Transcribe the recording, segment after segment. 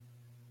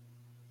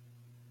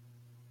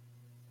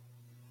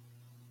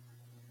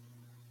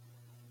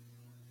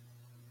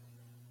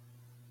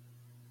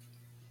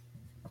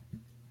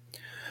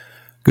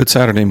Good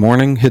Saturday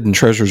morning. Hidden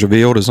Treasures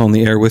Revealed is on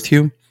the air with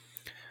you.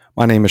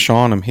 My name is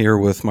Sean. I'm here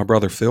with my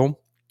brother Phil.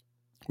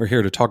 We're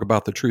here to talk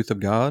about the truth of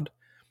God.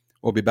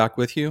 We'll be back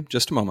with you in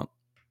just a moment.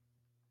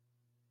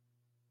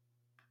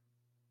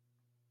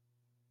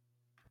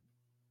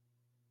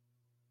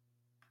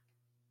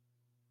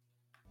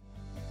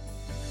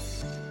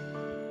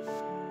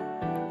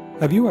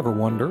 Have you ever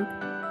wondered,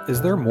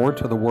 is there more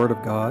to the Word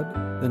of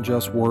God than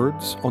just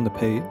words on the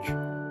page?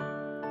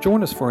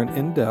 Join us for an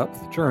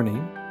in-depth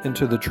journey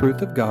into the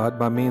truth of God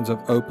by means of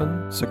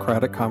open,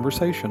 Socratic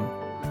conversation.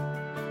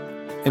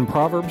 In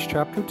Proverbs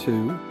chapter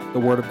 2, the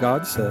Word of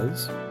God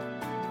says,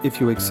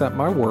 "If you accept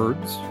my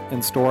words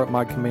and store up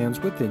my commands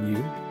within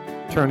you,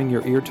 turning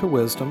your ear to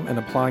wisdom and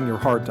applying your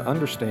heart to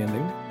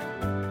understanding,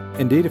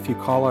 indeed if you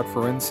call out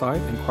for insight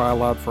and cry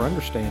aloud for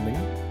understanding,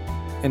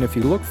 and if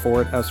you look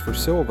for it as for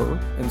silver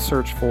and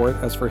search for it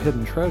as for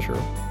hidden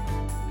treasure,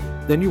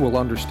 then you will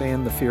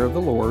understand the fear of the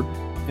Lord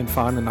and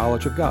find the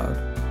knowledge of God."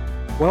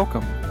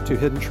 Welcome to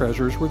Hidden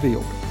Treasures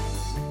Revealed.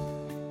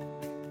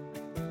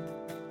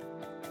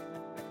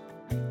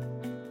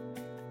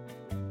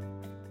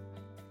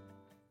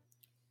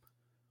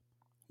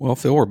 Well,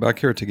 Phil, we're back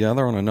here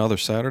together on another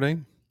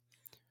Saturday.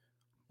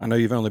 I know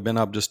you've only been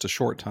up just a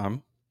short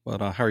time,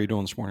 but how are you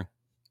doing this morning?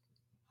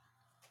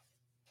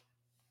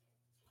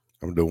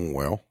 I'm doing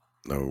well.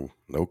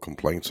 No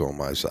complaints on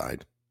my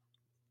side.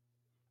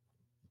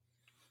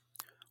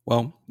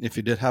 Well, if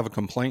you did have a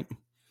complaint,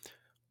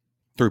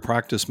 through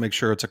practice, make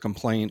sure it's a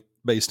complaint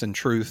based in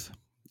truth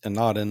and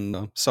not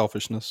in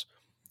selfishness.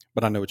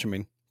 But I know what you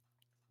mean.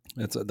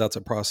 That's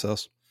a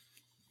process.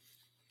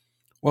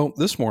 Well,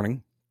 this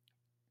morning,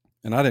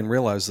 and I didn't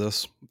realize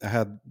this, I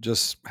had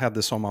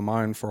this on my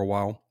mind for a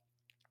while.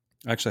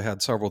 I actually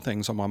had several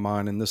things on my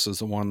mind, and this is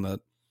the one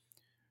that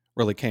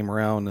really came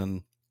around.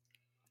 And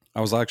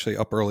I was actually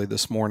up early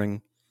this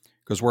morning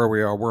because where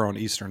we are, we're on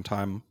Eastern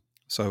time.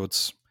 So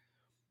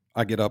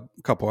I get up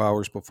a couple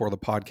hours before the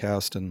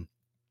podcast and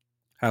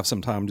have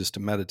some time just to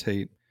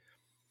meditate,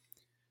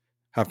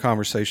 have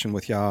conversation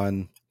with Yah.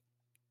 And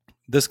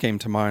this came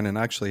to mind, and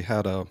actually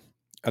had a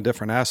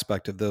different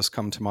aspect of this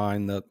come to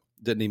mind that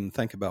didn't even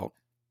think about,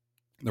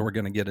 that we're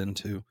going to get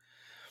into.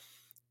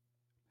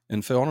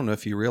 And Phil, I don't know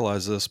if you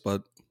realize this,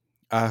 but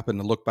I happened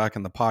to look back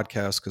in the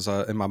podcast because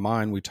in my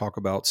mind, we talk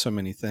about so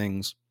many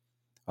things.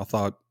 I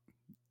thought,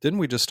 didn't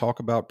we just talk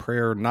about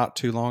prayer not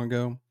too long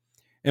ago?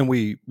 And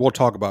we'll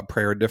talk about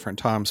prayer at different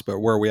times, but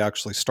where we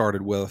actually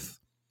started with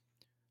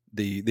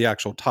the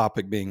actual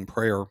topic being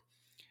prayer.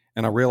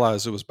 And I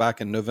realized it was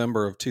back in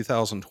November of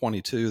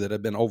 2022 that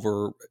had been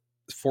over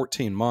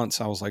 14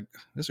 months. I was like,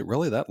 is it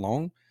really that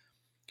long?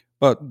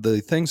 But the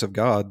things of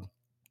God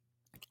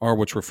are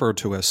what's referred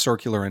to as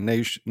circular in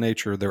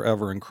nature. They're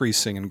ever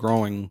increasing and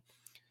growing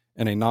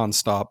in a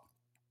nonstop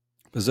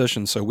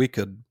position. So we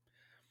could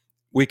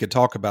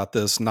talk about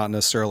this not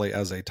necessarily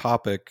as a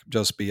topic,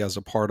 just be as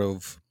a part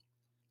of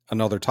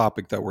another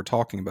topic that we're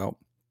talking about.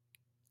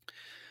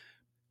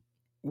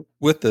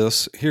 With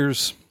this,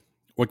 here's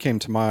what came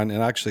to mind,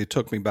 and actually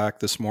took me back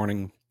this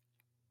morning.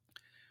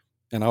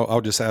 And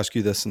I'll just ask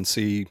you this and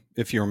see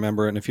if you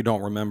remember it. And if you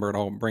don't remember it,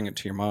 I'll bring it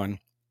to your mind.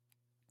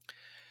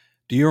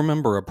 Do you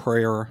remember a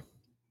prayer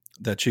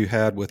that you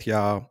had with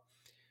Yah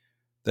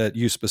that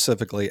you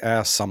specifically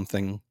asked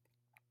something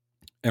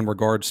in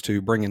regards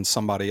to bringing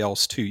somebody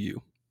else to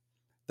you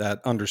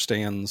that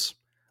understands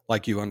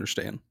like you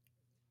understand?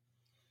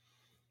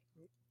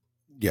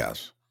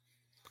 Yes.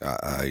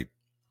 I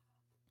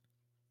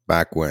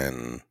back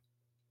when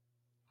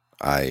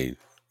I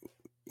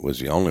was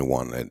the only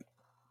one that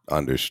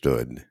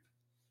understood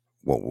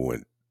what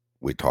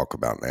we talk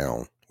about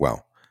now.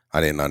 Well,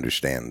 I didn't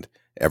understand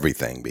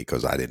everything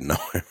because I didn't know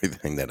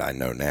everything that I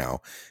know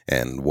now,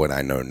 and what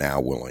I know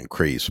now will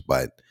increase.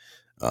 But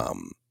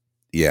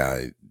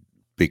yeah,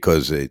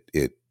 because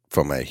it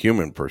from a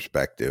human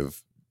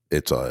perspective,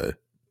 it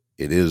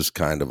is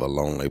kind of a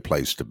lonely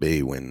place to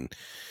be when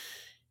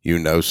you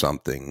know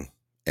something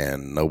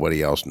and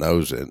nobody else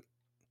knows it,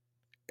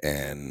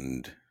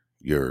 and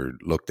you're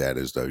looked at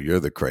as though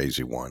you're the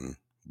crazy one,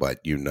 but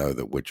you know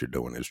that what you're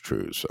doing is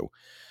true. So,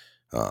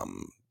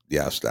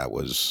 yes, that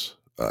was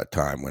a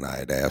time when I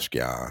had asked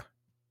Yah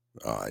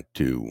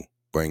to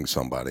bring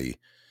somebody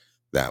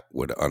that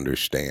would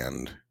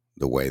understand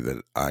the way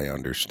that I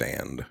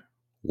understand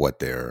what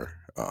they're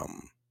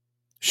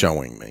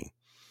showing me.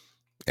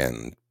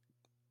 And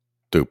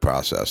through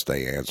process,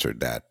 they answered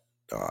that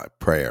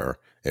prayer.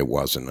 It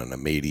wasn't an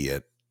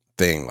immediate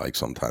thing like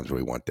sometimes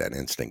we want that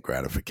instant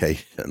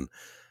gratification,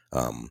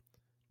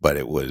 but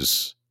it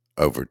was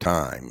over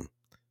time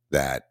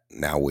that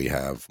now we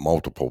have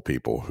multiple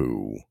people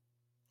who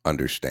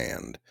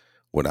understand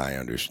what I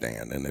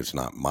understand, and it's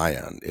not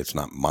mine,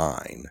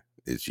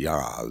 it's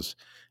Yah's,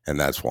 and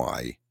that's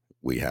why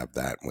we have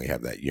that, and we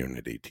have that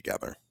unity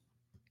together.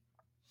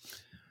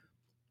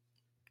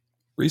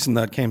 Reason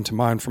that came to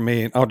mind for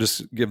me, I'll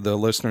just give the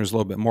listeners a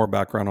little bit more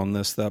background on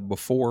this, that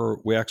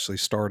before we actually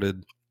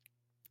started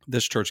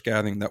this church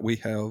gathering that we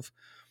have,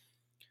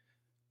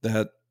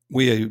 that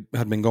we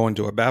had been going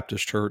to a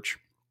Baptist church,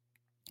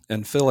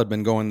 And Phil had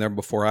been going there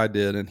before I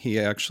did, and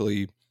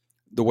the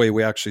way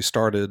we actually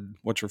started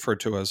what's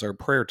referred to as our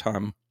prayer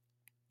time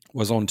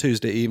was on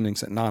Tuesday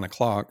evenings at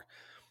 9:00.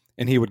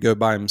 And he would go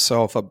by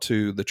himself up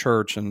to the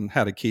church and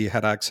had a key,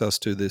 had access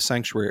to the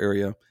sanctuary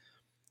area,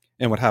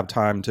 and would have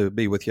time to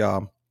be with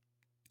Yah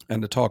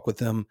and to talk with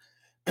them.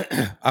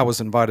 I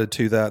was invited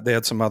to that. They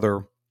had some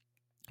other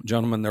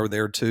gentlemen that were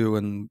there too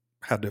and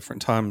had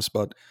different times,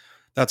 but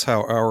that's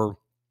how our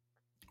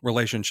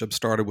relationship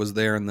started, was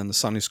there. And then the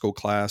Sunday school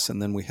class,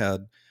 and then we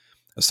had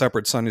a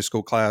separate Sunday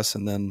school class,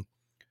 and then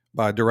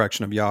by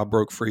direction of Yah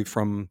broke free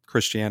from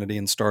Christianity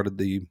and started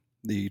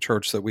the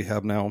church that we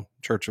have now,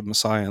 Church of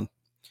Messiah.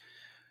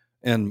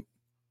 And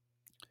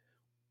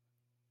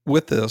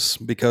with this,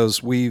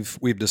 because we've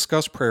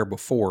discussed prayer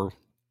before,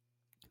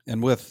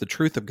 and with the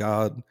truth of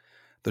God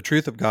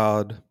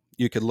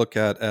you could look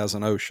at as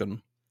an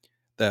ocean,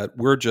 that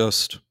we're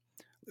just,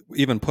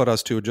 even put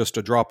us to just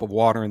a drop of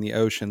water in the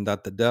ocean,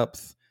 that the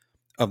depth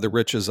of the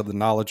riches of the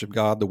knowledge of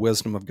God, the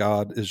wisdom of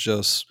God, is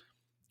just,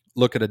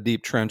 look at a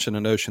deep trench in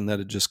an ocean, that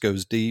it just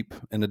goes deep,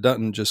 and it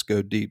doesn't just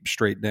go deep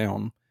straight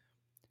down.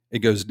 It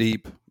goes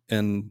deep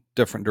in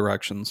different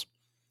directions.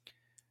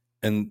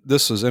 And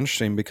this is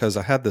interesting because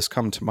I had this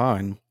come to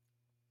mind,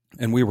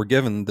 and we were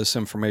given this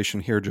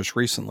information here just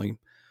recently.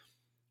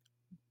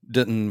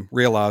 Didn't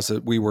realize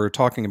that we were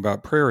talking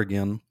about prayer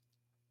again.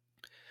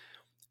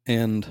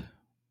 And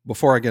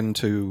before I get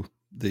into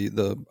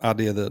the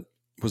idea that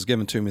was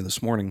given to me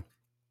this morning,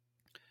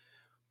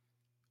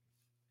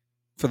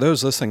 for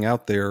those listening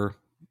out there,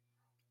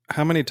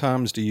 how many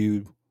times do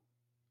you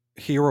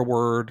hear a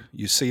word,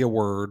 you see a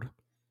word,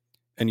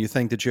 and you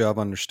think that you have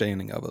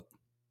understanding of it?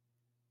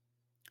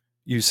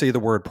 You see the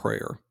word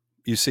prayer,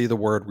 you see the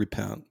word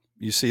repent,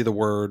 you see the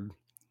word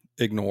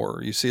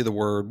ignore, you see the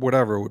word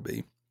whatever it would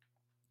be,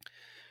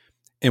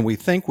 and we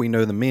think we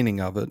know the meaning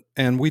of it,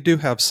 and we do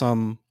have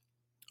some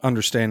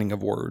understanding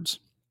of words.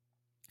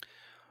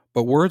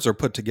 But words are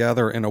put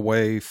together in a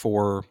way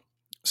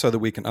so that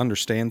we can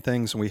understand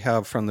things, and we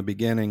have from the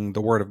beginning,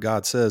 the Word of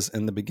God says,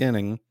 in the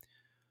beginning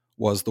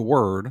was the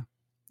Word,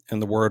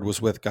 and the Word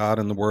was with God,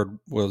 and the Word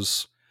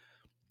was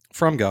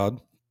from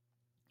God.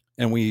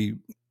 And we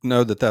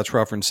know that that's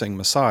referencing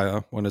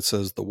Messiah when it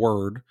says the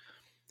Word.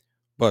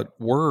 But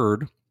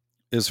Word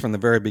is from the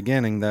very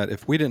beginning, that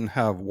if we didn't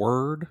have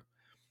Word,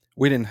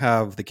 we didn't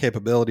have the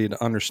capability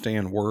to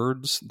understand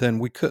words, then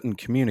we couldn't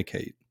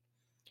communicate.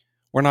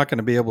 We're not going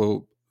to be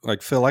able,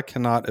 like Phil,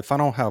 if I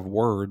don't have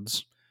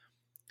words,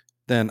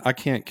 then I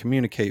can't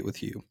communicate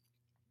with you.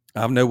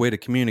 I have no way to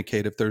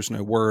communicate if there's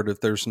no word, if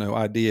there's no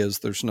ideas,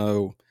 there's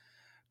no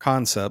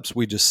concepts.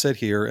 We just sit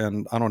here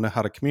and I don't know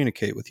how to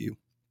communicate with you.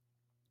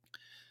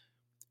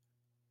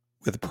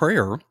 With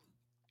prayer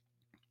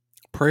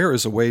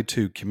is a way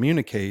to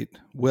communicate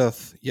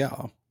with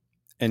Yah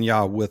and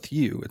Yah with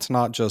you. It's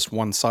not just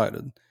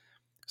one-sided.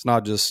 It's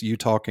not just you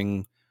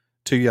talking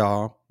to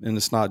Yah, and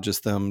it's not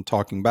just them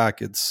talking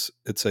back. It's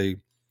a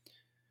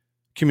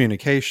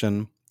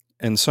communication.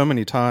 And so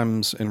many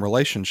times in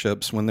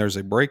relationships, when there's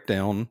a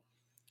breakdown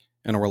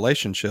in a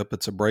relationship,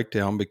 it's a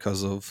breakdown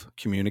because of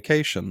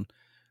communication.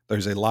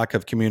 There's a lack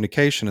of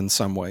communication in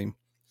some way.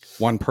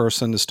 One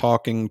person is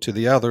talking to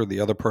the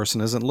other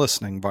person isn't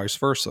listening, vice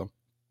versa.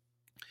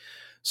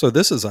 So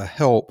this is a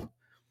help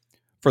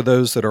for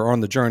those that are on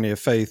the journey of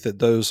faith, that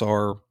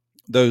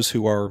those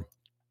who are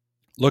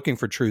looking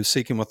for truth,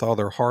 seeking with all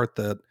their heart,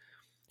 that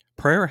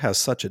prayer has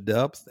such a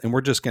depth, and we're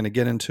just going to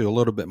get into a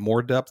little bit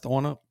more depth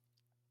on it,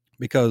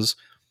 because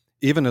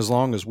even as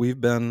long as we've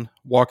been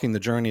walking the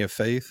journey of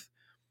faith,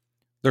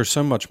 there's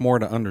so much more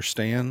to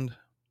understand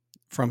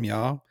from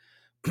Yah.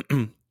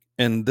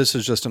 And this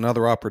is just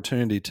another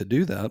opportunity to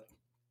do that.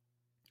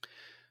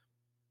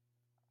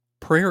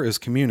 Prayer is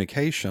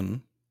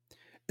communication.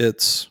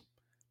 It's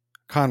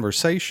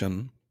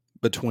conversation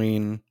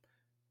between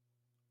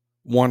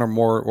one or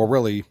more, or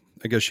really,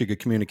 I guess you could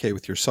communicate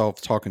with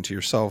yourself, talking to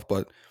yourself,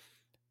 but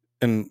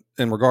in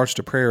regards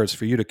to prayer, it's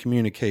for you to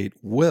communicate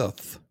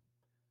with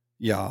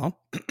Yah,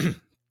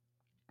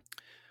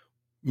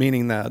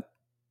 meaning that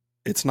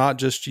it's not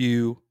just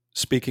you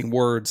speaking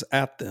words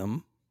at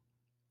them.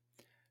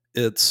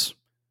 It's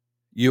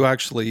you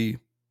actually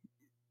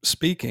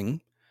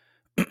speaking,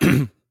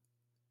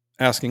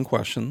 asking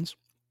questions,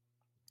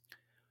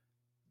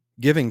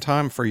 giving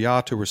time for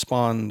Yah to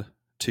respond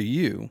to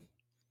you.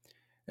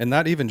 And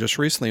that, even just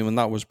recently when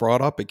that was brought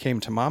up, it came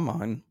to my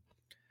mind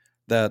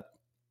that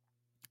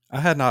I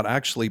had not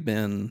actually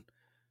been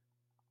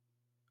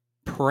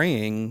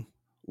praying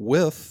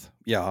with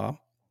Yah.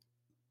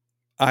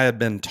 I had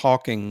been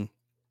talking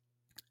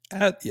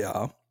at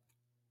Yah,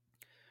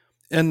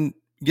 and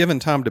given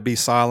time to be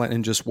silent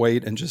and just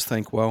wait and just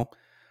think, well,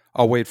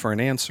 I'll wait for an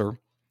answer,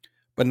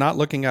 but not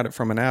looking at it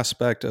from an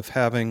aspect of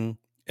having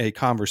a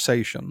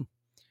conversation.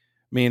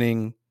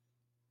 Meaning,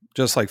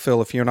 just like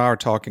Phil, if you and I are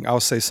talking,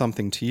 I'll say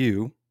something to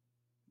you,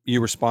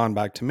 you respond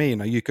back to me.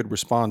 Now, you could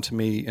respond to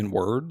me in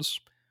words.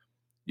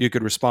 You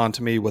could respond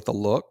to me with a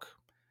look,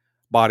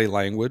 body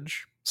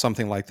language,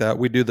 something like that.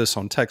 We do this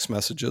on text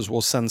messages.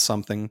 We'll send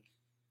something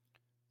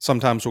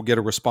Sometimes we'll get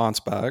a response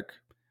back.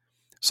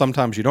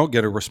 Sometimes you don't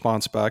get a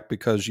response back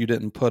because you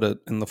didn't put it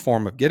in the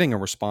form of getting a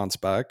response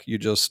back. You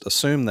just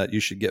assume that you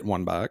should get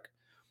one back.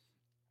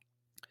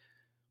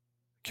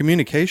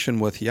 Communication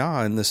with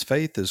Yah in this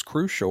faith is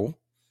crucial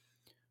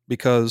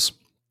because,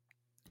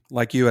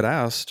 like you had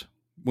asked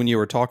when you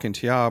were talking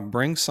to Yah,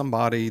 bring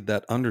somebody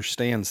that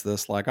understands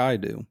this like I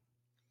do.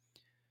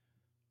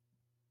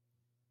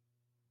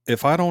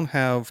 If I don't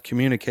have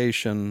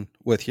communication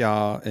with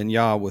Yah and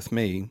Yah with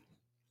me,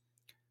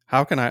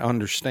 how can I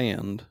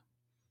understand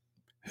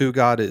who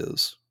God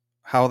is,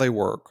 how they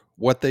work,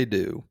 what they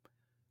do,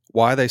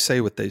 why they say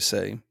what they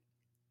say,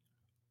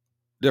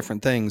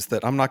 different things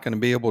that I'm not going to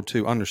be able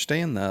to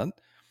understand that.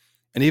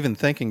 And even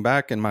thinking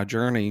back in my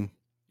journey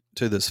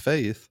to this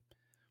faith,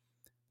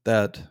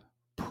 that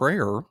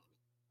prayer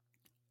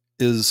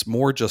is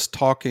more just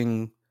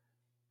talking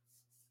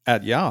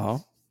at Yah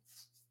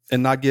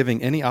and not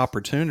giving any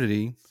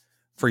opportunity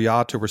for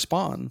Yah to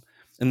respond.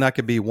 And that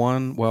could be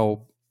one,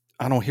 well,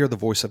 I don't hear the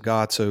voice of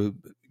God, so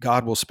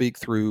God will speak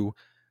through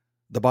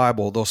the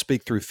Bible. They'll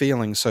speak through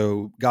feelings.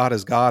 So God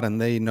is God and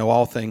they know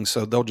all things.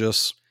 So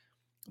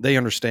they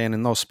understand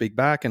and they'll speak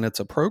back. And it's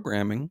a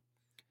programming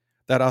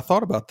that I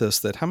thought about this,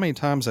 that how many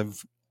times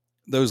have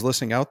those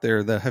listening out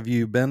there that have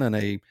you been in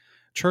a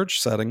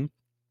church setting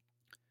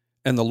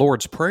and the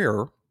Lord's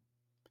Prayer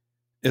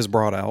is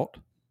brought out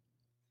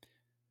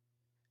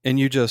and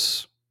you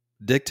just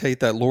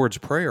dictate that Lord's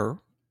Prayer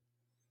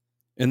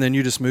and then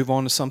you just move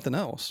on to something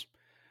else?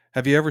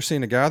 Have you ever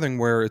seen a gathering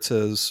where it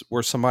says,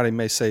 where somebody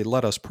may say,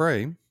 let us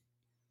pray,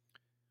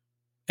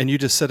 and you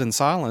just sit in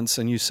silence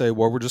and you say,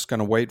 well, we're just going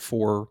to wait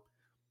for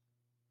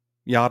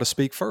Yah to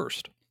speak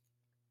first?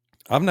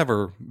 I've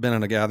never been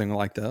in a gathering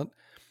like that.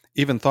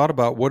 Even thought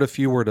about, what if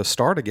you were to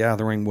start a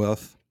gathering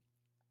with,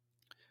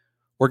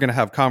 we're going to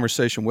have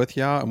conversation with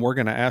Yah and we're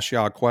going to ask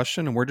Yah a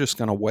question and we're just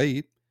going to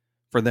wait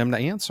for them to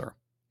answer.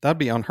 That'd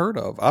be unheard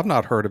of. I've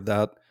not heard of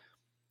that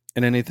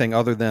in anything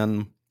other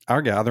than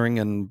our gathering,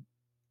 and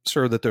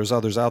sure that there's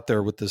others out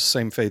there with the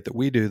same faith that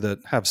we do that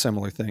have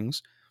similar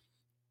things.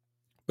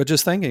 But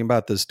just thinking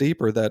about this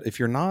deeper, that if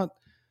you're not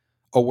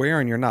aware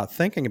and you're not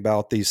thinking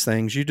about these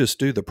things, you just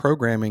do the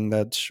programming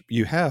that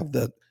you have,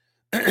 that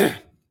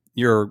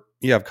you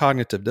have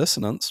cognitive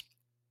dissonance.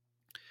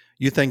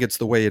 You think it's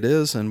the way it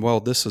is, and well,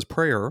 this is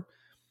prayer,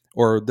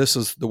 or this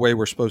is the way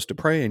we're supposed to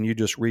pray, and you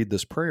just read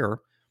this prayer.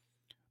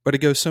 But it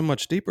goes so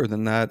much deeper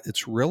than that.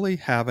 It's really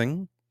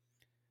having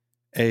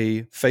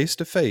a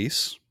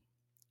face-to-face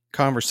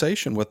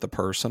conversation with the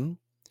person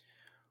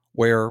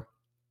where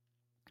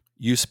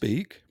you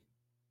speak,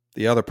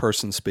 the other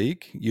person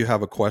speak, you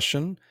have a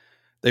question,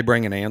 they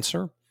bring an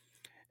answer.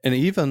 And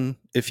even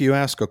if you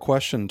ask a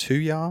question to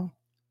Yah,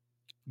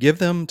 give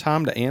them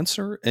time to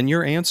answer, and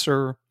your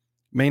answer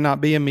may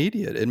not be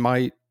immediate. It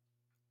might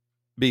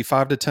be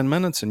 5 to 10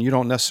 minutes and you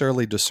don't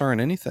necessarily discern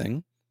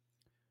anything,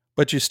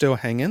 but you still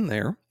hang in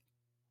there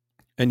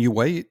and you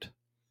wait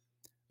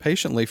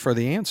patiently for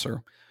the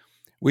answer.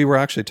 We were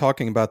actually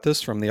talking about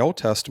this from the Old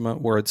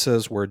Testament, where it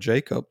says where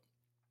Jacob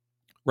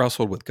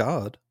wrestled with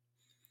God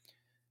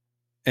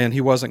and he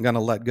wasn't going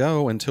to let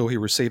go until he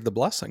received the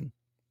blessing,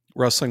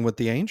 wrestling with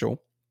the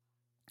angel.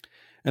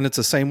 And it's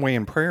the same way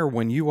in prayer.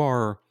 When you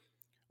are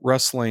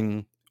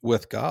wrestling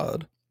with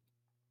God,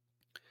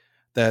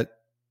 that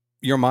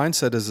your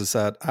mindset is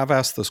that I've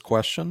asked this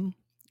question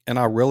and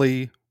I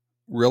really,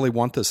 really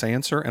want this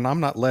answer, and I'm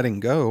not letting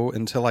go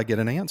until I get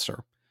an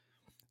answer.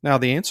 Now,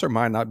 the answer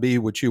might not be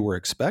what you were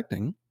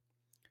expecting,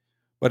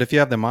 but if you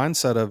have the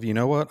mindset of, you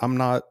know what, I'm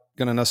not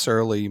going to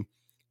necessarily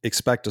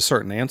expect a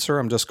certain answer,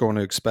 I'm just going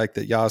to expect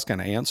that Yah's going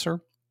to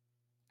answer,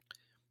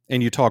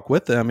 and you talk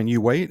with them and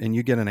you wait and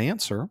you get an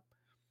answer.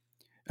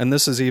 And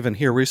this is even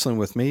here recently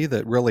with me,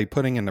 that really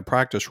putting into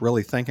practice,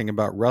 really thinking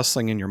about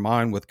wrestling in your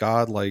mind with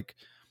God, like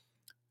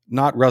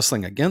not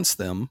wrestling against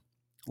them,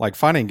 like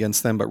fighting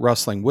against them, but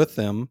wrestling with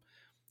them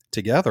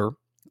together,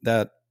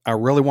 that I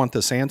really want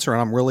this answer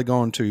and I'm really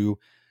going to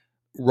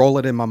roll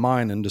it in my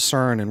mind and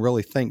discern and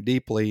really think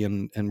deeply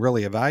and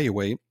really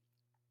evaluate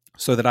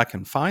so that I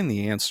can find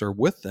the answer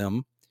with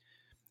them,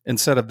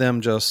 instead of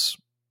them just,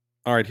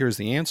 all right, here's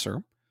the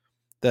answer.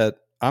 That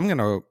I'm going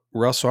to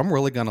wrestle. I'm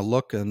really going to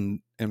look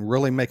and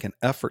really make an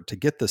effort to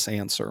get this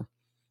answer,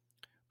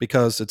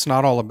 because it's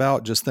not all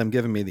about just them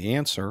giving me the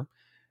answer.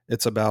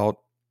 It's about,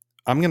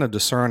 I'm going to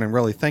discern and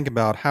really think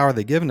about, how are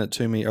they giving it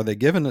to me? Are they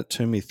giving it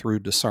to me through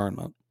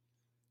discernment?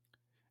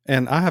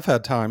 And I have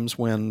had times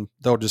when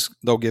they'll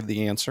give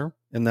the answer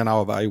and then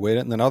I'll evaluate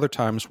it. And then other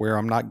times where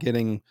I'm not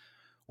getting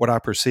what I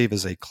perceive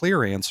as a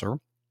clear answer,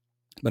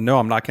 but no,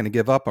 I'm not going to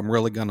give up. I'm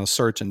really going to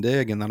search and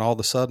dig. And then all of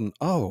a sudden,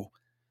 oh,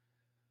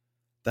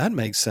 that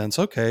makes sense.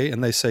 Okay.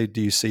 And they say, do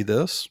you see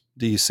this?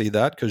 Do you see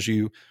that? Because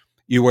you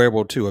were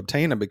able to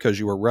obtain it because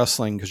you were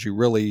wrestling, because you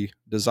really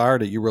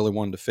desired it. You really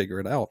wanted to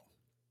figure it out.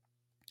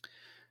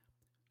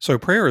 So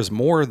prayer is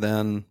more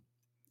than,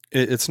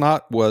 it's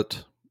not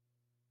what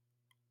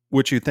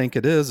you think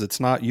it is. It's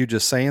not you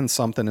just saying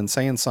something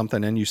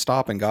and you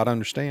stop and God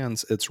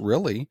understands. It's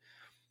really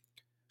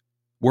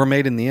we're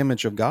made in the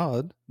image of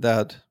God,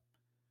 that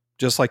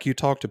just like you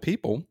talk to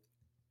people,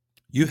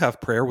 you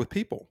have prayer with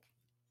people.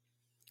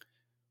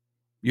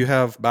 You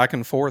have back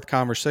and forth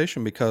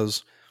conversation,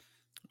 because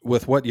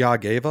with what Yah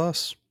gave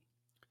us,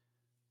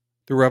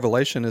 the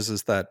revelation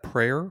is that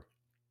prayer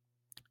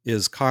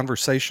is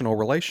conversational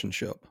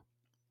relationship.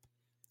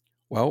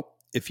 Well,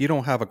 if you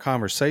don't have a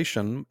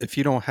conversation, if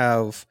you don't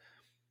have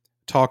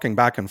talking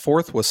back and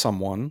forth with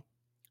someone,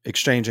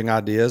 exchanging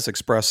ideas,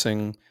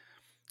 expressing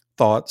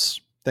thoughts,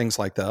 things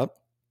like that,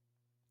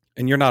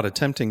 and you're not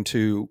attempting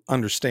to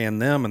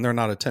understand them and they're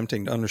not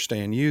attempting to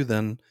understand you,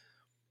 then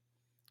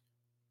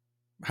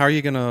how are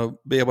you going to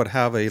be able to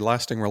have a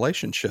lasting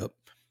relationship?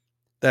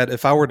 That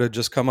if I were to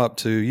just come up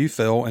to you,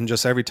 Phil, and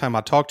just every time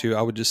I talk to you,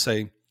 I would just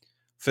say,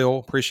 Phil,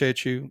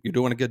 appreciate you. You're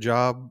doing a good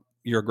job.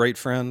 You're a great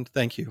friend.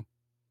 Thank you.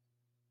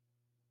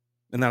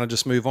 And then I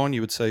just move on.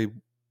 You would say,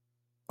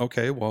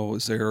 okay, well,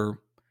 is there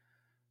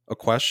a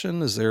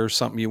question? Is there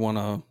something you want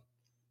to?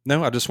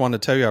 No, I just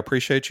wanted to tell you I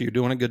appreciate you. You're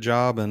doing a good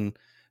job, and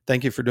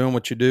thank you for doing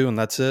what you do, and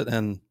that's it.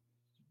 And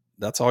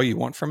that's all you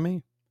want from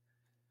me?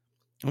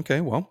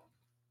 Okay, well,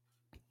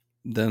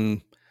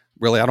 then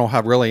really I don't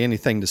have really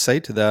anything to say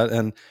to that.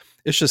 And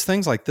it's just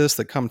things like this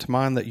that come to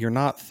mind that you're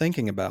not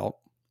thinking about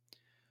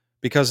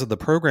because of the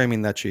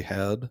programming that you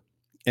had,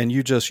 and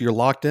you're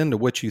locked into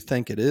what you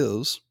think it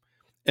is.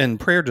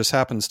 And prayer just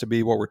happens to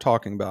be what we're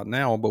talking about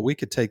now, but we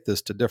could take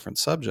this to different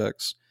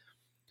subjects,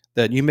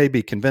 that you may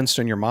be convinced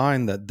in your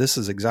mind that this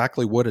is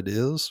exactly what it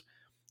is,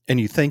 and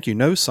you think you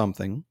know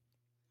something.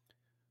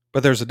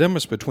 But there's a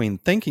difference between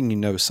thinking you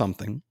know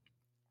something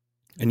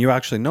and you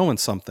actually knowing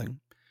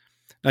something.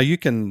 Now, you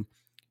can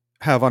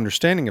have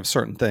understanding of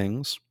certain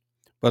things,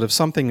 but if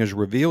something is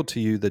revealed to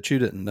you that you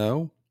didn't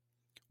know,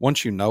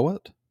 once you know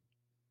it,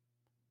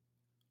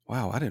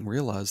 wow, I didn't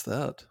realize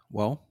that.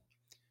 Well,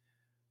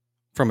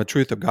 from a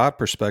truth of God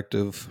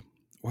perspective,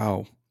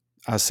 wow,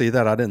 I see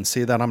that. I didn't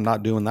see that. I'm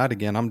not doing that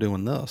again. I'm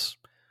doing this.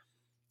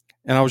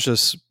 And I was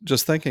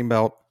just thinking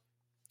about,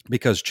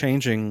 because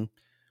changing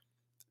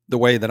the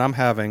way that I'm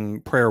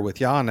having prayer with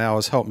Yah now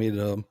has helped me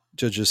to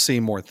just see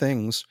more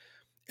things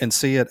and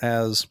see it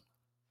as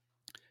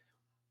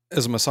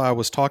Messiah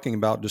was talking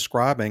about,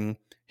 describing,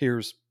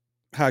 here's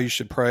how you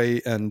should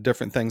pray and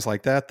different things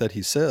like that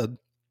he said.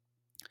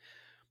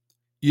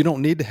 You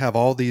don't need to have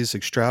all these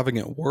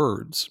extravagant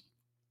words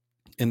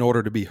in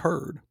order to be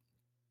heard.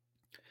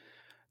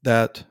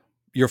 That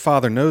your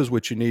Father knows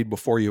what you need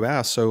before you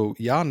ask. So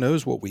Yah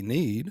knows what we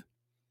need.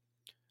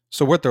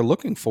 So what they're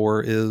looking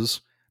for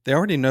is, they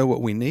already know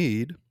what we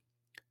need.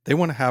 They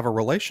want to have a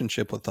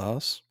relationship with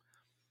us,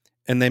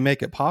 and they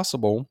make it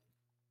possible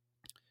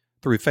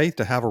through faith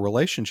to have a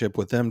relationship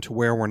with them, to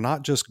where we're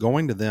not just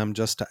going to them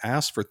just to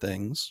ask for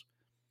things,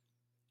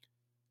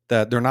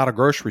 that they're not a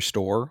grocery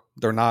store,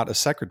 they're not a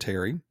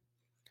secretary,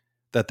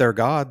 that they're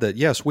God, that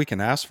yes, we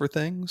can ask for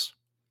things,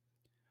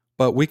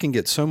 but we can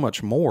get so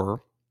much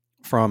more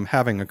from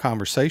having a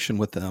conversation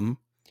with them,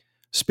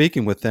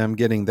 speaking with them,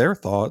 getting their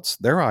thoughts,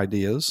 their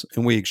ideas,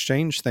 and we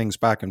exchange things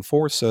back and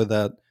forth so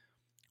that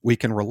we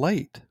can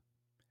relate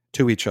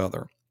to each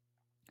other.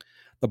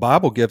 The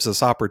Bible gives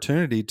us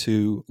opportunity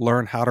to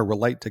learn how to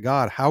relate to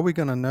God. How are we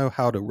going to know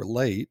how to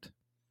relate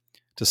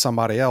to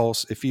somebody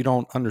else if you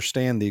don't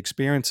understand the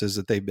experiences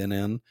that they've been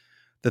in,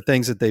 the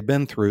things that they've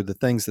been through, the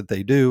things that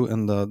they do?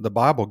 And the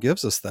Bible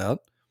gives us that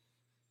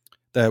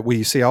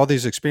we see all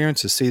these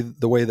experiences, see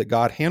the way that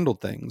God handled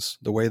things,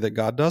 the way that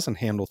God doesn't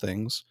handle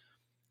things,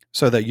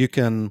 so that you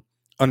can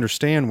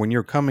understand when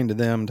you're coming to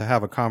them to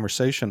have a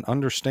conversation,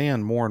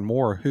 understand more and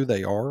more who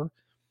they are.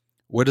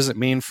 What does it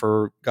mean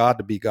for God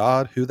to be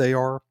God, who they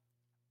are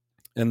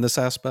in this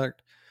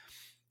aspect?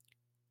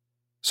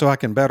 So I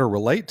can better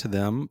relate to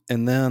them.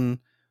 And then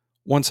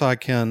once I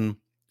can,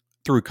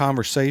 through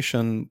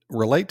conversation,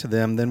 relate to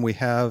them, then we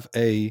have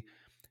a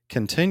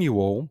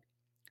continual,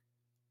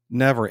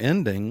 never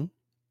ending,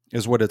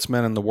 is what it's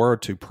meant in the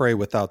word, to pray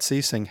without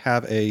ceasing,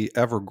 have a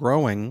ever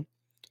growing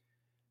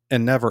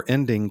and never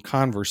ending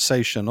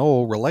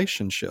conversational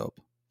relationship,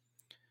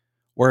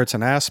 where it's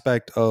an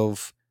aspect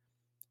of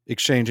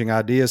exchanging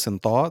ideas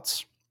and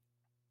thoughts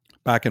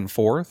back and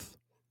forth,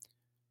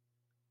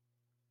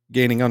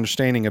 gaining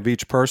understanding of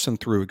each person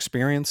through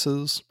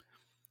experiences,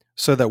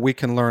 so that we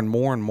can learn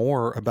more and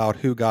more about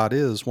who God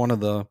is. One of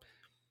the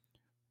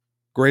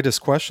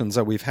greatest questions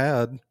that we've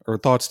had, or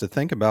thoughts to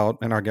think about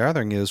in our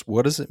gathering, is,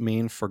 what does it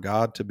mean for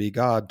God, to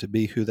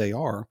be who they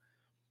are?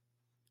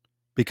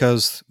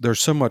 Because there's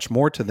so much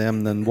more to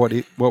them than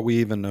what we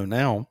even know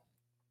now.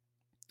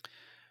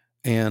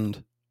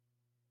 And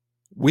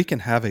we can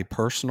have a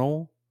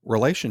personal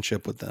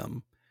relationship with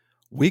them.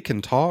 We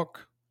can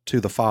talk to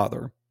the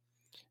Father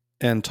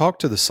and talk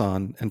to the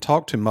Son and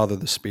talk to Mother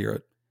the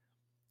Spirit,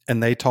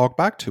 and they talk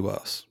back to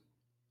us.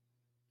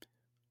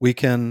 We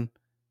can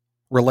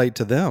relate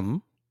to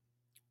them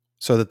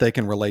so that they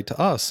can relate to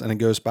us, and it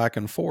goes back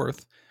and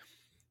forth.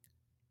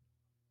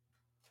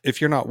 If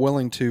you're not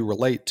willing to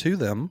relate to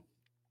them,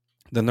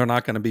 then they're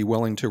not going to be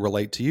willing to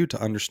relate to you,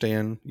 to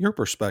understand your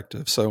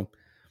perspective. So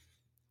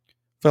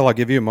Phil, I'll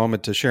give you a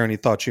moment to share any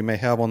thoughts you may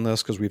have on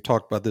this, because we've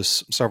talked about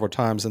this several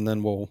times, and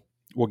then we'll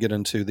get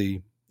into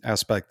the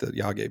aspect that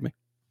Yah gave me.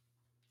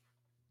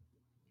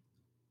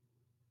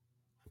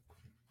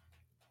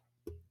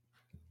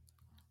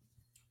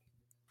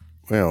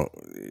 Well,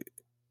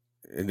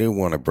 I do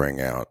want to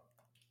bring out,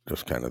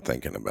 just kind of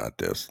thinking about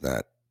this,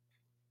 that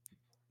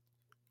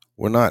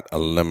we're not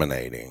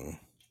eliminating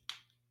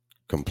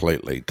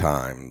completely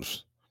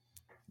times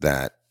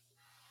that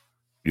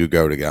you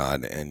go to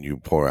God and you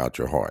pour out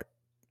your heart.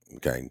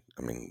 Okay.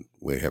 I mean,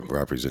 we have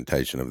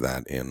representation of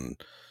that in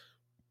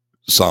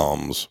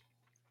Psalms,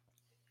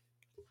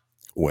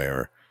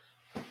 where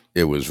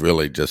it was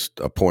really just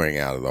a pouring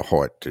out of the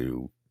heart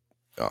to,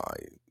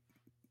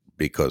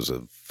 because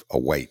of a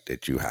weight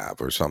that you have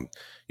or some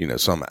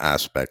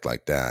aspect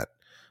like that.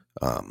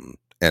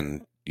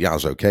 And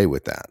Yah's okay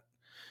with that.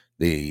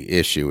 The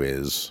issue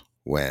is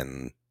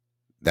when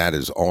that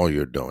is all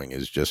you're doing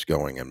is just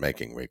going and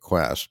making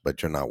requests,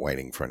 but you're not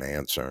waiting for an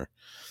answer,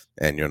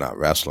 and you're not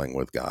wrestling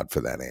with God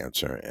for that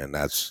answer. And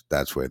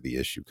that's where the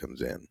issue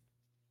comes in.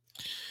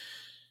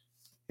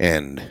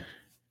 And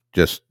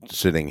just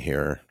sitting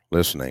here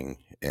listening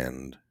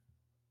and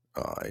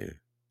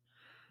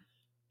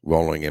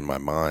rolling in my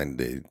mind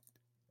the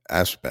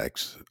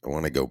aspects, I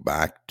want to go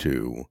back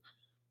to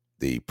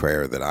the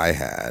prayer that I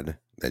had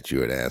that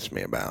you had asked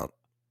me about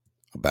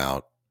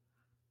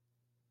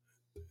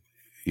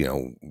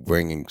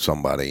bringing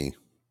somebody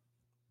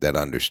that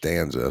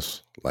understands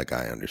us like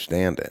I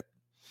understand it.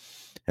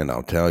 And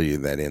I'll tell you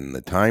that in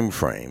the time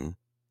frame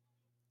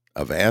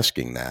of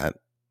asking that,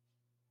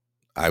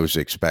 I was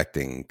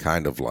expecting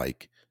kind of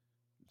like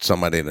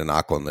somebody to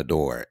knock on the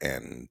door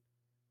and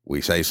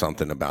we say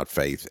something about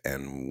faith,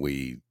 and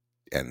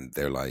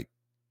they're like,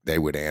 they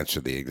would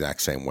answer the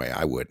exact same way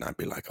I would. And I'd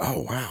be like,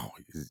 oh, wow,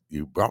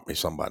 you brought me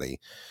somebody.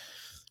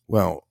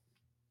 Well,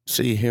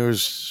 see,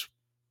 here's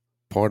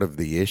part of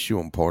the issue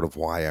and part of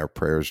why our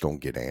prayers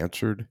don't get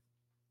answered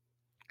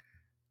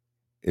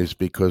is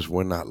because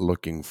we're not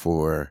looking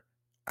for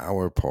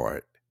our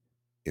part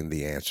in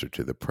the answer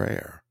to the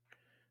prayer,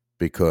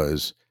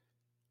 because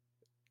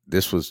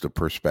this was the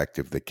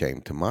perspective that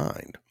came to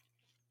mind.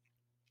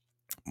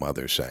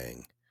 Mother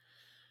saying,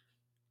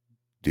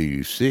 do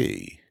you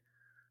see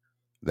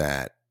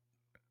that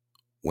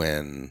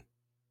when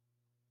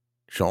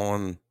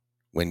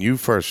you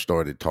first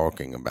started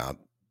talking about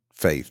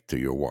faith to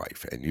your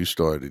wife and you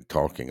started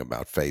talking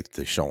about faith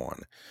to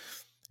Sean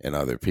and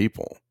other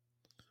people,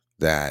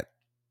 that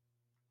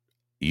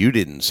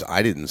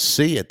I didn't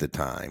see at the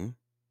time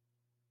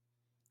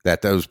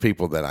that those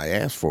people that I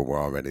asked for were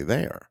already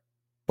there.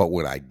 But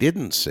what I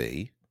didn't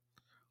see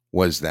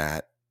was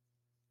that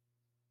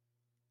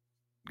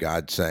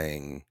God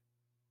saying,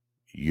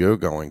 you're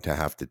going to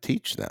have to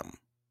teach them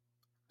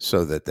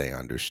so that they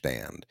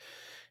understand.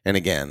 And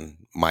again,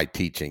 my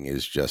teaching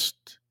is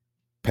just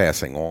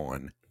passing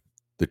on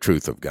the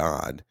truth of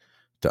God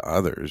to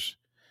others.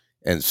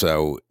 And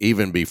so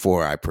even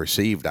before I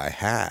perceived I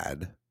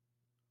had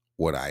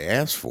what I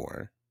asked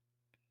for,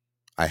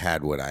 I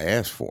had what I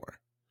asked for.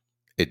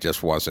 It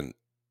just wasn't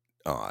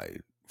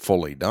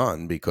fully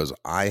done because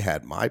I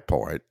had my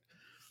part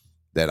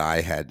that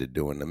I had to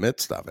do in the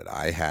midst of it.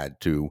 I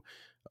had to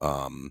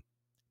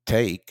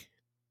take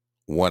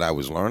what I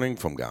was learning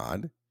from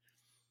God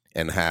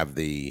and have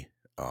the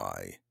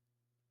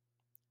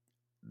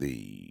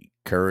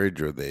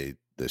courage or the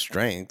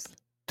strength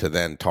to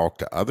then talk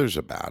to others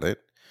about it,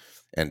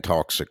 and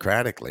talk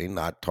Socratically,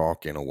 not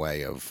talk in a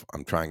way of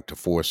I'm trying to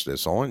force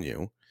this on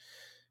you,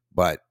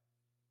 but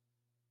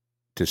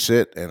to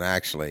sit and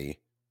actually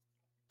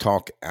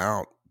talk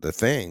out the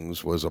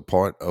things was a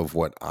part of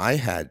what I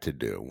had to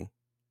do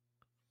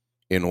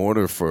in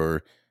order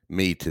for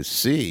me to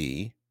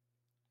see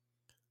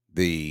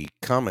the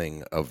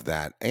coming of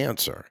that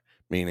answer,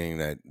 meaning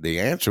that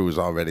the answer was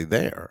already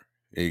there.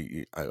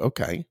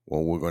 Okay,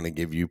 well, we're going to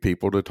give you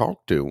people to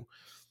talk to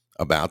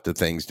about the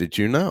things that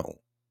you know.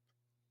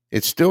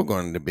 It's still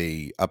going to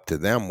be up to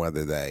them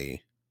whether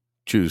they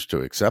choose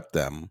to accept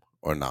them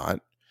or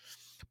not.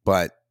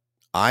 But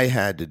I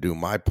had to do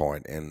my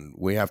part, and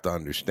we have to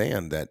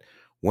understand that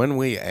when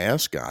we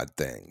ask God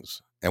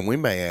things, and we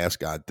may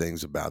ask God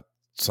things about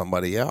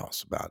somebody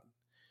else, about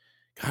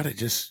God,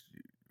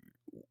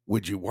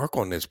 would you work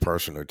on this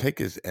person or take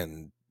his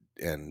and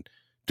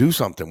do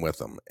something with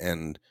them?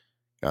 And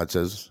God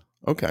says,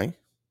 okay.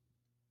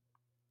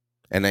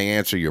 And they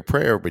answer your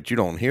prayer, but you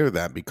don't hear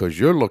that because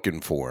you're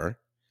looking for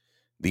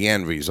the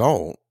end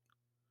result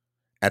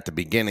at the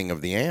beginning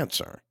of the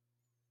answer.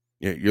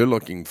 You're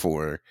looking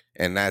for,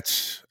 and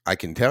I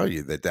can tell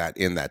you that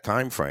in that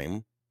time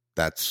frame,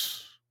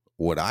 that's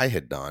what I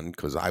had done,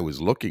 because I was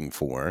looking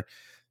for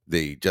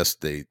the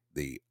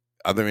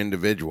other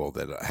individual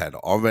that had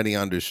already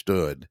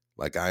understood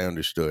like I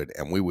understood,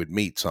 and we would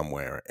meet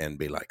somewhere and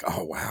be like,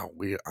 oh, wow,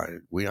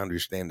 we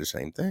understand the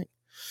same thing.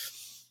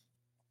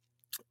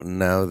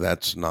 No,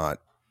 that's not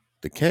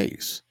the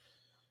case,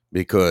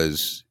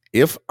 because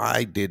if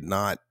I did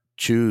not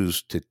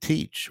choose to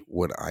teach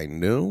what I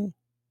knew,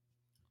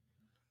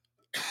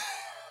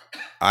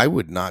 I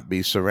would not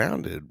be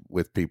surrounded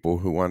with people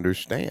who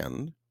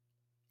understand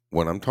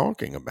what I'm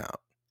talking about.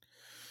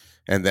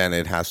 And then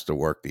it has to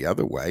work the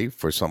other way.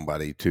 For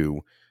somebody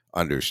to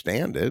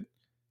understand it,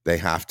 they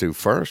have to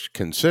first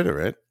consider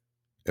it,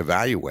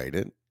 evaluate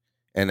it,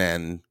 and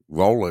then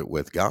roll it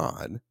with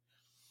God.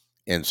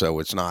 And so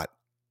it's not,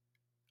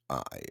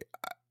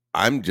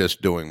 I'm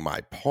just doing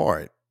my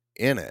part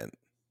in it,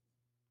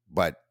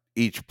 but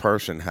each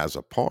person has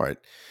a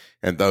part.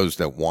 And those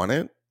that want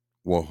it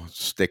will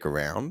stick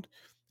around,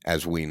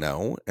 as we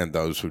know, and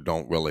those who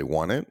don't really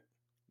want it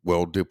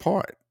will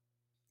depart.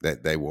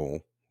 That they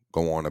will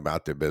go on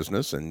about their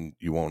business, and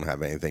you won't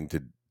have anything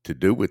to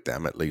do with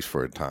them, at least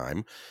for a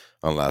time,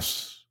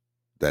 unless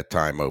that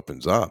time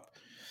opens up.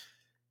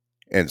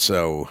 And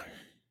so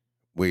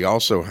we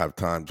also have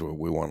times where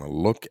we want to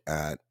look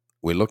at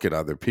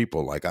other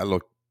people. Like I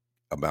look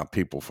about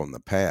people from the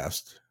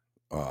past,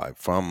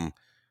 from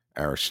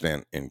our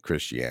stint in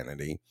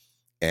Christianity.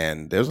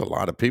 And there's a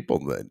lot of people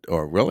that,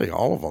 or really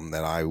all of them,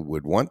 that I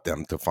would want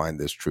them to find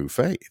this true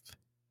faith.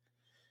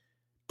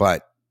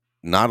 But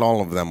not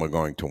all of them are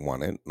going to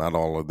want it. Not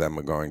all of them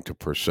are going to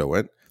pursue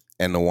it.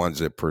 And the ones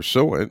that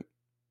pursue it,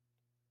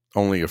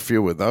 only a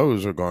few of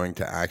those are going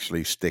to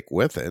actually stick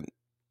with it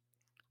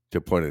to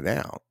put it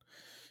out.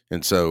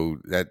 And so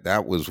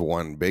that was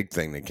one big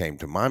thing that came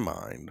to my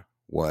mind,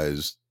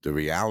 was the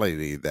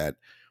reality that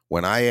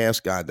when I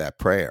asked God that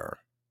prayer,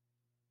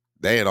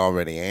 they had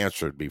already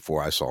answered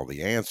before I saw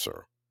the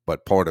answer.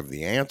 But part of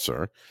the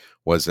answer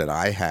was that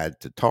I had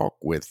to talk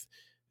with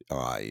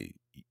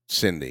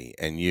Cindy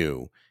and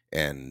you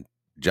and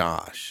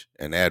Josh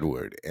and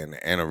Edward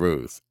and Anna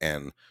Ruth,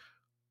 and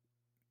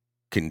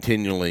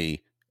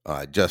continually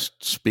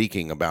just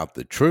speaking about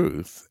the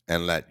truth,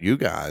 and let you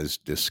guys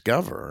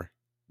discover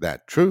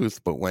that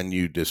truth. But when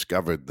you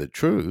discovered the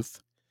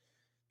truth,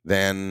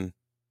 then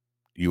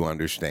you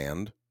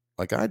understand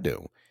like I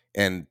do.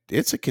 And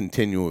it's a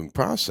continuing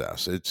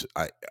process.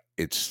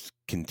 It's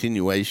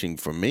continuation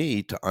for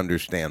me to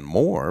understand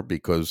more,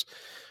 because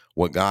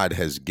what God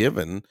has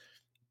given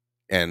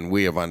and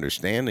we have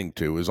understanding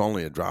to is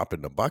only a drop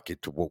in the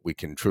bucket to what we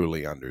can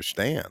truly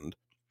understand.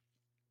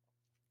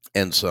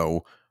 And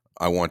so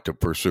I want to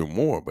pursue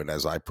more. But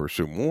as I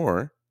pursue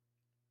more,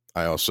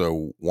 I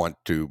also want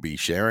to be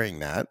sharing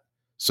that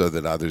so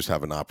that others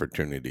have an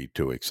opportunity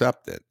to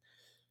accept it.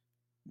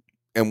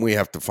 And we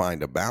have to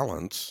find a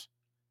balance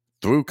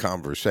through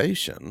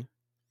conversation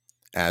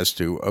as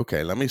to,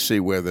 okay, let me see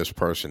where this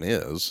person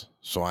is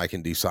so I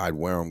can decide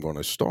where I'm going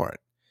to start.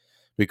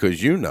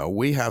 Because,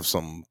 we have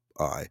some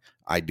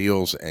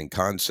ideals and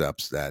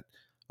concepts that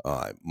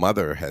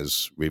Mother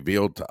has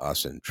revealed to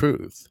us in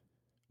truth,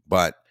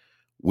 but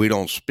we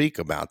don't speak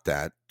about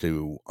that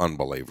to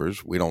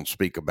unbelievers. We don't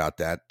speak about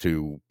that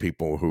to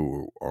people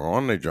who are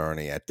on the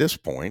journey at this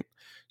point.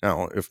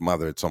 Now, if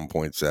Mother at some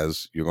point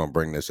says, you're going to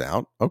bring this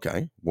out,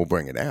 okay, we'll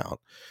bring it out.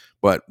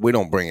 But we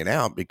don't bring it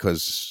out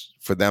because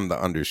for them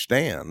to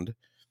understand,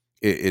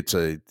 it's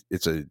a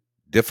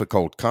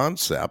difficult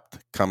concept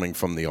coming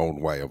from the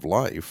old way of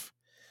life.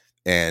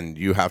 And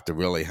you have to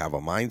really have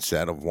a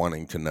mindset of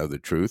wanting to know the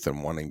truth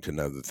and wanting to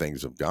know the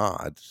things of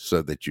God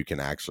so that you can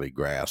actually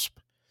grasp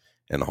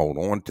and hold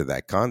on to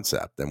that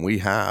concept. And we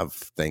have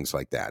things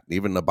like that.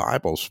 Even the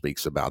Bible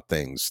speaks about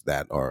things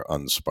that are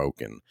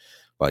unspoken.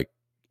 Like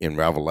in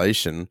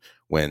Revelation,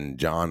 when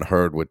John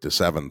heard what the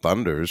seven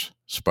thunders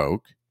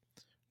spoke,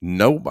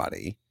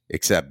 nobody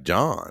except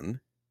John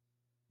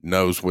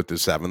knows what the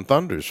seven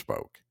thunders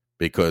spoke,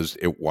 because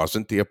it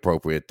wasn't the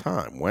appropriate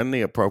time. When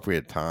the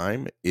appropriate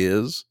time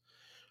is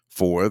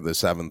for the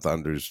seven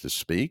thunders to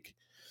speak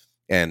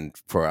and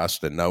for us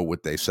to know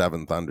what the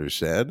seven thunders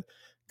said,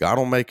 God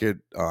will make it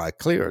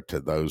clear to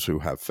those who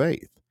have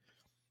faith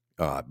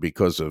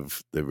because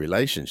of the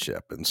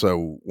relationship. And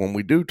so when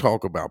we do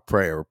talk about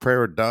prayer,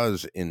 prayer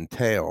does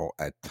entail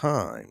at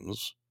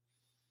times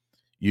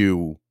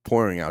you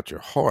pouring out your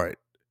heart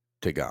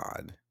to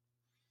God,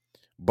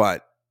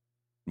 but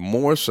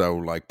more so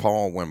like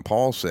Paul, when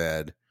Paul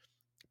said,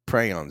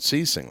 pray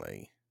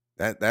unceasingly,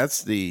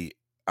 that's the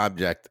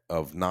object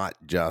of not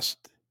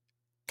just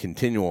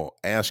continual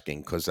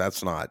asking, because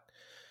that's not,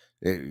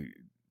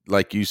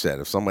 like you said,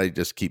 if somebody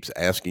just keeps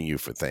asking you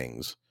for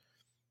things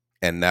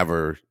and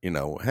never,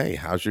 hey,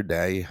 how's your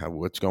day?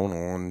 What's going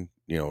on?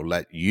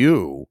 Let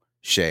you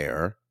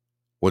share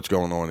what's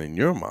going on in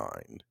your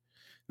mind,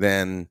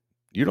 then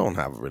you don't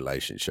have a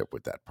relationship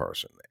with that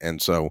person.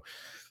 And so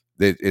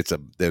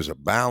there's a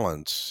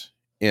balance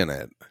in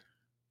it,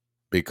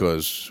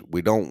 because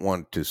we don't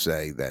want to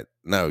say that,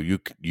 no, you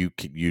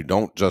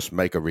don't just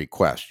make a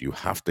request. You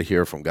have to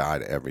hear from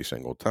God every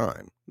single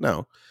time.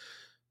 No,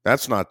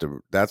 that's not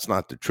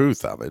the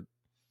truth of it.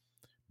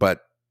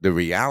 But the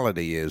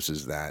reality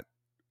is that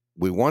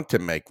we want to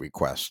make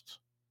requests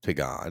to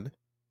God,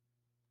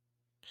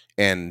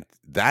 and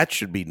that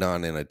should be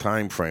done in a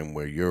time frame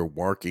where you're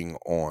working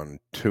on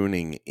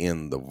tuning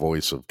in the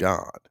voice of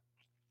God,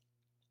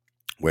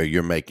 where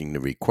you're making the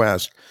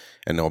request,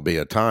 and there'll be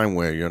a time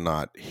where you're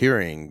not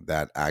hearing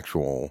that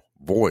actual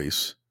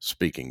voice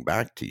speaking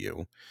back to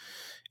you.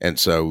 And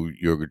so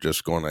you're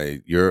just going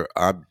to, your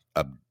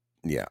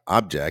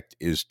object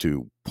is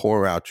to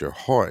pour out your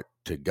heart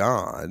to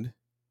God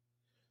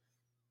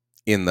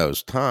in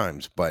those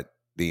times. But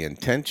the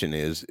intention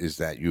is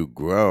that you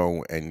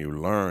grow and you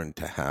learn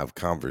to have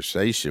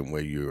conversation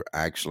where you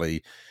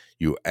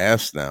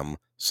ask them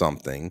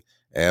something,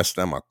 ask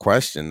them a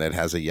question that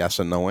has a yes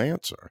or no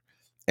answer,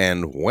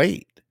 and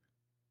wait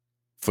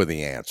for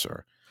the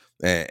answer.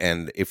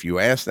 And if you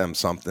ask them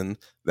something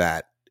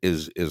that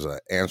is an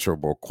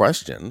answerable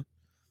question,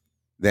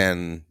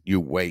 then you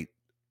wait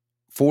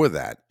for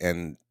that.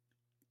 And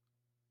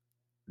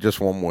just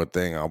one more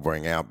thing I'll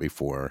bring out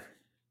before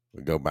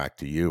we go back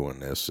to you on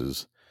this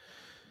is,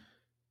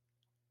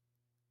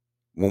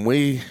 when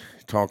we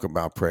talk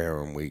about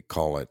prayer and we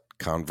call it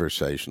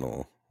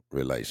conversational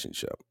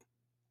relationship,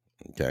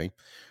 okay?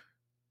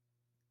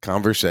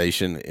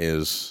 Conversation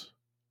is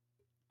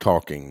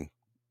talking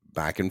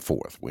back and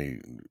forth.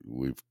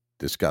 We've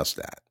discussed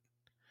that.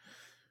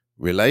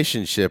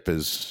 Relationship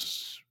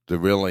is the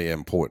really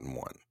important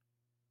one,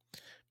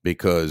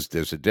 because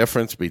there's a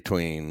difference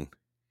between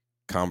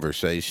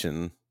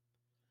conversation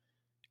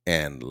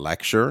and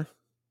lecture,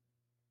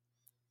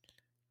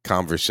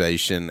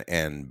 conversation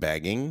and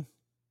begging.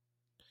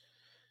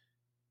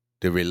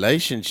 The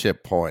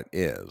relationship part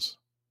is,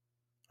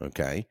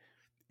 okay,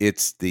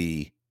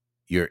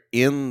 you're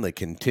in the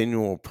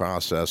continual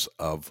process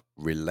of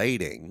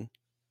relating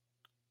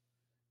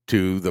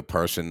to the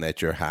person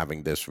that you're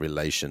having this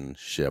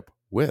relationship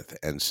with.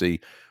 And see,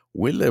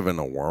 we live in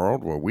a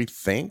world where we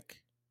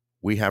think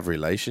we have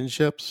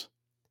relationships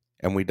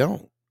and we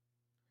don't.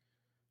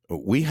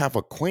 We have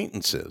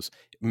acquaintances,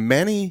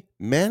 many,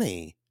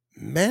 many,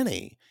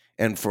 many.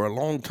 And for a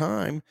long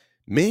time,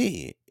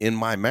 me in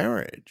my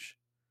marriage,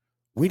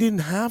 we didn't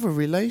have a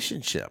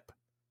relationship.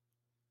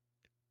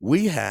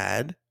 We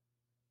had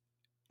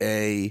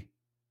I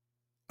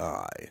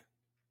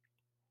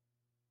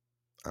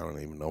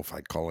don't even know if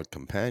I'd call it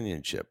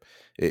companionship.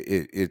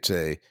 It's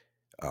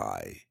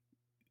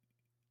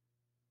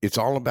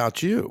all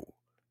about you.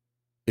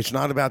 It's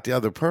not about the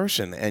other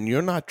person. And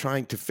you're not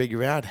trying to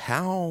figure out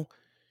how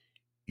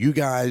you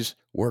guys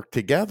work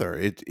together.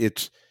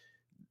 It's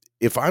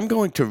if I'm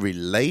going to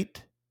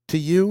relate to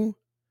you,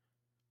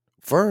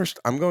 first,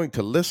 I'm going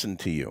to listen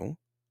to you.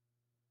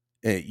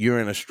 You're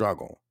in a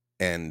struggle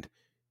and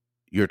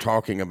you're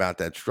talking about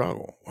that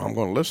struggle. Well, I'm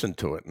going to listen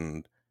to it.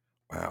 And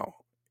wow,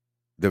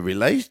 the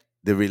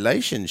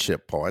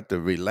relationship part, the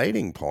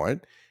relating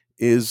part,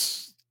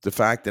 is the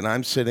fact that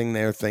I'm sitting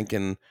there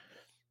thinking,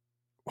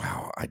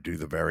 wow, I do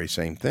the very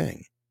same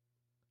thing.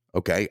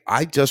 Okay,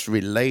 I just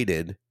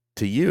related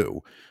to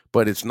you,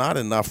 but it's not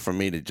enough for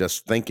me to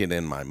just think it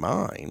in my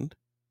mind,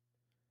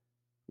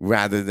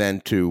 rather than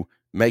to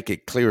make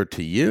it clear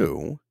to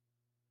you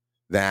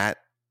that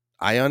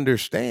I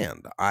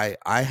understand. I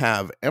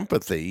have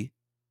empathy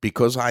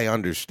because I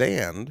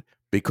understand,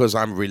 because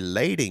I'm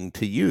relating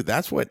to you.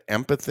 That's what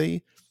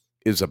empathy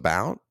is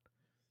about.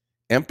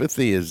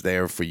 Empathy is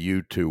there for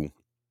you to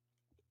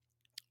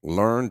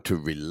learn to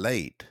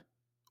relate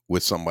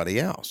with somebody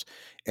else.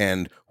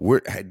 And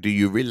do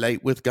you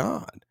relate with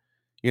God?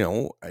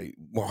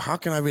 Well, how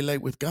can I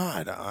relate with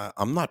God?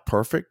 I'm not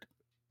perfect.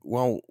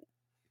 Well,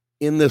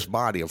 in this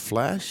body of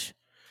flesh,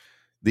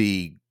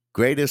 the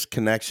greatest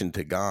connection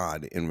to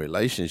God in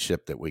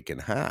relationship that we can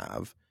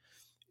have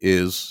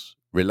is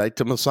relate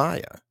to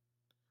Messiah,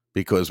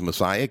 because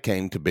Messiah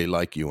came to be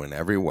like you in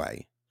every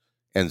way.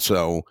 And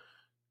so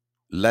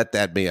let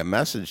that be a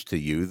message to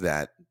you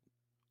that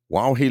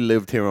while he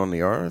lived here on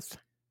the earth,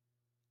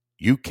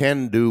 you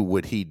can do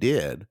what he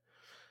did,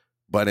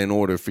 but in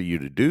order for you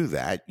to do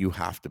that, you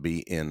have to be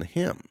in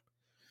him.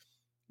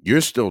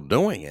 You're still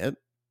doing it,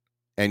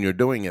 and you're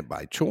doing it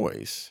by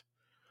choice,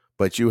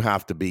 but you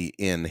have to be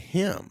in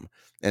him.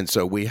 And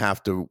so we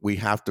have to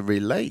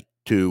relate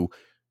to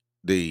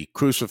the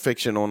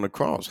crucifixion on the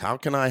cross. How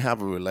can I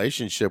have a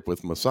relationship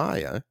with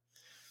Messiah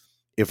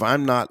if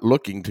I'm not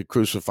looking to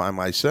crucify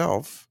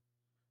myself?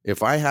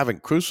 If I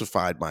haven't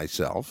crucified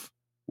myself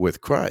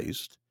with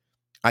Christ,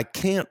 I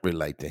can't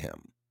relate to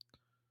him.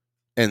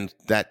 And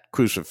that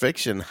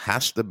crucifixion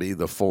has to be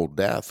the full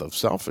death of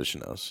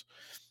selfishness.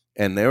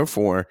 And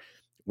therefore,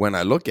 when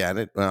I look at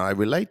it, I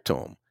relate to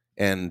him.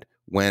 And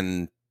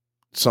when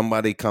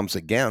somebody comes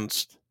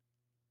against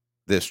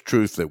this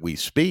truth that we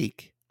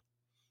speak,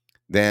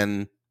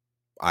 then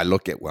I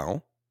look at,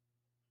 well,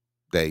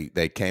 they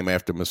came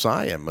after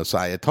Messiah.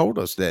 Messiah told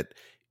us that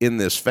in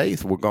this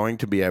faith, we're going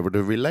to be able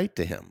to relate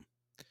to him.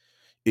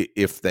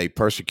 If they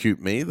persecute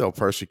me, they'll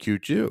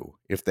persecute you.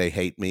 If they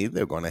hate me,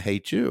 they're going to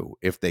hate you.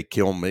 If they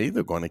kill me,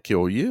 they're going to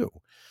kill you.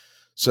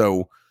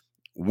 So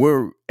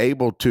we're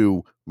able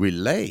to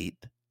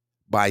relate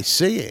by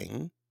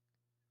seeing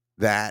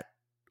that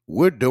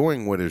we're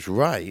doing what is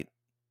right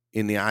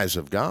in the eyes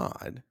of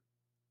God,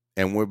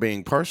 and we're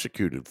being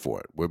persecuted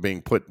for it. We're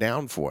being put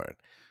down for it.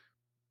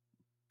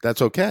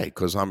 That's okay,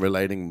 because I'm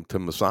relating to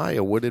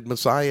Messiah. What did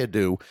Messiah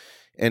do?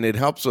 And it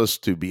helps us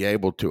to be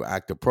able to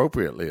act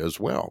appropriately as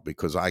well,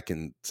 because I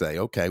can say,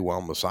 okay,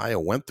 well, Messiah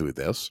went through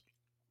this,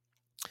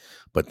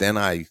 But then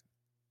I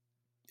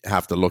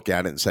have to look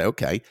at it and say,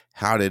 okay,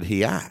 how did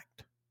he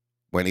act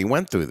when he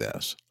went through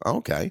this?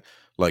 Okay,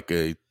 like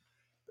a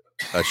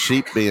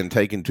sheep being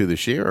taken to the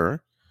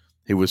shearer,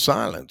 he was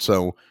silent.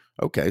 So,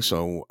 okay,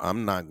 so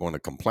I'm not going to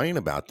complain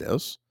about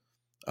this.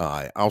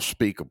 I'll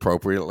speak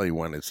appropriately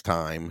when it's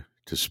time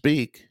to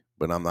speak,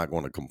 but I'm not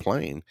going to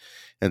complain.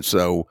 And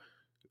so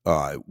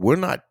we're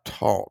not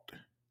taught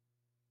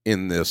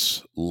in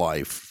this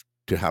life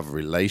to have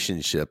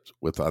relationships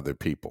with other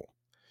people.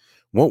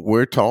 What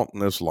we're taught in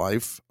this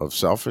life of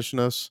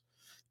selfishness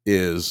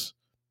is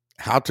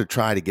how to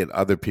try to get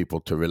other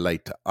people to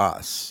relate to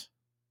us.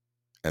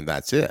 And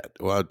that's it.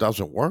 Well, it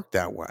doesn't work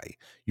that way.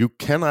 You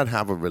cannot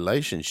have a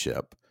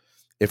relationship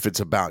if it's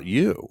about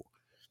you.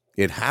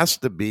 It has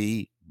to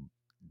be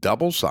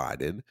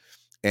double-sided,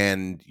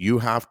 and you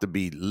have to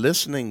be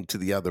listening to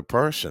the other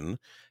person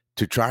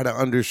to try to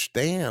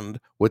understand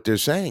what they're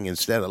saying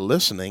instead of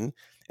listening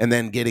and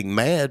then getting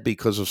mad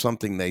because of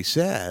something they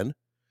said.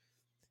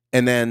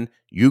 And then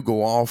you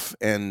go off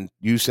and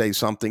you say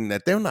something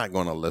that they're not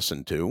going to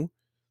listen to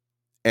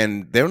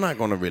and they're not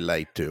going to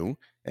relate to.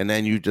 And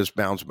then you just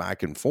bounce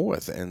back and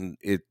forth. And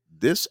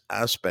this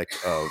aspect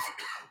of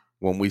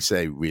when we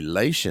say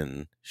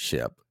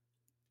relationship,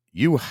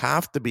 you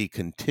have to be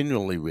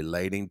continually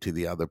relating to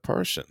the other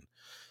person.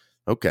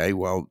 Okay,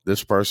 well,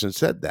 this person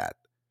said that.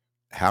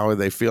 How are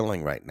they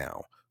feeling right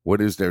now?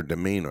 What is their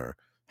demeanor?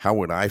 How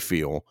would I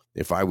feel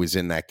if I was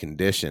in that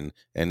condition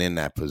and in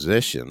that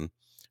position?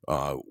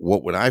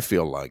 What would I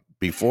feel like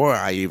before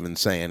I even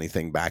say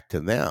anything back to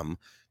them?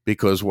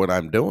 Because what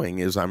I'm doing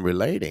is I'm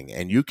relating,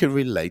 and you can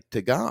relate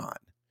to God.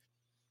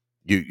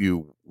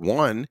 You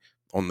one,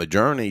 on the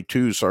journey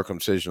to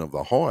circumcision of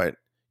the heart,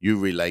 you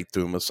relate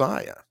through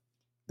Messiah.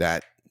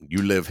 That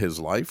you live his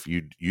life,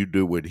 you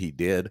do what he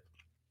did.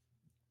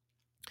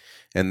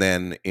 And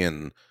then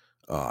in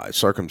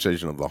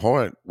circumcision of the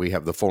heart, we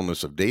have the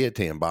fullness of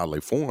deity in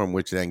bodily form,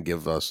 which then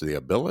gives us the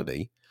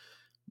ability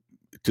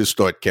to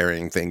start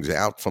carrying things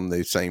out from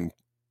the same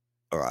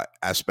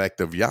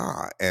aspect of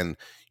Yah. And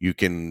you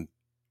can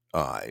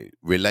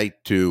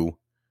relate to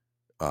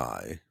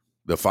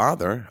the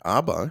Father,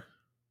 Abba,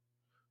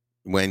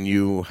 when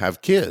you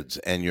have kids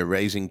and you're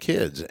raising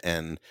kids.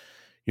 And,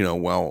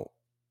 well,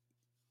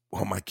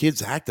 my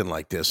kid's acting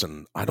like this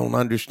and I don't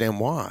understand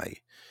why.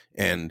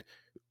 And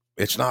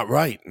it's not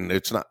right. And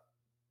it's not,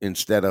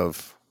 instead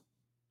of,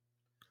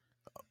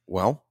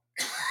 well,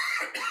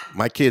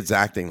 my kid's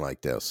acting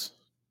like this.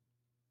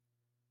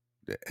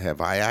 Have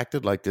I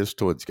acted like this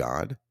towards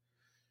God?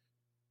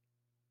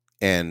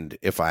 And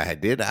if I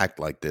did act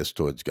like this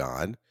towards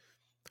God,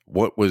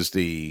 what was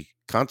the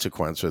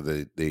consequence or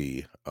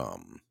the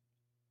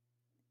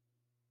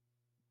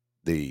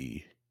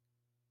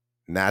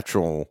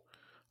natural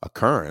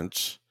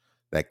occurrence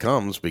that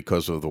comes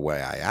because of the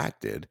way I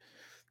acted?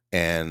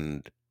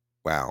 And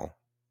wow,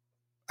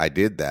 I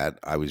did that.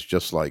 I was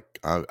just like,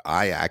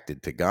 I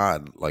acted to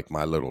God like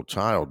my little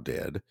child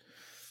did.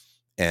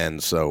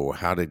 And so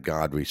how did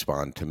God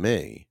respond to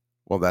me?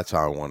 Well, that's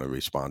how I want to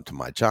respond to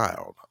my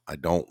child. I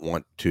don't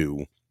want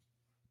to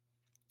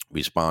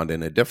respond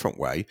in a different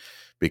way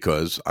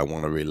because I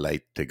want to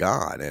relate to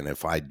God. And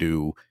if I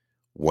do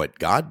what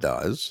God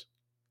does,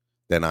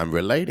 then I'm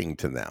relating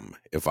to them.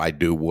 If I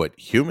do what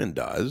human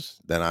does,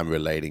 then I'm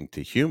relating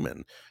to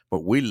human.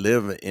 But we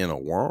live in a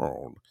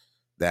world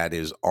that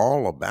is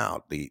all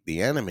about the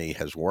enemy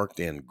has worked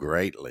in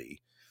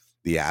greatly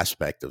the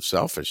aspect of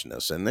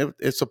selfishness. And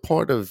it's a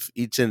part of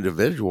each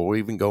individual,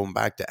 even going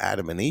back to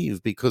Adam and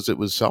Eve, because it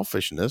was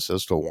selfishness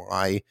as to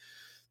why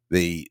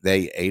they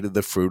ate of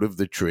the fruit of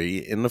the tree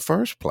in the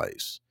first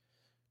place.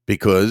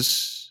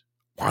 Because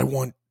I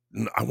want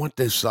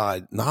this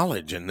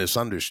knowledge and this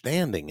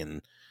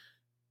understanding,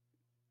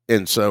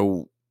 and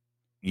so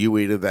you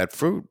eat of that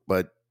fruit,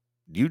 but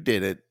you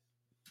did it.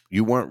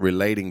 You weren't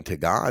relating to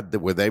God.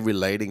 Were they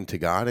relating to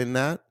God in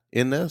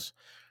this?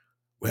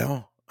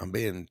 Well, I'm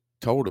being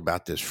told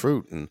about this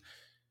fruit, and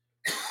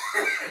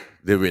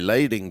the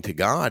relating to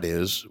God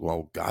is,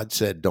 well, God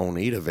said don't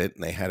eat of it,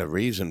 and they had a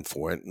reason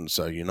for it. And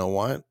so, you know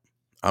what?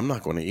 I'm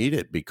not going to eat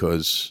it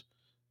because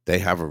they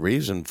have a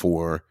reason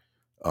for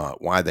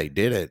why they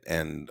did it,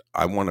 and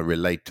I want to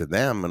relate to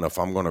them. And if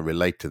I'm going to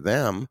relate to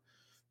them,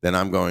 then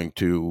I'm going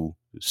to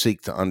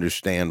seek to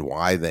understand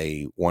why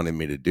they wanted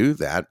me to do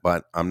that,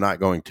 but I'm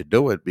not going to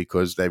do it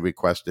because they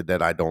requested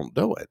that I don't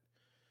do it.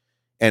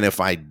 And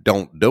if I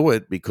don't do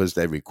it because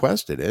they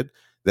requested it,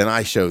 then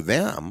I show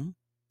them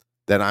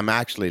that I'm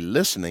actually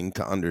listening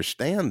to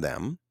understand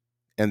them,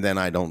 and then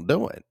I don't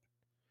do it.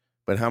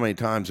 But how many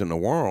times in the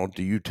world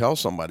do you tell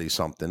somebody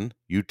something,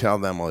 you tell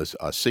them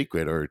a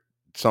secret or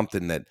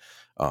something that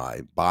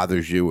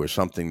bothers you or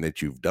something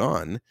that you've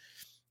done,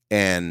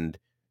 and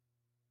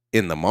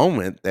in the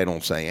moment they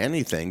don't say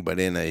anything, but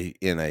in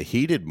a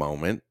heated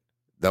moment,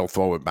 they'll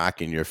throw it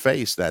back in your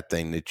face. That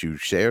thing that you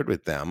shared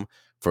with them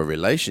for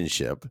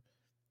relationship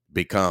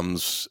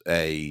becomes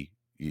a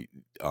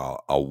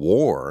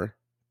war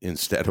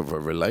instead of a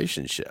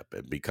relationship.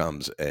 It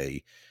becomes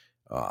a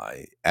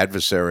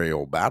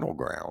adversarial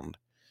battleground.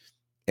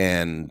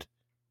 And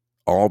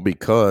all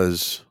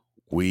because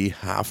we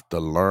have to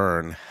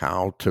learn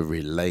how to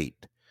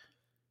relate.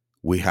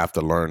 We have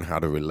to learn how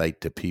to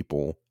relate to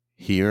people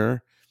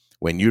here.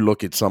 When you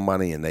look at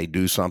somebody and they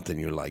do something,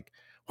 you're like,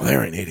 well,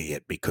 they're an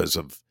idiot because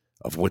of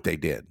what they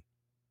did.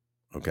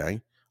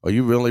 Okay. Are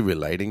you really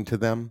relating to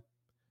them?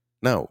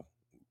 No.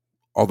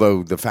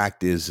 Although the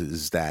fact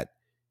is that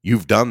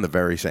you've done the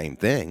very same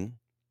thing,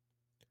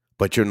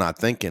 but you're not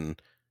thinking,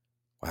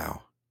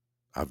 wow,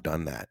 I've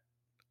done that.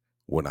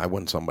 Would I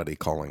want somebody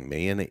calling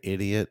me an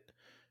idiot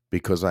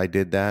because I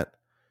did that?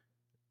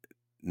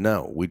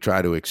 No, we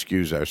try to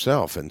excuse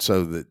ourselves. And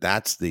so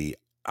that's the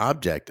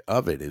object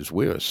of it, is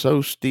we are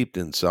so steeped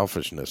in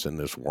selfishness in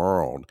this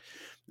world.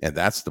 And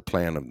that's the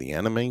plan of the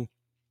enemy,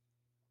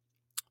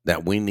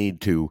 that we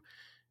need to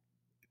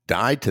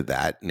die to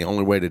that. And the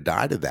only way to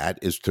die to that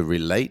is to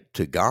relate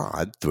to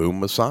God through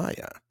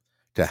Messiah,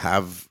 to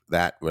have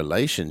that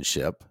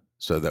relationship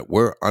so that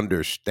we're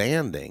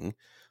understanding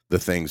the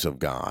things of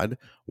God,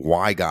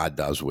 why God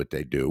does what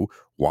they do,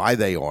 why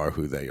they are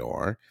who they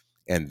are.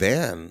 And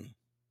then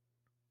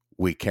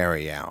we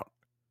carry out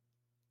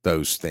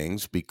those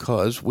things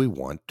because we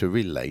want to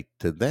relate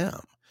to them.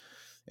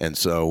 And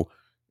so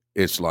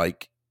it's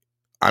like,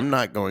 I'm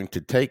not going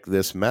to take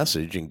this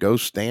message and go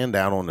stand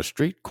out on the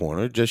street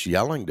corner just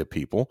yelling to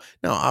people.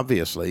 Now,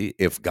 obviously,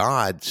 if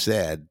God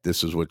said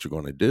this is what you're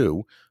going to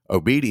do,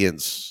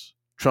 obedience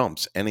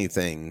trumps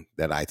anything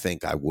that I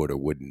think I would or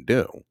wouldn't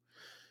do.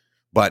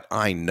 But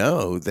I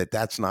know that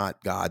that's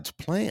not God's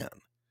plan.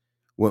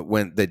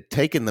 When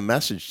taking the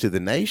message to the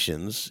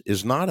nations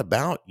is not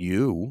about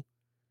you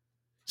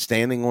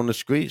standing on the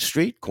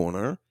street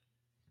corner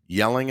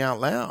yelling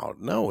out loud.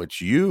 No, it's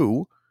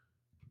you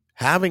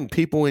having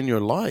people in your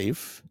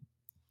life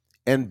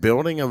and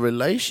building a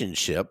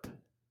relationship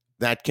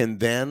that can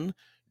then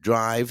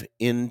drive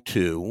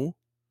into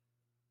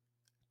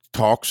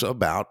talks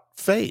about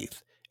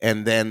faith.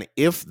 And then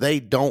if they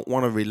don't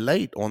want to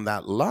relate on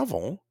that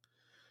level,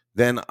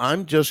 then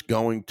I'm just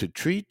going to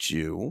treat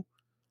you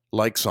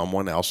like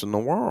someone else in the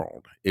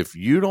world. If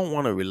you don't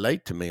want to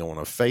relate to me on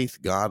a faith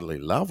godly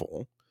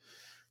level,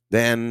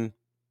 then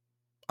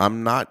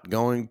I'm not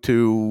going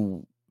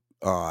to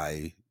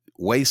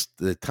waste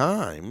the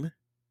time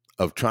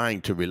of trying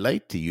to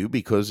relate to you,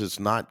 because it's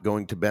not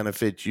going to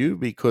benefit you,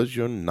 because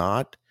you're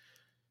not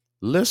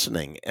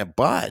listening.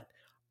 But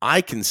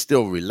I can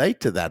still relate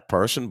to that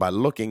person by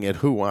looking at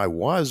who I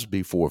was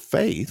before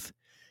faith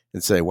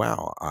and say,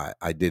 wow,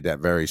 I did that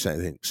very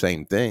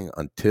same thing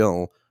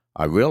until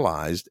I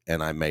realized,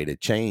 and I made a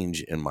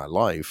change in my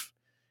life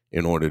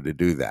in order to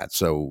do that.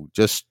 So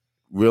just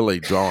really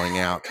drawing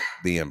out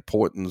the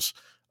importance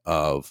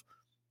of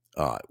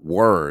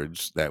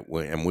words that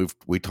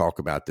we talk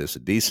about this a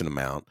decent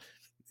amount.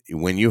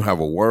 When you have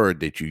a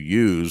word that you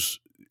use,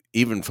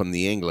 even from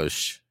the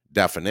English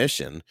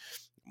definition,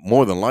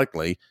 more than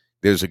likely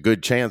there's a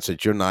good chance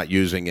that you're not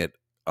using it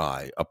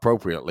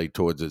appropriately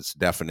towards its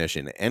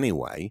definition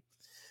anyway.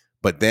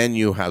 But then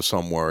you have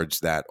some words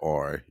that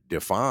are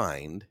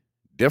defined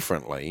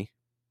differently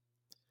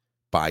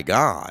by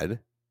God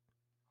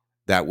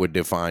that were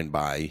defined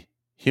by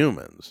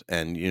humans.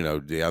 And,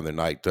 the other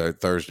night,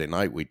 Thursday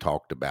night, we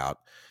talked about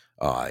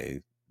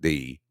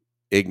the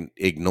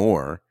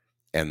ignore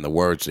and the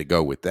words that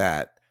go with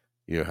that.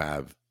 You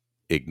have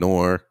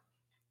ignore,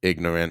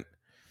 ignorant,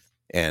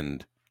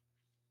 and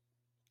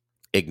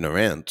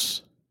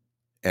ignorance.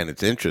 And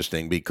it's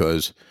interesting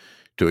because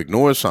to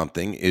ignore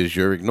something is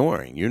you're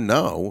ignoring. You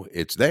know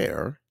it's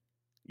there.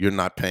 You're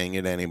not paying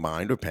it any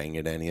mind or paying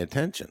it any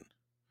attention.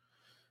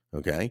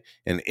 Okay?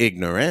 And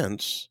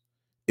ignorance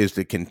is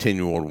the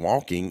continual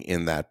walking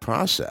in that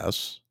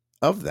process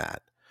of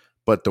that.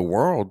 But the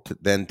world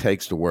then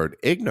takes the word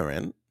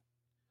ignorant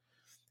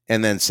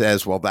and then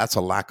says, well, that's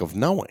a lack of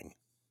knowing.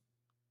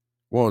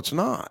 Well, it's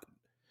not,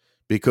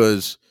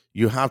 because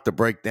you have to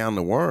break down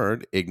the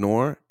word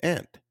ignore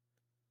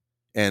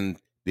and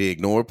the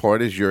ignore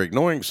part is you're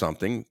ignoring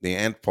something. The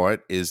and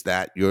part is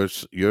that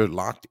you're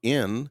locked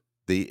in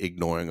the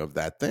ignoring of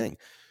that thing.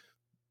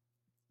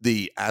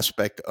 The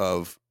aspect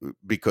of,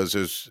 because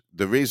there's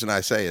the reason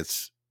I say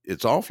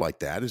it's off like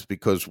that is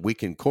because we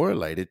can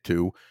correlate it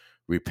to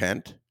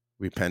repent,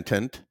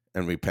 repentant,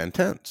 and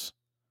repentance.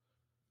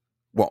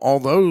 Well, all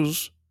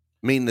those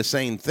mean the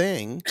same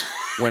thing.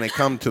 When it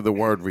comes to the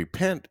word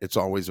repent, it's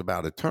always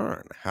about a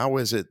turn. How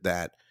is it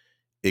that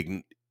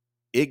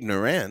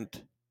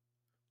ignorant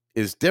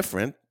is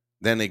different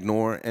than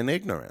ignore and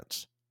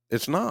ignorance?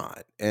 It's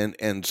not.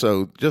 And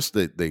so just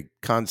the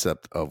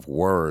concept of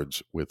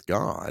words with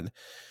God,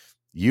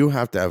 you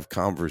have to have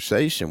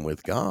conversation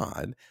with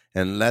God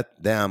and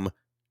let them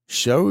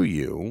show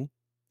you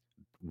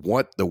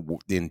what the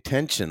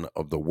intention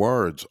of the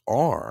words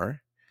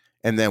are.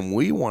 And then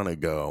we want to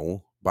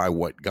go by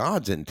what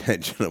God's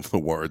intention of the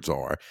words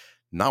are,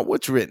 not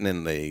what's written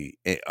in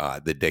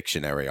the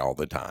dictionary all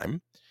the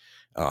time.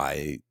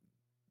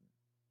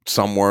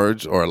 Some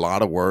words or a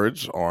lot of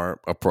words are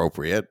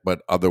appropriate,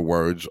 but other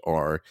words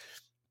are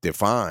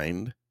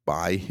defined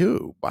by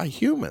who? By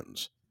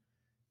humans.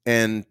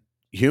 And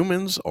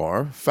humans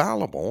are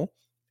fallible,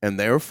 and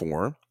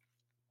therefore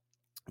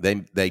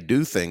they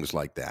do things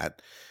like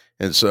that.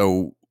 And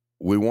so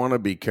we want to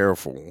be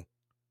careful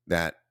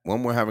that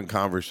when we're having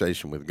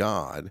conversation with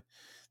God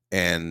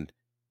and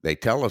they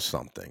tell us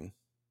something,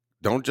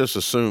 don't just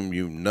assume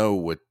you know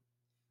what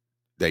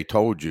they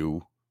told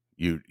you.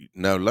 You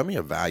know, let me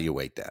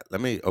evaluate that.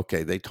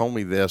 Okay, they told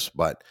me this,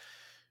 but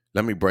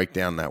let me break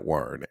down that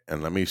word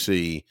and let me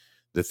see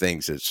the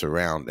things that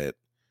surround it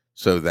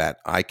so that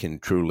I can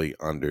truly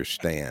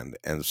understand.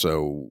 And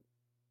so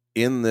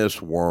in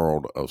this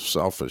world of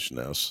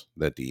selfishness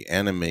that the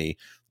enemy,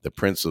 the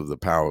prince of the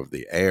power of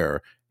the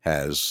air,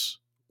 has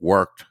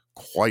worked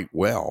quite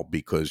well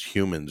because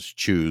humans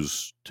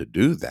choose to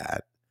do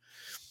that,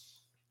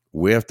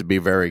 we have to be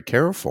very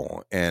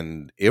careful.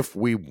 And if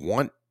we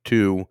want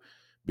to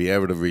be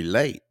able to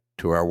relate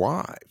to our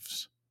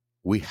wives,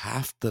 we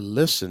have to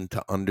listen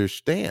to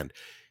understand.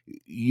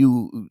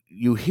 You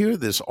hear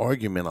this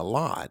argument a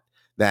lot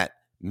that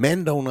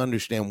men don't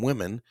understand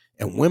women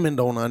and women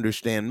don't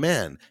understand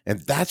men, and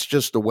that's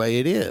just the way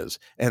it is.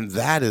 And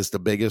that is the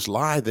biggest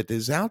lie that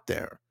is out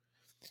there.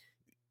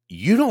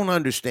 You don't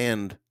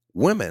understand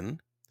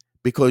women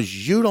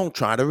because you don't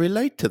try to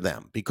relate to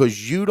them,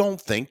 because you don't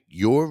think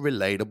you're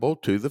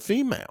relatable to the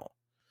female.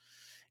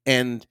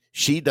 And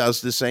she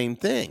does the same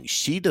thing.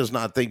 She does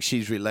not think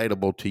she's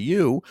relatable to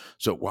you.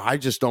 So, well, I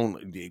just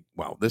don't,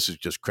 well, this is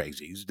just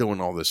crazy. He's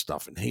doing all this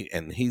stuff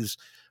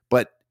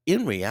but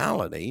in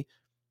reality,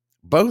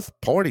 both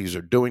parties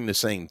are doing the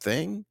same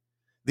thing.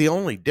 The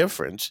only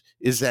difference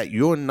is that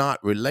you're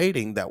not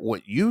relating that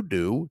what you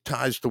do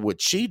ties to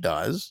what she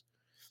does.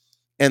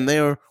 And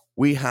there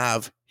we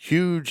have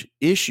huge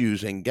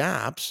issues and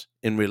gaps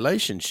in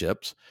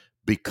relationships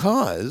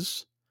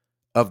because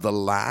of the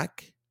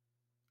lack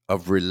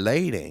of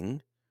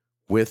relating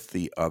with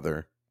the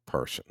other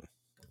person.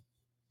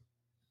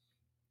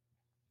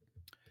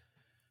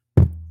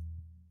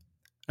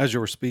 As you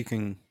were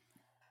speaking,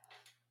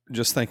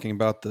 just thinking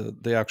about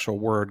the actual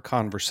word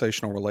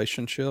conversational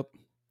relationship,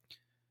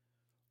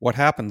 what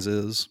happens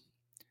is,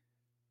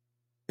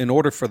 in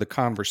order for the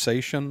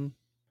conversation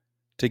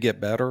to get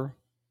better,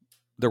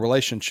 the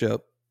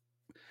relationship,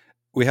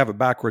 we have it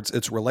backwards.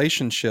 It's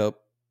relationship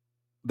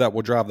that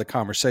will drive the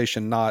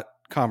conversation, not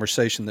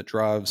conversation that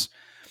drives.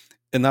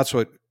 And that's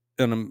what,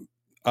 and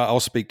I'll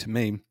speak to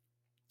me.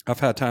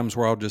 I've had times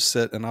where I'll just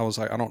sit and I was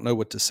like, I don't know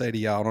what to say to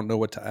you. I don't know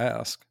what to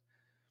ask.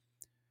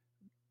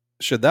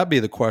 Should that be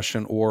the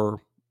question?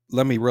 Or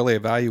let me really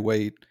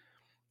evaluate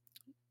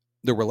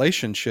the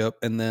relationship.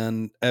 And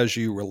then as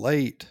you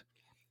relate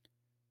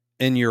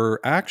in your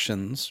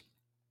actions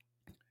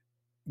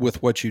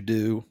with what you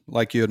do,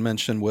 like you had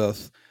mentioned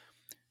with,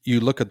 you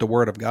look at the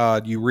Word of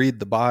God, you read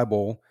the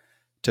Bible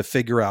to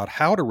figure out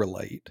how to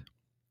relate,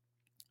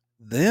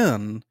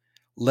 then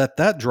let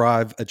that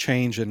drive a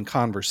change in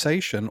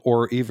conversation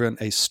or even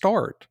a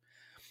start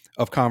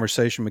of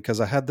conversation. Because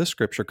I had this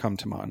scripture come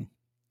to mind.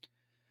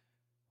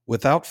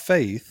 Without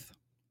faith,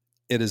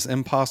 it is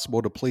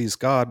impossible to please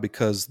God,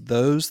 because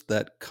those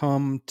that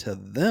come to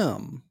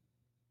them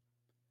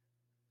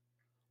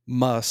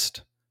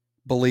must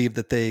believe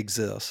that they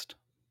exist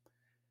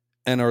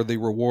and are the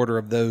rewarder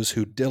of those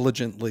who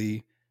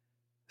diligently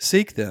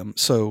seek them.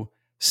 So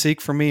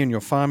seek for me and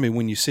you'll find me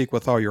when you seek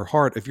with all your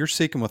heart. If you're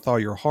seeking with all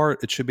your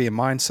heart, it should be a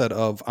mindset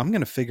of, I'm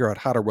going to figure out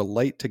how to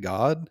relate to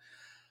God.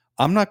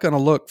 I'm not going to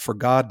look for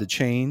God to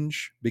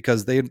change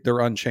because they're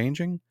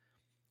unchanging.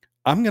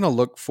 I'm going to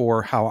look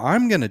for how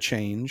I'm going to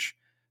change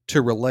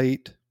to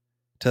relate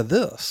to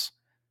this.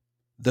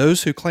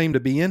 Those who claim to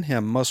be in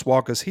him must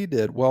walk as he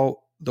did.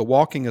 Well, the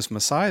walking as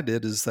Messiah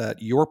did is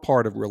that you're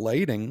part of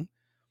relating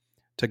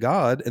to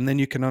God, and then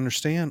you can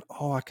understand,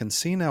 oh, I can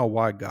see now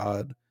why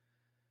God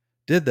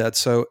did that.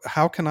 So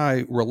how can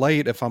I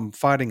relate if I'm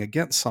fighting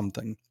against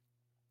something?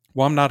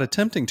 Well, I'm not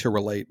attempting to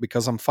relate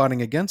because I'm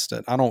fighting against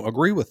it. I don't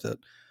agree with it.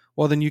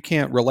 Well, then you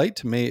can't relate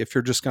to me if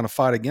you're just going to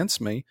fight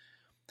against me.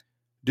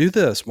 Do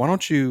this. Why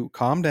don't you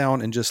calm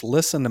down and just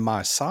listen to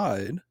my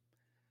side,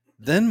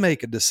 then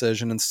make a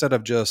decision instead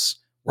of just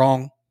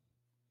wrong.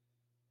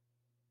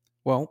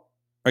 Well,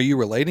 are you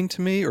relating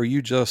to me, or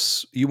you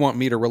want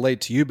me to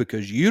relate to you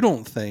because you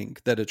don't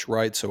think that it's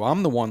right, so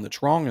I'm the one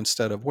that's wrong,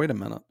 instead of, wait a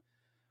minute.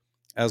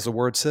 As the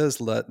word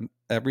says, let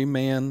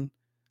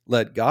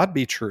God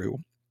be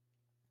true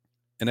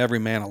and every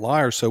man a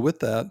liar. So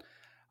with that,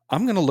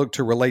 I'm going to look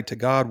to relate to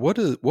God. What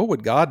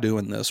would God do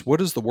in this? What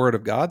does the word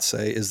of God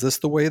say? Is this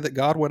the way that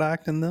God would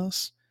act in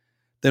this?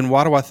 Then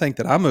why do I think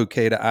that I'm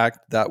okay to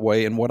act that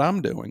way in what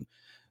I'm doing?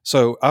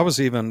 So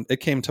it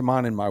came to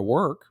mind in my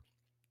work,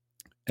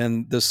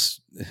 and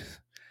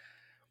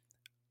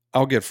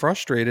I'll get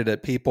frustrated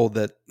at people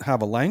that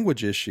have a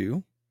language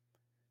issue.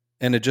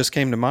 And it just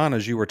came to mind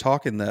as you were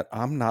talking that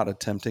I'm not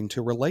attempting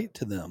to relate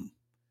to them.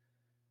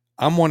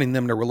 I'm wanting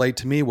them to relate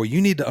to me. Well,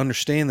 you need to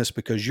understand this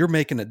because you're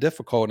making it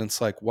difficult. And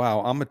it's like,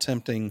 wow, I'm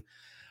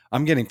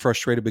getting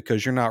frustrated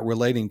because you're not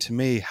relating to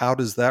me. How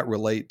does that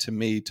relate to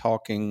me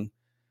talking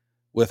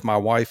with my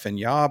wife and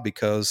Yah?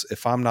 Because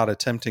if I'm not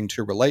attempting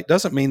to relate,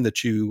 doesn't mean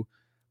that you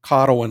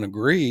coddle and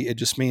agree. It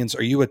just means,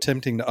 are you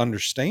attempting to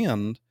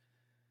understand?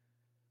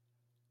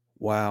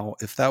 Wow,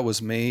 if that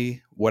was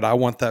me, would I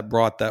want that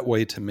brought that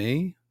way to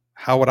me?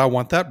 How would I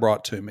want that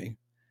brought to me?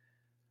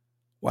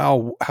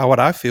 Wow, how would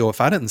I feel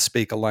if I didn't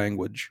speak a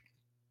language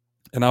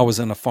and I was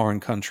in a foreign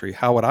country?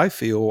 How would I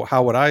feel?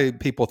 How would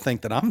people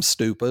think that I'm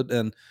stupid?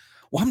 And,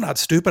 well, I'm not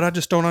stupid. I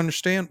just don't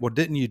understand. Well,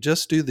 didn't you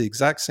just do the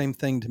exact same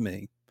thing to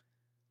me?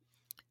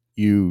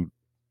 You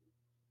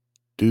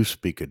do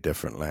speak a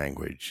different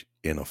language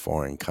in a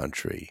foreign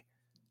country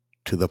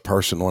to the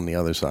person on the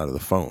other side of the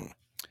phone.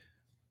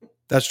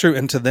 That's true.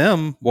 And to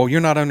them, well, you're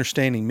not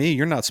understanding me.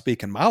 You're not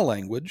speaking my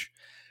language.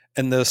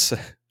 And this,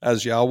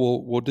 as y'all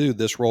will do,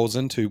 this rolls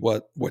into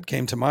what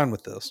came to mind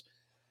with this.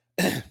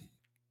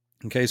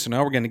 Okay, so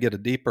now we're going to get a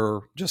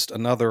deeper, just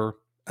another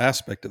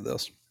aspect of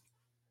this.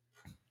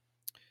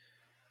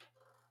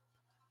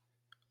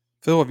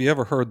 Phil, have you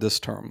ever heard this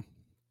term?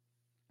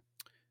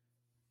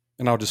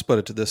 And I'll just put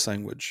it to this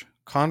language: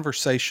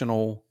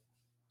 conversational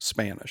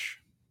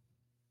Spanish.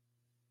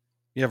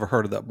 You ever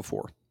heard of that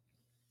before?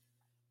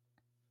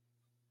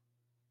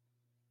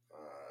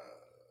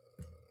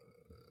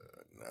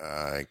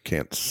 I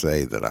can't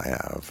say that I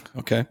have.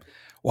 Okay.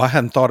 Well, I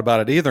hadn't thought about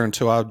it either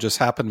until I just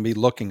happened to be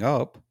looking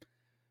up.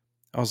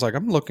 I was like,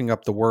 I'm looking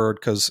up the word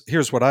because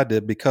here's what I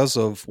did because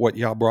of what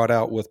y'all brought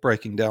out with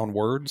breaking down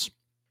words,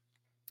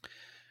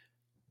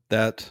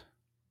 that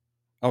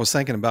I was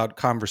thinking about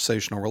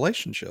conversational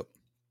relationship.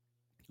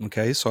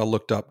 Okay. So I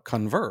looked up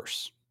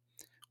converse,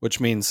 which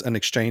means an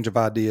exchange of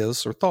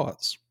ideas or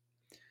thoughts.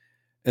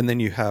 And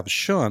then you have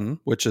shun,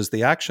 which is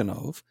the action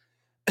of.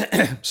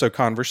 So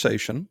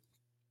conversation.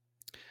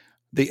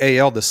 The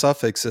AL, the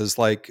suffix, is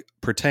like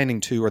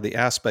pertaining to or the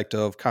aspect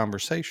of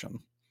conversation.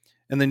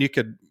 And then you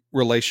could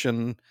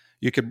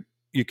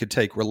you could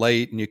take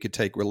relate and you could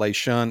take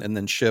relation, and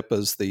then ship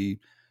as the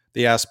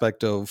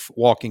aspect of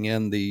walking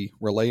in the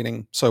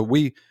relating. So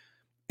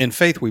in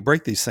faith, we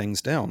break these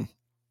things down.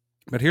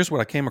 But here's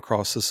what I came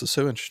across. This is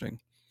so interesting.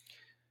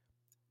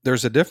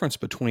 There's a difference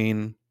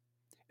between,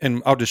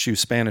 and I'll just use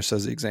Spanish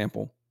as the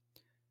example,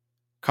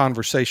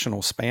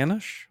 conversational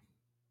Spanish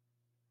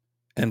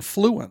and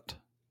fluent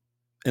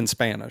in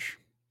Spanish.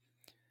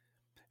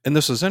 And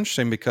this is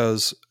interesting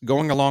because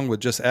going along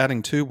with just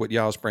adding to what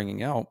y'all's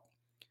bringing out,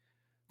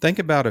 think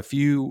about if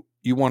you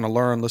want to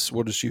learn,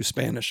 we'll just use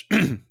Spanish.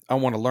 I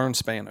want to learn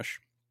Spanish.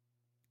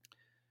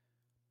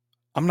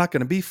 I'm not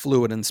going to be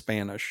fluent in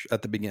Spanish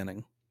at the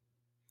beginning.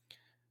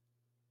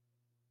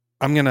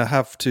 I'm going to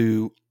have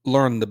to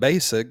learn the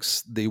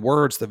basics, the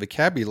words, the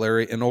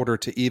vocabulary, in order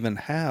to even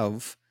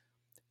have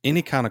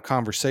any kind of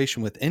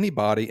conversation with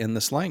anybody in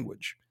this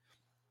language.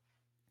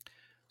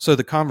 So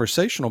the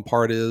conversational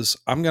part is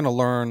I'm going to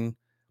learn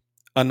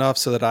enough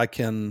so that I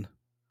can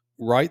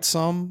write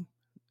some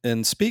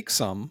and speak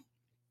some,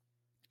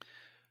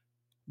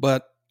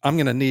 but I'm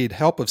going to need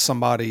help of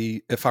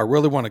somebody if I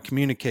really want to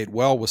communicate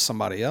well with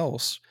somebody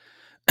else.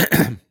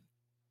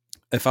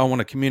 If I want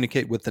to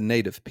communicate with the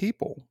native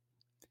people,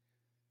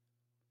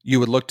 you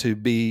would look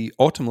to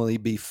ultimately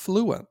be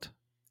fluent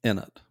in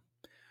it.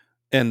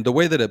 And the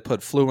way that it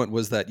put fluent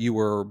was that you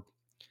were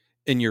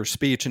in your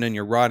speech and in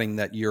your writing,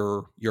 that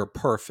you're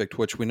perfect,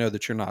 which we know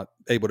that you're not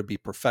able to be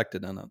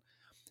perfected in it.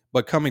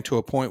 But coming to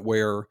a point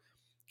where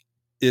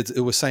it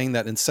was saying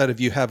that instead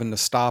of you having to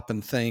stop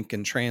and think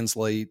and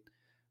translate,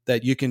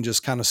 that you can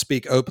just kind of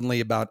speak openly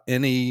about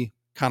any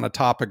kind of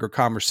topic or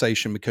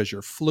conversation because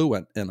you're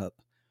fluent in it.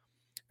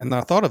 And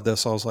I thought of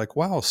this, I was like,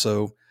 wow,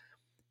 so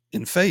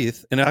in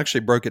faith, and it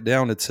actually broke it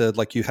down, it said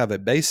like you have a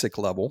basic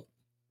level,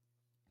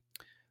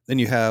 then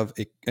you have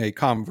a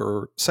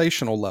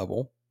conversational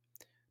level,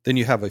 then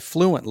you have a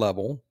fluent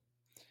level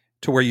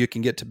to where you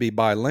can get to be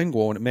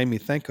bilingual. And it made me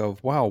think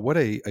of, wow, what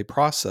a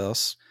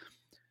process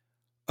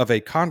of a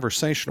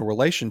conversational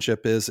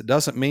relationship is. It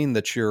doesn't mean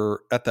that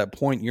you're at that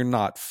point, you're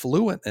not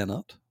fluent in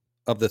it,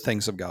 of the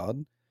things of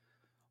God,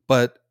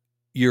 but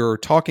you're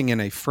talking in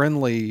a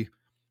friendly,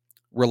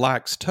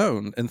 relaxed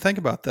tone. And think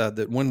about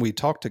that when we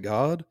talk to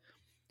God,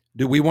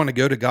 do we want to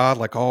go to God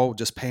like all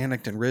just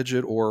panicked and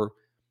rigid, or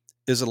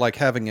is it like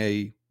having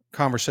a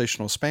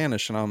conversational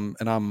Spanish? And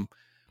I'm,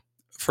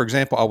 for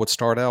example, I would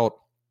start out,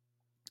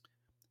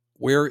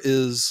 where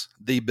is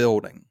the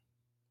building?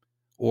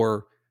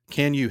 Or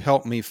can you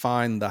help me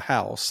find the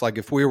house? Like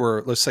if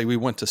let's say we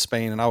went to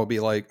Spain and I would be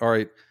like, all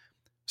right,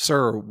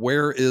 sir,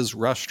 where is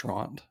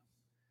restaurant?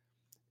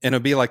 And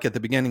it'd be like at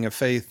the beginning of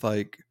faith,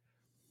 like,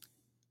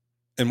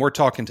 and we're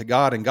talking to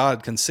God and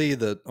God can see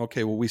that,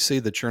 okay, well, we see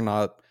that you're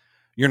not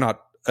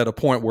at a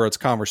point where it's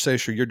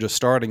conversation. You're just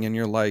starting and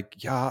you're like,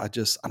 yeah,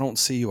 I don't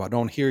see you. I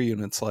don't hear you.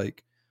 And it's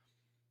like,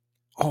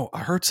 oh, I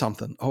heard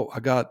something. Oh,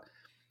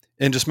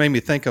 and just made me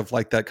think of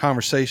like that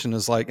conversation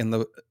is like,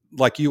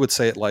 like you would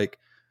say it like,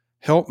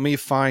 help me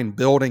find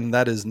building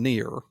that is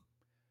near.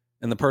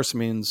 And the person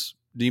means,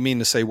 do you mean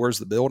to say, where's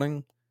the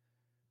building?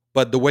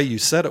 But the way you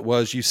said it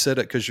was, you said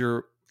it because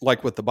you're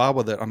like with the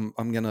Bible, that I'm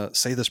going to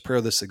say this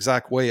prayer this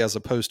exact way, as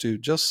opposed to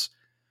just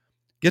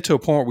get to a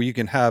point where you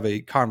can have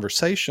a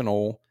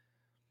conversational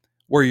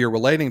where you're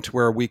relating to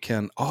where we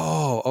can,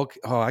 oh, okay,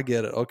 oh, I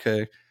get it.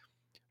 Okay.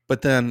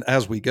 But then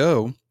as we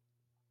go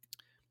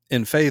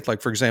in faith, like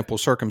for example,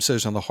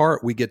 circumcision of the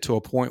heart, we get to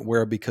a point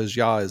where because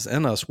Yah is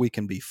in us, we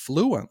can be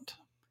fluent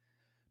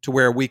to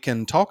where we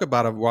can talk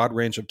about a wide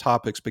range of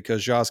topics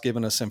because Yah's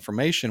given us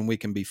information. We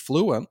can be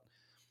fluent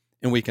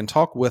and we can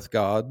talk with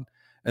God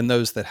and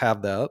those that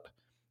have that.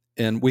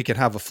 And we can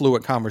have a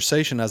fluent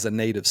conversation as a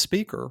native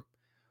speaker.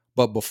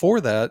 But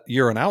before that,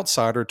 you're an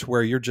outsider to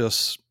where you're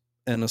just,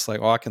 and it's like,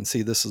 oh, I can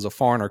see this as a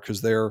foreigner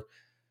because they're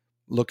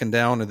looking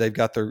down and they've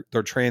got their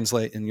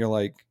translate. And you're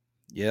like,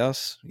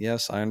 yes,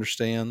 I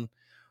understand.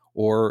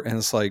 And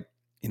it's like,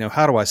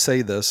 how do I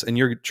say this? And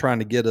you're trying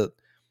to get it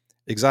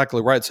exactly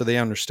right so they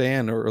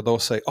understand, or they'll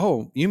say,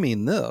 oh, you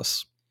mean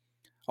this?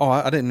 Oh,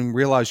 I didn't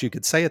realize you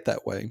could say it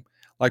that way.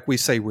 Like we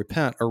say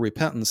repent or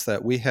repentance,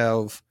 that we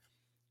have,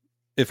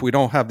 if we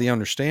don't have the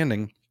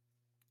understanding,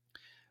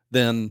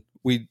 then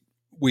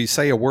we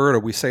say a word or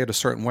we say it a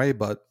certain way,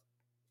 but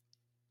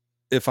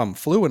if I'm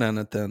fluent in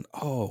it, then,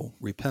 oh,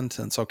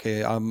 repentance.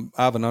 Okay, I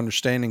have an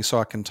understanding so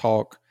I can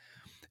talk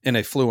in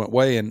a fluent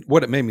way. And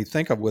what it made me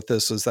think of with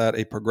this is that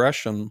a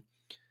progression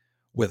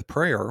with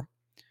prayer,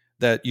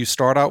 that you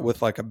start out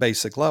with like a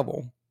basic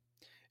level,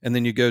 and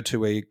then you go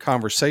to a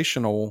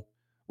conversational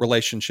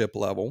relationship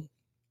level,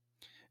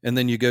 and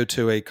then you go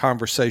to a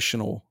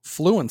conversational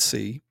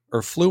fluency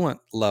or fluent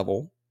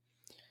level.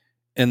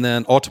 And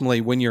then ultimately,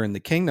 when you're in the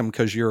kingdom,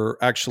 because you're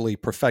actually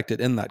perfected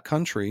in that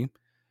country,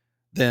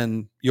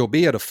 then you'll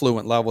be at a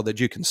fluent level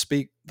that you can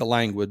speak the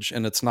language,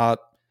 and it's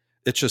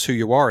just who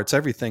you are. It's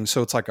everything.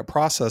 So it's like a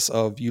process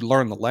of you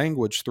learn the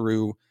language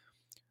through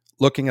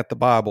looking at the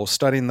Bible,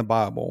 studying the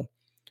Bible,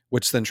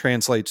 which then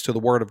translates to the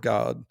Word of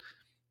God.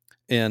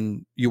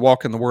 And you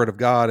walk in the Word of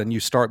God and you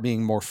start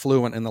being more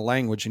fluent in the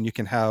language, and you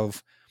can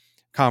have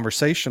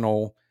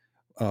conversational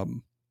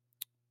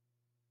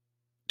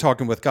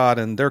talking with God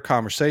in their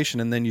conversation.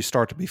 And then you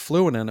start to be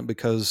fluent in it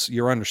because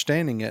you're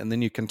understanding it. And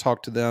then you can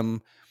talk to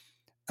them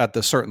at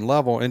the certain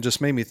level. And just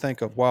made me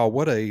think of, wow,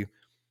 what a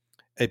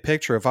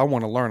picture. If I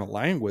want to learn a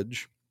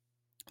language,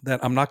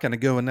 that I'm not going to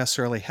go and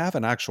necessarily have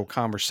an actual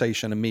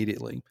conversation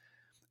immediately.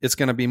 It's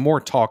going to be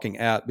more talking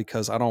at,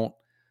 because I don't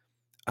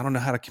know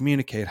how to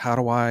communicate. How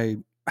do I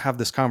have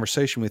this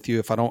conversation with you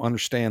if I don't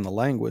understand the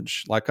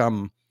language? Like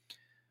I've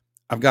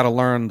got to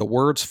learn the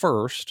words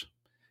first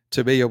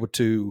to be able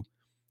to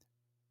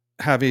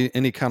have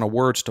any kind of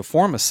words to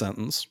form a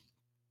sentence.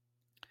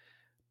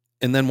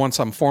 And then once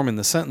I'm forming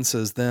the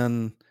sentences,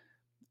 then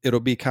it'll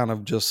be kind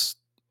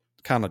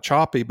of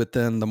choppy. But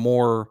then the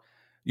more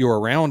you're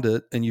around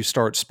it and you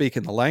start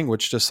speaking the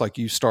language, just like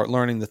you start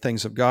learning the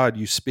things of God,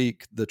 you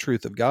speak the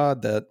truth of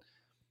God, that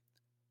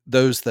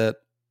those that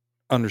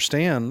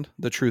understand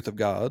the truth of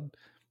God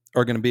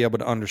are going to be able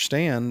to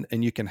understand,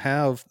 and you can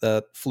have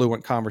that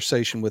fluent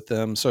conversation with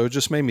them. So it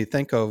just made me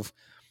think of,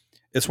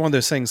 it's one of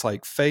those things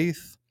like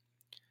faith.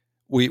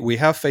 We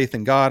have faith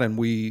in God, and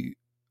we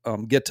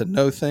get to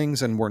know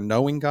things, and we're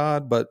knowing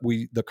God, but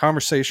the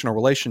conversational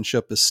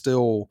relationship is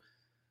still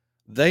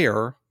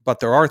there, but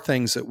there are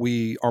things that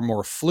we are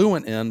more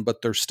fluent in,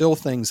 but there's still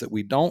things that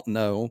we don't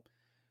know.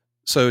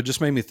 So it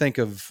just made me think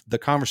of the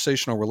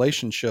conversational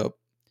relationship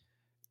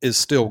is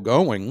still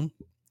going,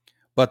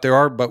 but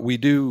we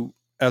do,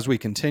 as we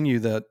continue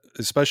that,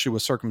 especially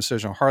with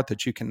circumcision of heart,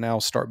 that you can now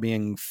start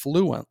being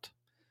fluent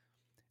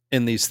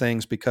in these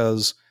things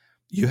because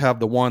you have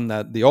the one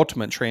that the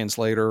ultimate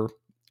translator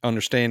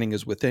understanding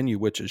is within you,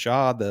 which is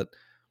Yah, that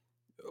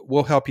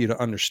will help you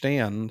to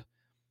understand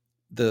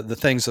the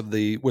things of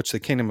which the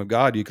kingdom of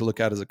God you can look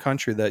at as a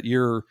country, that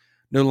you're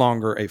no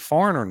longer a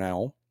foreigner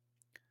now,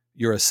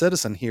 you're a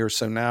citizen here.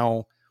 So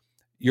now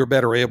you're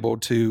better able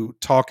to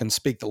talk and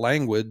speak the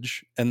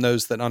language, and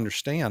those that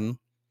understand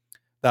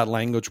that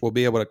language will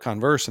be able to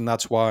converse. And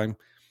that's why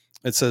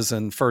it says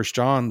in 1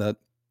 John that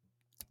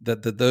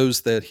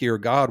those that hear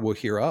God will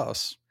hear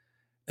us,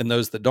 and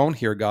those that don't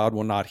hear God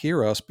will not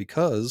hear us,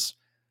 because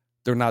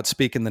they're not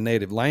speaking the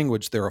native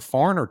language. They're a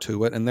foreigner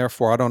to it. And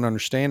therefore I don't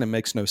understand. It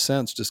makes no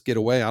sense. Just get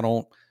away. I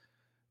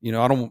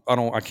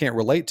can't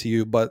relate to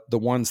you. But the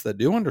ones that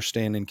do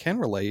understand and can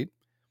relate,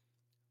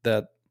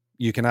 that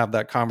you can have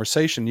that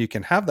conversation. You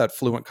can have that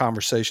fluent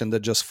conversation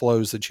that just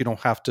flows, that you don't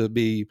have to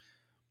be,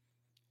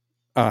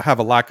 have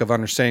a lack of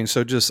understanding.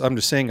 So I'm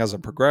just saying, as a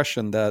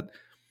progression, that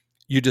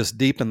you just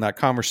deepen that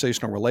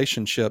conversational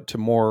relationship to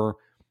more,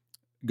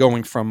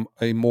 going from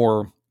a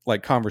more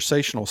like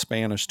conversational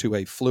Spanish to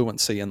a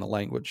fluency in the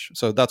language.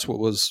 So that's what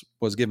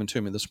was given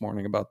to me this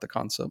morning about the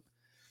concept.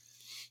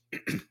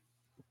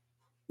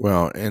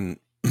 Well, and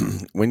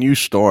when you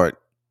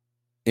start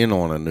in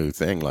on a new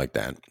thing like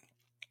that,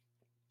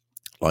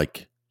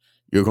 like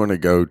you're going to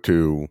go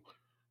to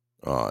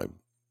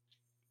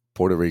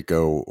Puerto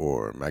Rico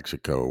or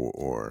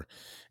Mexico,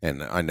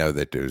 and I know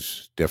that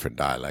there's different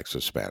dialects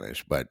of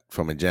Spanish, but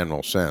from a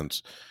general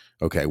sense,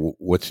 okay,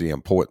 what's the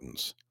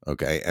importance?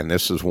 Okay, and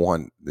this is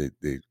one,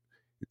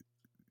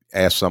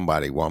 ask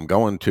somebody, well, I'm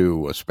going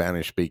to a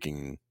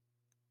Spanish-speaking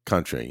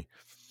country.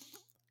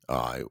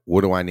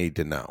 What do I need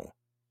to know?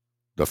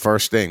 the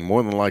first thing,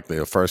 more than likely,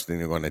 the first thing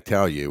they're going to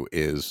tell you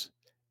is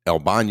 "El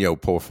baño,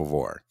 por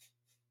favor,"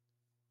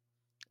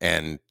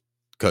 and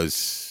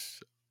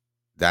because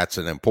that's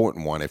an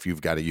important one. If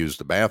you've got to use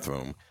the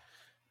bathroom,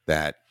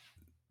 that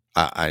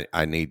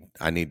I need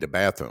the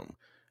bathroom,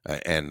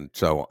 and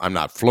so I'm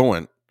not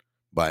fluent,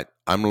 but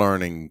I'm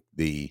learning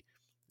the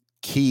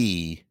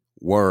key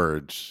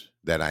words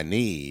that I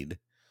need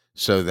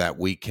so that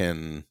we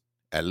can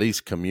at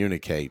least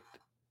communicate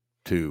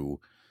to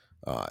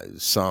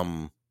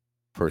some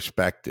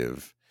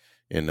perspective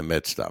in the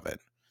midst of it.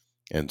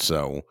 And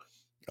so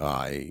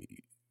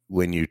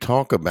when you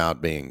talk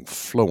about being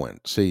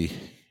fluent, see,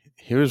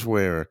 here's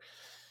where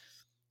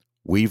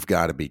we've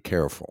got to be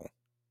careful.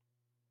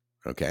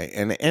 Okay.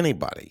 And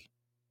anybody,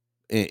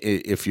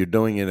 if you're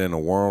doing it in a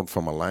world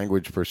from a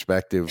language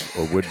perspective,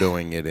 or we're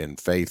doing it in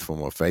faith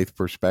from a faith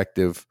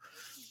perspective,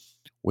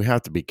 we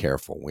have to be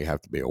careful. We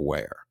have to be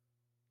aware.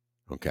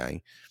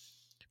 Okay.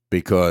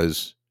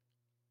 Because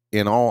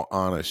in all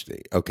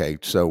honesty, okay,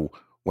 so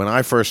when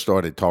I first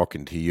started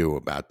talking to you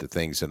about the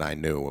things that I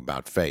knew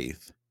about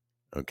faith,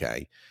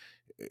 okay,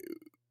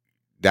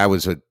 that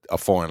was a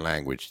foreign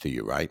language to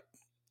you, right?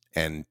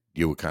 And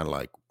you were kind of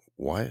like,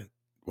 what?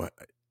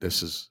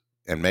 This is,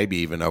 and maybe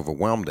even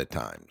overwhelmed at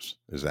times.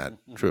 Is that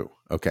true?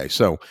 Okay,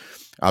 so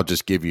I'll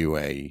just give you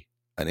an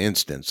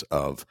instance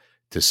of,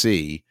 to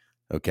see,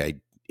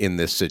 okay, in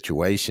this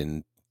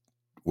situation,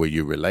 were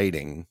you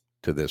relating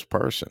to this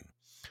person?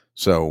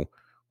 So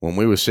when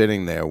we were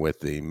sitting there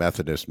with the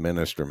Methodist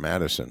minister,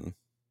 Madison,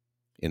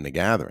 in the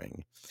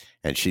gathering,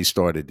 and she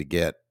started to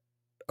get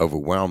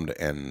overwhelmed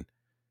and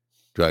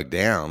drugged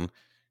down,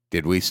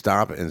 did we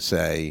stop and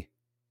say,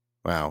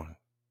 wow,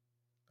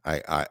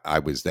 I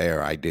was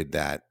there, I did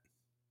that,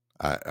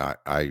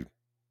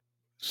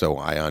 so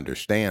I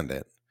understand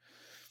it.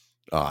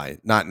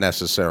 Not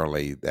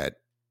necessarily that,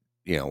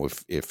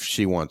 if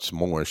she wants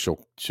more,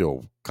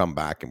 she'll come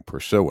back and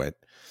pursue it,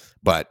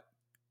 but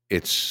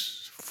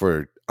it's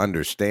for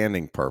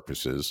understanding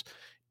purposes.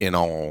 In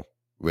all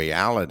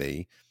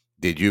reality,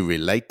 did you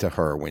relate to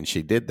her when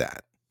she did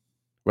that?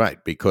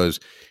 Right, because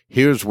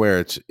here's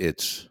where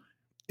it's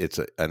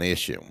an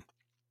issue,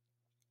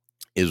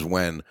 is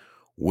when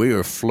we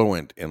are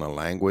fluent in a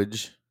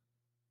language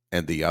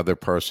and the other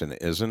person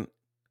isn't,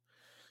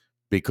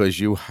 because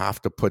you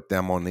have to put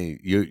them on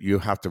you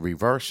have to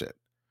reverse it.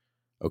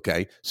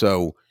 Okay,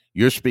 so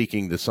you're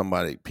speaking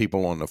to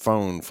people on the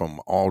phone from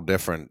all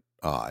different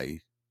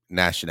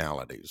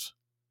nationalities,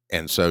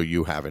 and so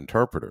you have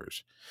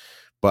interpreters.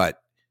 But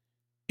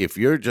if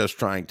you're just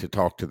trying to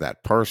talk to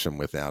that person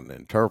without an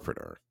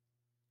interpreter,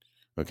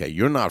 okay,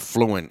 you're not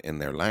fluent in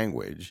their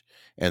language,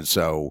 and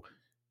so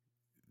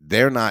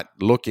they're not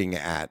looking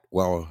at,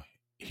 well,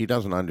 he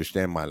doesn't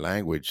understand my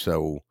language,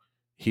 so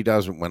he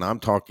doesn't, when I'm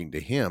talking to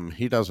him,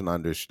 he doesn't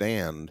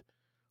understand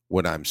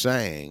what I'm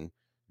saying,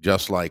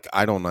 just like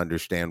I don't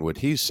understand what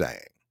he's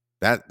saying.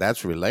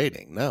 That's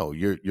relating. No,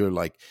 you're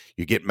like,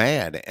 you get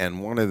mad,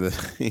 and one of the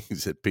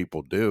things that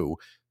people do,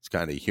 it's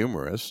kind of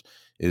humorous,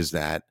 is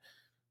that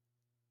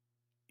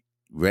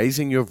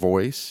raising your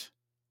voice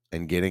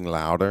and getting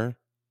louder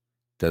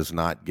does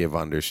not give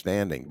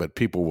understanding, but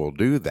people will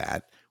do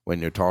that when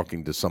you're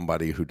talking to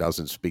somebody who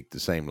doesn't speak the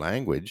same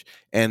language.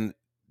 And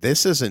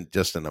this isn't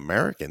just an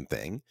American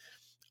thing.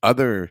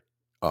 Other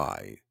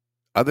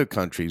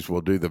countries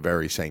will do the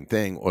very same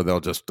thing, or they'll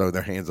just throw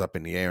their hands up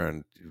in the air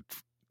and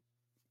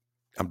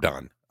I'm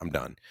done.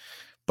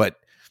 But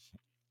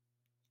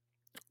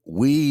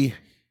when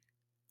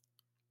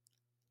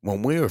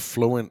we are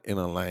fluent in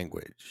a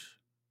language,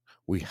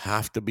 we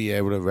have to be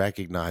able to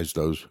recognize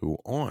those who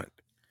aren't.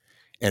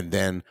 And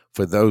then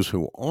for those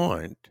who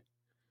aren't,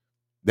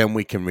 then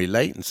we can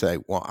relate and say,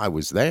 well, I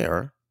was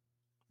there,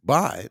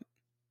 but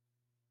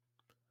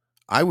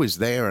I was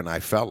there and I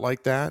felt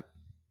like that.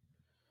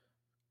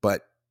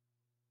 But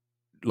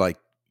like,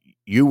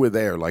 you were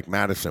there, like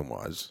Madison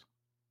was,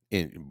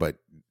 but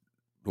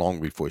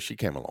long before she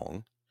came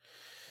along,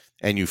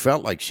 and you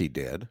felt like she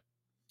did,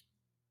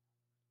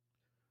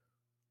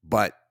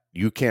 but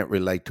you can't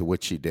relate to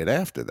what she did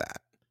after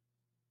that.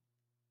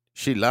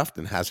 She left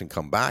and hasn't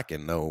come back,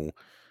 and no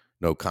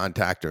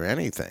contact or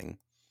anything,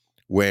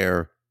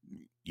 where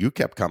you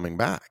kept coming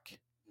back,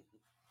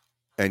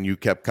 and you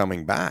kept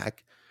coming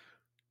back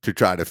to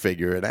try to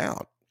figure it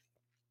out.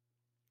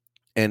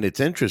 And it's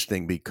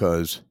interesting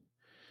because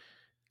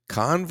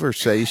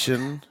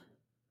conversation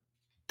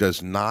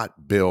does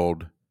not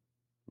build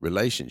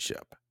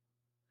relationship.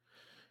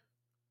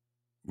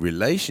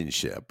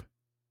 Relationship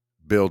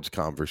builds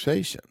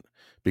conversation,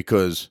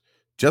 because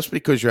just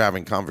because you're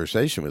having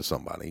conversation with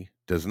somebody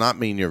does not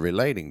mean you're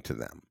relating to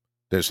them.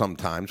 There's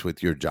sometimes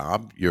with your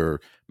job, your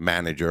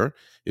manager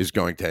is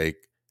going to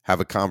have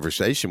a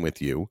conversation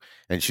with you,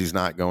 and she's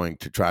not going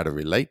to try to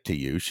relate to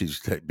you.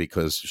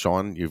 Because,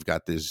 Sean, you've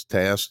got this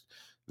task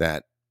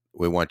that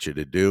we want you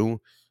to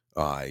do.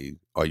 Are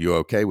you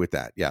okay with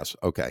that? Yes.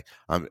 Okay.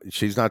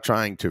 She's not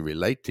trying to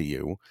relate to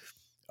you,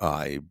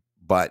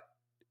 but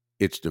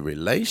it's the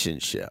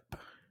relationship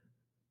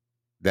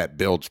that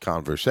builds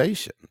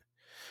conversation.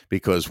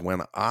 Because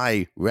when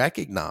I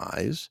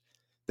recognize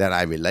that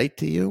I relate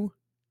to you,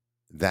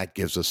 that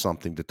gives us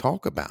something to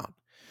talk about.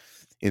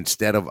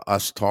 Instead of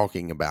us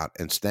talking about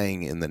and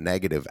staying in the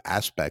negative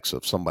aspects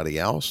of somebody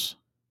else,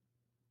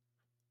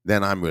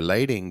 then I'm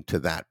relating to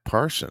that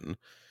person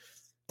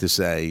to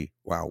say,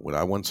 wow, would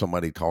I want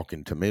somebody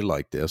talking to me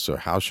like this, or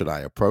how should I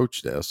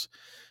approach this?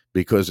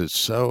 Because it's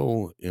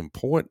so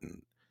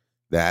important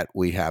that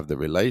we have the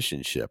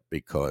relationship,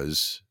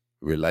 because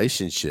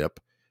relationship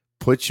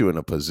puts you in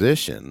a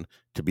position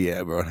to be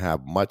able to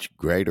have much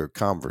greater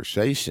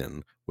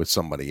conversation with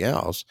somebody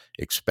else,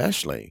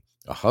 especially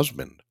a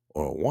husband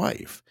or a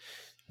wife.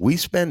 We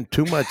spend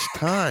too much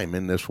time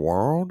in this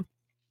world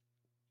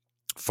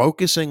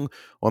focusing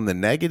on the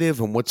negative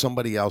and what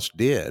somebody else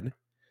did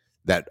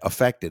that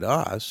affected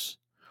us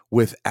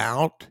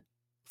without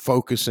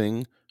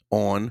focusing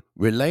on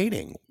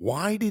relating.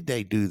 Why did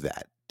they do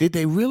that? Did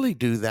they really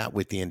do that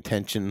with the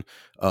intention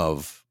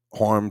of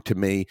harm to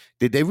me?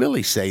 Did they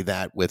really say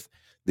that with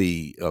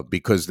the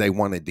because they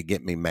wanted to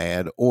get me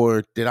mad,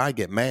 or did I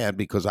get mad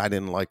because I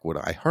didn't like what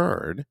I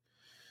heard?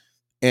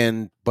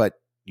 But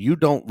you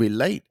don't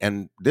relate,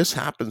 and this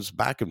happens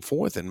back and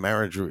forth in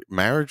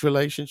marriage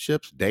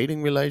relationships,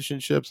 dating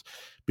relationships,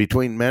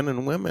 between men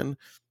and women,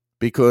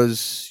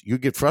 because you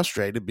get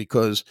frustrated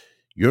because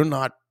you're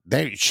not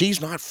there.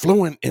 She's not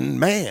fluent in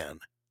man,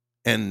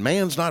 and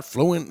man's not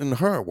fluent in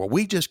her. Well,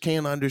 we just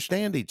can't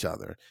understand each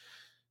other.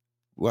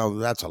 Well,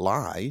 that's a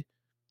lie.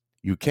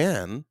 You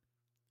can,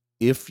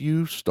 if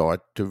you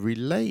start to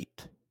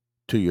relate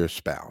to your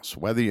spouse,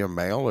 whether you're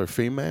male or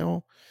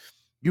female.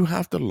 You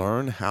have to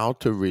learn how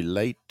to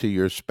relate to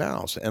your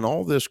spouse. And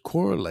all this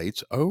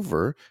correlates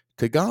over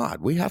to God.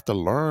 We have to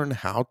learn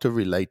how to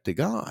relate to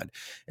God.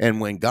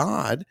 And when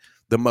God,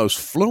 the most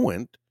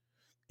fluent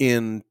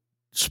in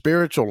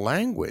spiritual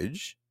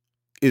language,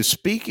 is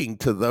speaking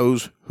to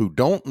those who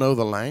don't know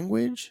the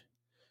language,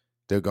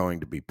 they're going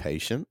to be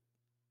patient.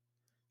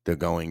 They're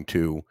going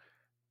to,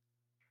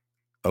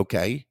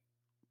 okay,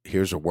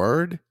 here's a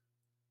word.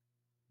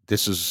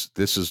 This is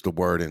the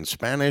word in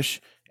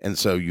Spanish. And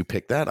so you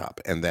pick that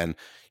up, and then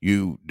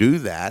you do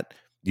that.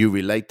 You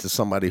relate to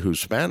somebody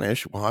who's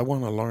Spanish. Well, I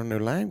want to learn their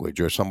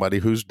language, or somebody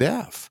who's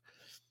deaf.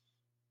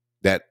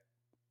 That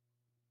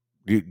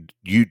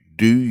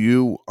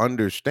you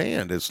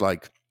understand? It's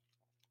like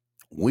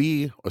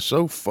we are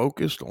so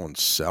focused on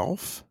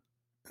self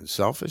and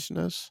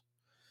selfishness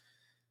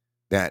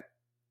that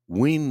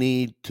we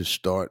need to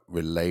start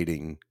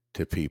relating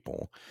to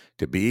people,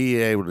 to be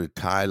able to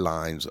tie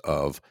lines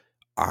of,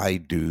 I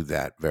do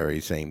that very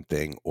same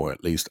thing, or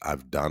at least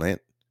I've done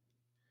it.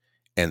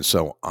 And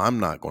so I'm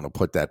not going to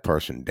put that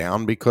person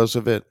down because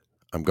of it.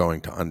 I'm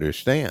going to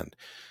understand.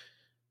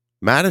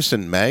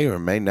 Madison may or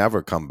may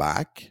never come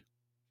back.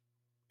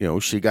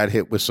 She got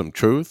hit with some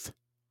truth.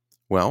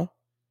 Well,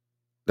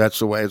 that's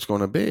the way it's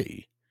going to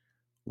be.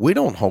 We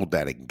don't hold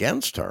that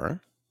against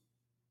her.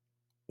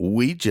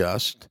 We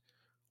just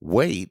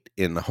wait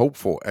in the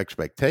hopeful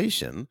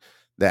expectation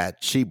that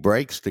she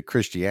breaks to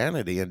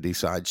Christianity and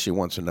decides she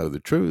wants to know the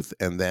truth,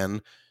 and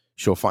then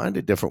she'll find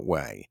a different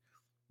way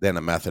than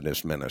a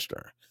Methodist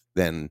minister,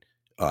 than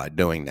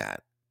doing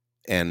that.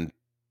 And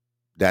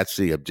that's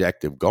the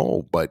objective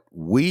goal. But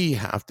we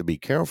have to be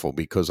careful,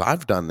 because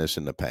I've done this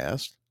in the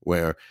past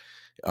where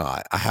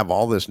I have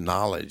all this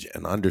knowledge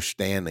and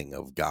understanding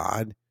of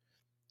God,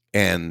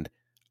 and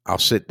I'll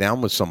sit down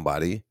with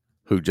somebody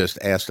who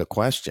just asked a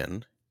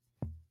question,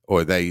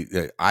 or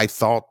I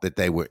thought that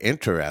they were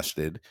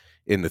interested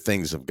in the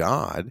things of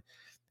God.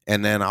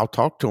 And then I'll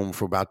talk to them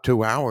for about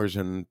 2 hours,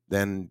 and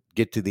then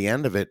get to the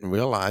end of it and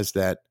realize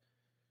that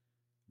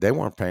they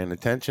weren't paying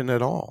attention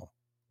at all.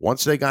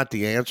 Once they got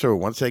the answer, or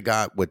once they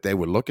got what they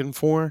were looking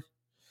for,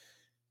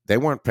 they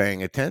weren't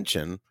paying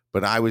attention.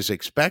 But I was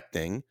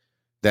expecting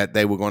that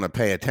they were going to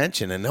pay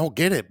attention, and they'll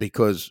get it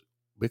because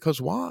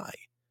why?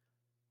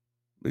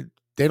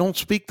 They don't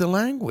speak the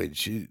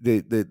language.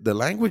 The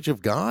language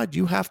of God,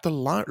 you have to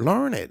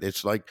learn it.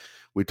 It's like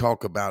we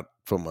talk about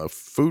from a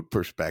food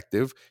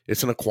perspective,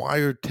 it's an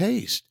acquired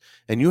taste.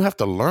 And you have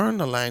to learn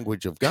the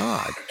language of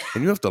God,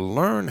 and you have to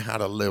learn how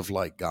to live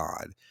like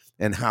God,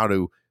 and how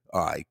to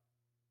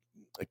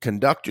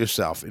conduct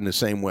yourself in the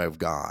same way of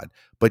God.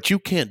 But you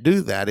can't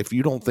do that if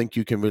you don't think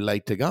you can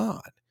relate to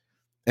God.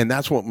 And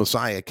that's what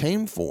Messiah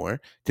came for,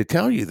 to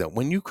tell you that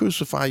when you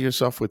crucify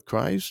yourself with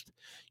Christ,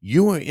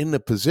 you are in the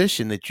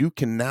position that you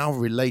can now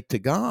relate to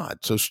God.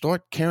 So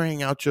start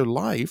carrying out your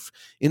life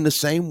in the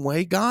same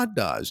way God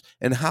does.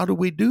 And how do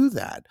we do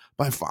that?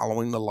 By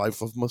following the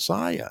life of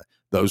Messiah.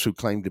 Those who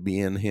claim to be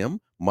in him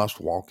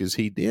must walk as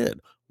he did.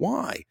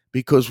 Why?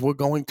 Because we're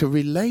going to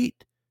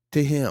relate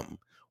to him.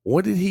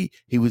 What did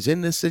he was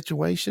in this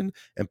situation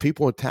and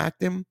people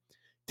attacked him?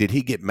 Did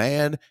he get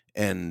mad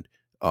and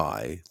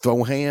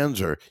throw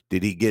hands, or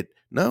did he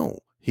no,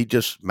 he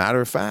just,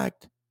 matter of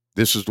fact,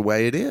 this is the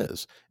way it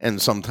is.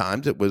 And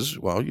sometimes it was,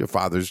 well, your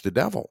father's the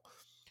devil.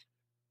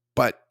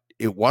 But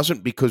it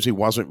wasn't because he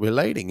wasn't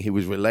relating. He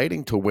was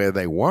relating to where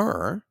they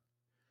were,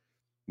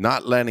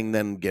 not letting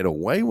them get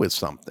away with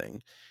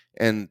something.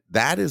 And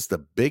that is the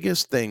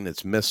biggest thing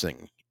that's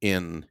missing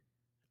in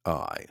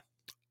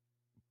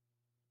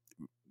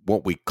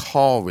what we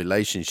call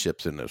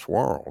relationships in this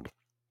world,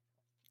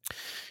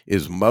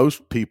 is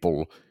most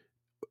people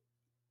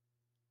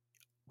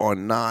are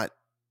not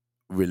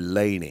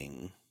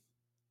relating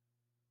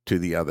to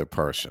the other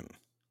person.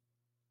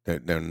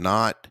 They're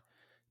not.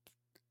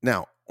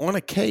 Now, on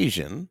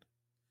occasion,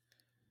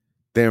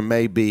 there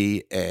may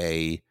be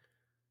a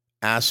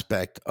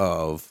aspect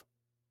of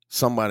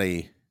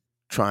somebody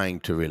trying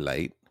to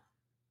relate,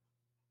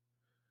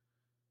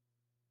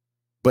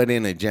 but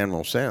in a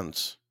general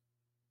sense,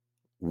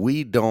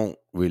 we don't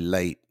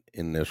relate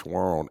in this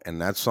world,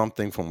 and that's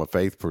something from a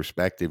faith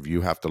perspective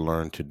you have to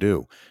learn to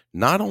do,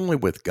 not only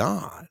with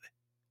God,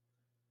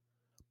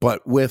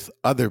 but with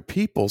other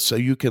people, so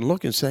you can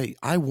look and say,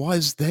 I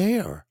was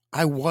there.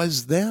 I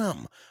was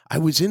them. I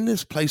was in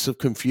this place of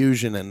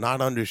confusion and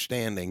not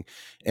understanding.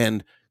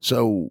 And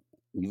so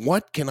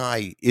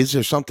is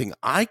there something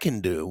I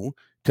can do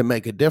to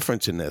make a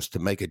difference in this, to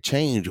make a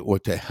change, or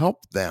to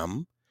help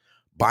them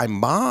by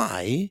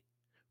my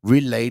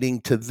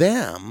relating to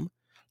them,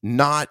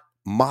 not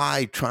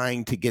my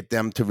trying to get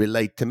them to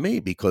relate to me,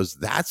 because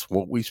that's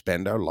what we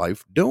spend our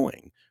life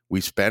doing.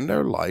 We spend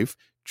our life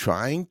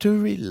trying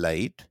to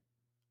relate,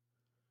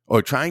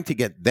 or trying to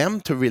get them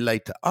to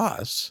relate to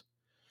us,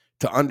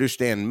 to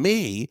understand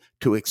me,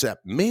 to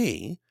accept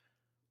me,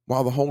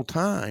 while the whole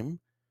time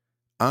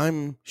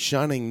I'm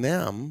shunning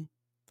them.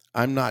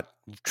 I'm not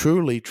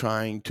truly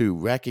trying to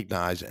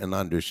recognize and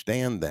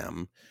understand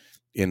them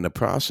in the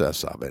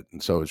process of it.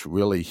 And so it's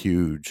really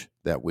huge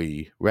that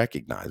we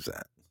recognize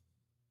that.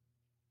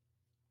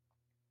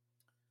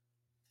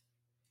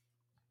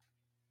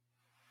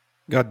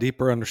 Got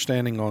deeper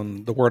understanding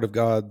on the Word of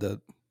God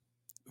that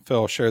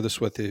Phil, I'll share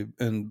this with you,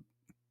 and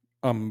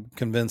I'm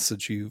convinced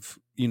that you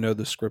know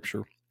the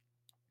scripture.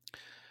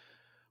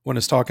 When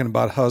it's talking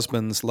about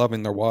husbands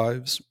loving their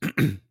wives,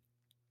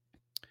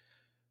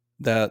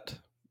 that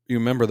you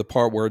remember the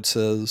part where it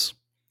says,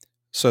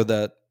 so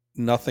that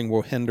nothing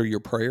will hinder your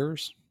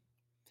prayers.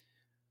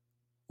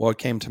 What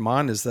came to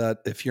mind is that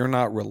if you're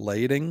not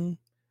relating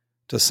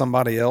to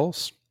somebody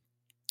else,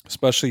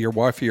 especially your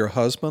wife or your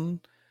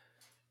husband,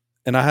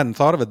 and I hadn't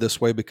thought of it this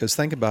way, because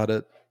think about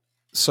it,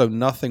 so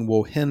nothing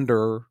will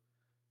hinder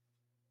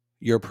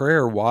your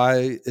prayer.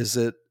 Why is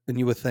it? And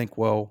you would think,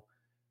 well,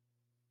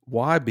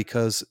 why?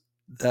 Because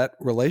that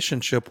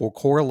relationship will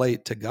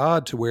correlate to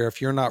God, to where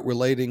if you're not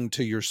relating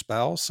to your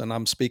spouse, and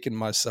I'm speaking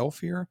myself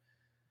here,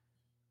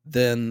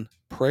 then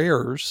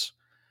prayers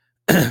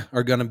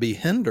are going to be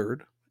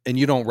hindered, and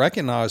you don't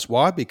recognize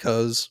why.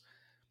 Because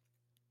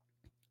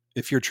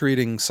if you're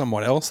treating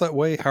someone else that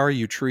way, how are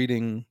you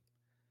treating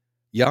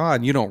Yah?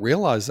 And you don't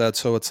realize that.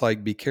 So it's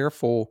like, be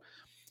careful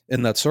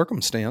in that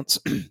circumstance.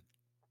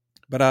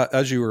 But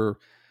as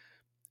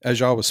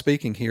y'all was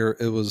speaking here,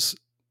 it was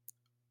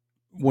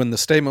when the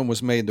statement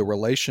was made, the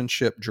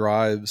relationship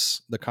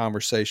drives the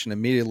conversation.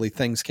 Immediately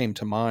things came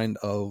to mind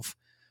of,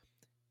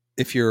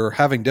 if you're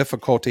having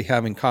difficulty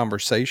having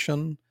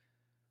conversation,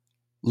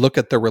 look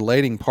at the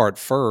relating part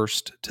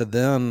first to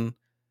then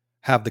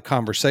have the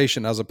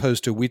conversation, as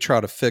opposed to we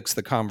try to fix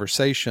the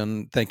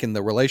conversation thinking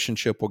the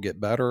relationship will get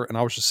better. And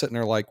I was just sitting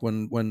there like,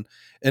 when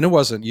and it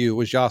wasn't you, it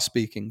was Yah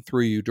speaking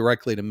through you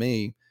directly to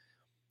me,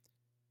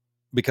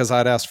 because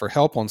I'd asked for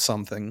help on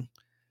something,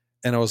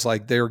 and it was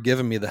like they were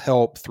giving me the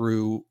help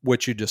through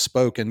what you just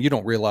spoke, and you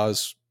don't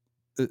realize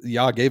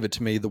Yah gave it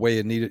to me the way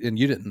it needed, and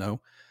you didn't know,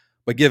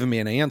 but giving me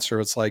an answer,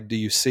 it's like, do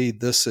you see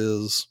this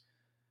is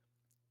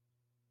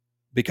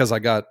because I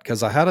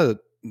had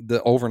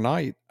the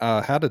overnight,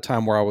 I had a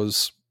time where I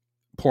was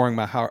pouring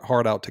my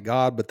heart out to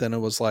God, but then it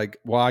was like,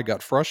 why I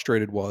got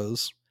frustrated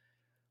was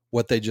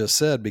what they just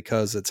said,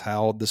 because it's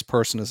how this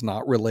person is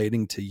not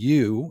relating to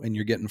you and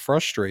you're getting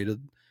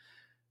frustrated.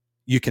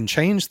 You can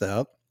change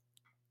that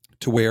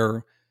to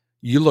where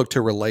you look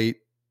to relate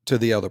to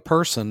the other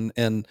person.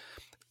 And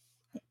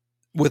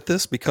with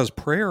this, because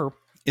prayer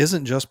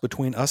isn't just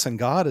between us and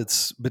God,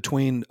 it's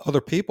between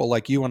other people.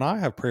 Like you and I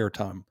have prayer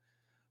time.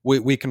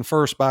 We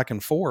converse back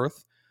and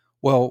forth.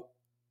 Well,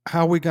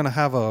 how are we going to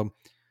have a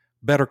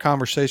better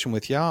conversation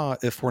with Yah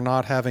if we're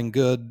not having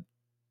good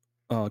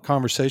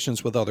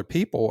conversations with other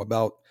people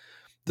about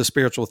the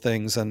spiritual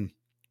things? And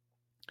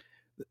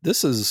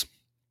this is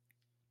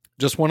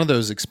just one of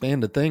those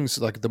expanded things.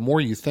 Like the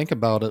more you think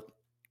about it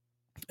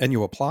and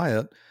you apply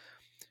it,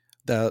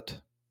 that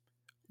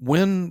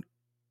when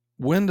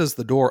does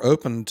the door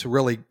open to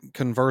really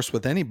converse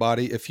with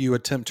anybody if you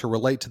attempt to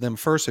relate to them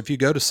first? If you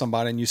go to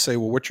somebody and you say,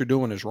 well, what you're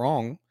doing is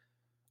wrong,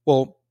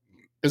 well,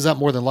 is that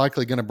more than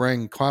likely going to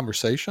bring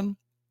conversation,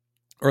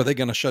 or are they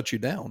going to shut you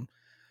down?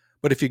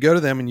 But if you go to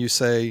them and you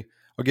say,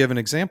 I'll give an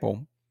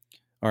example.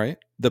 All right.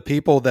 The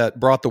people that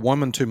brought the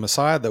woman to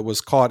Messiah that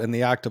was caught in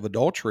the act of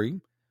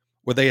adultery,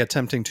 were they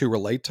attempting to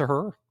relate to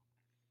her?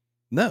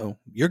 No,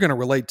 you're going to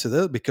relate to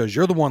this because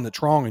you're the one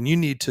that's wrong and you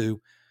need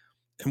to.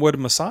 And what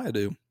did Messiah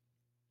do?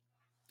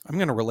 I'm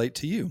going to relate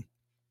to you.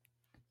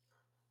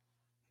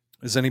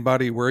 Is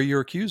anybody, where are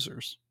your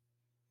accusers?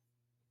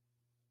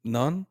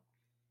 None?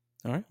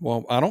 All right.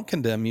 Well, I don't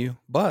condemn you,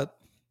 but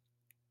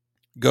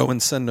go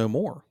and sin no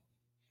more.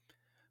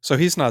 So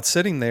he's not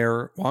sitting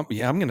there. Well,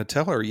 yeah, I'm going to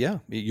tell her, yeah,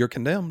 you're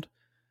condemned.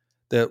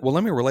 That, well,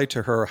 let me relate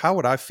to her. How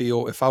would I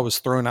feel if I was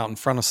thrown out in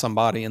front of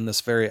somebody in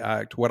this very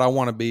act? Would I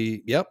want to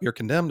be, yep, you're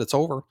condemned, it's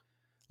over,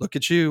 look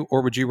at you?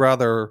 Or would you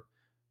rather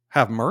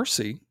have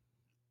mercy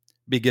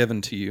be given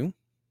to you?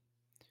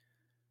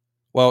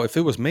 Well, if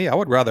it was me, I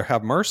would rather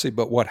have mercy.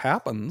 But what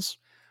happens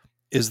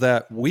is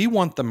that we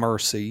want the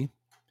mercy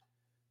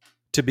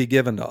to be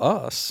given to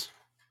us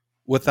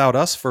without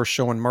us first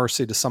showing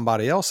mercy to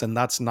somebody else. And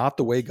that's not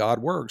the way God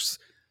works.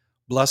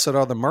 Blessed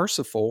are the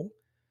merciful,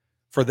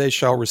 for they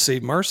shall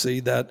receive mercy.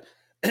 That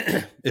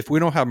if we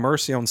don't have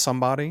mercy on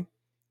somebody,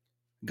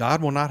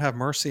 God will not have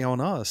mercy on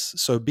us.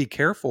 So be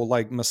careful,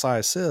 like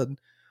Messiah said,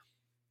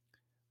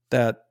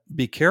 that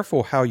be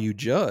careful how you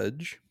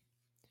judge,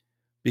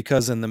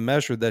 because in the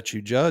measure that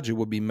you judge, it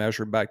will be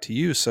measured back to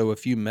you. So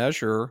if you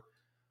measure,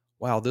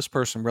 wow, this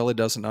person really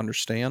doesn't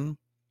understand,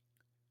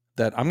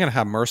 that I'm going to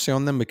have mercy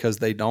on them because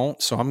they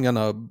don't. So I'm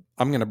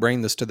going to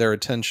bring this to their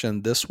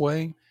attention this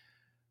way.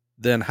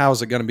 Then how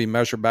is it going to be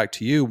measured back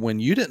to you when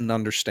you didn't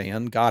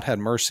understand? God had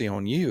mercy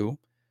on you.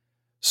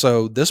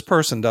 So this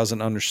person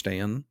doesn't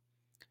understand.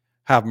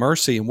 Have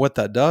mercy. And what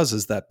that does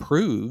is that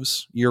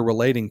proves you're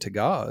relating to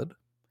God,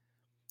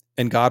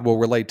 and God will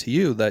relate to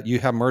you. That you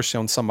have mercy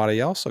on somebody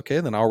else. Okay,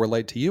 then I'll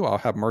relate to you. I'll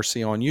have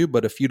mercy on you.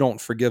 But if you don't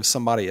forgive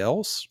somebody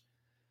else,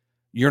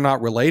 you're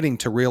not relating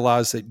to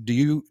realize that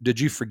did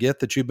you forget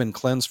that you've been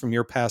cleansed from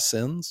your past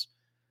sins?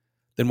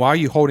 Then why are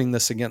you holding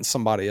this against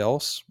somebody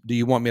else? Do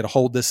you want me to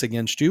hold this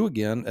against you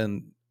again?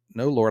 And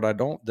no, Lord, I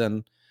don't.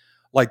 Then,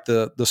 like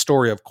the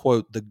story of,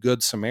 quote, the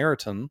Good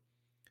Samaritan,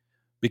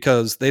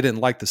 because they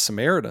didn't like the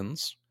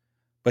Samaritans,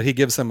 but he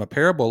gives them a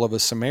parable of a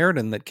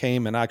Samaritan that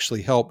came and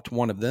actually helped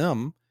one of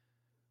them.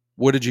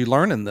 What did you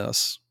learn in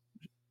this?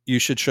 You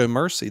should show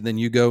mercy. Then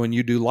you go and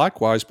you do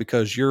likewise,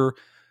 because you're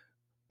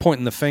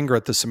pointing the finger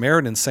at the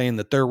Samaritan saying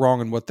that they're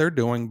wrong in what they're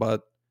doing.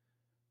 But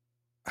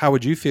how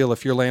would you feel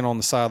if you're laying on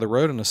the side of the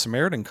road and a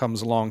Samaritan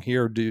comes along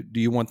here? Do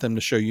you want them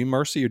to show you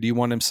mercy, or do you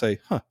want them to say,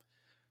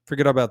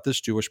 forget about this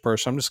Jewish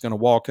person, I'm just going to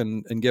walk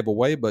and give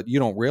away? But you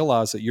don't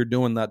realize that you're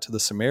doing that to the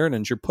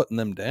Samaritans. You're putting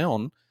them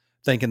down,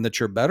 thinking that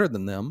you're better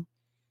than them,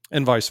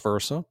 and vice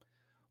versa.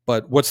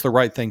 But what's the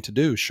right thing to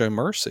do? Show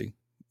mercy.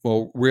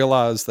 Well,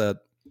 realize that,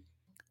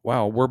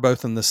 wow, we're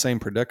both in the same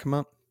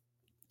predicament,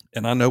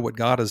 and I know what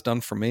God has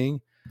done for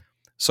me.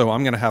 So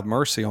I'm going to have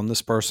mercy on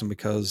this person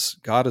because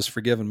God has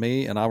forgiven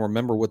me, and I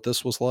remember what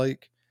this was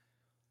like.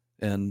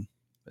 And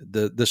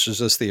this is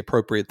just the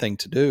appropriate thing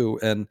to do.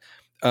 And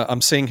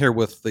I'm seeing here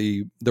with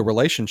the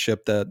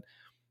relationship that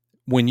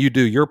when you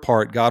do your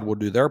part, God will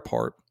do their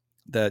part.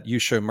 That you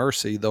show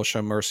mercy, they'll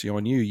show mercy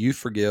on you. You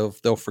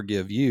forgive, they'll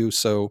forgive you.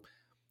 So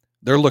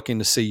they're looking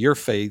to see your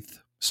faith,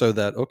 so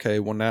that, okay,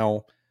 well,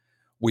 now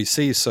we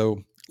see.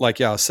 So, like,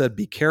 I said,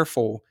 be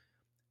careful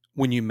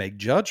when you make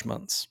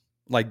judgments.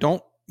 Like,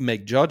 don't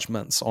make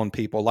judgments on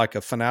people like a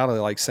finality,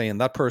 like saying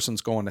that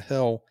person's going to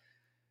hell.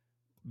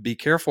 Be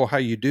careful how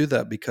you do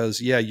that,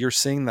 because, yeah, you're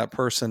seeing that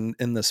person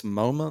in this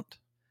moment,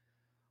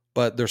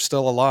 but they're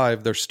still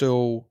alive. There's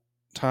still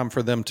time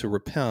for them to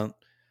repent.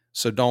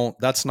 So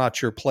that's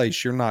not your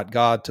place. You're not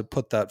God to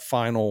put that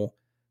final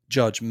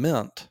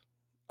judgment.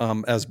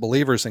 As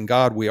believers in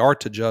God, we are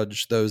to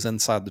judge those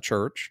inside the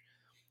church,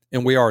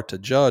 and we are to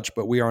judge,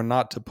 but we are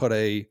not to put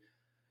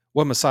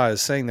what Messiah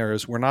is saying there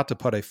is, we're not to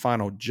put a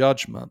final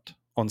judgment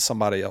on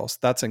somebody else.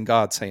 That's in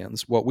God's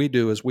hands. What we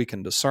do is we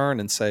can discern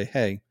and say,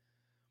 hey,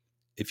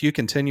 if you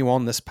continue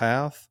on this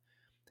path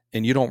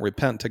and you don't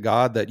repent to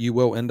God, that you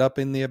will end up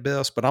in the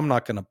abyss, but I'm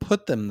not going to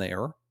put them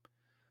there,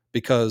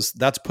 because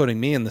that's putting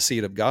me in the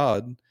seat of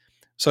God.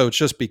 So it's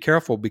just be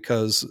careful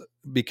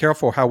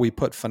how we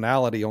put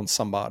finality on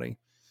somebody.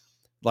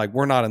 Like,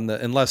 we're not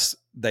unless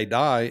they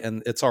die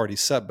and it's already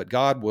set, but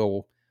God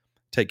will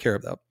take care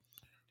of that.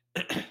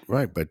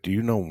 Right. But do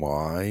you know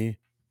why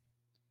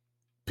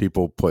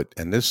people put,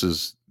 and this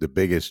is the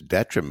biggest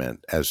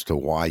detriment as to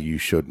why you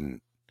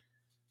shouldn't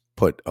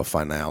put a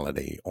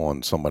finality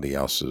on somebody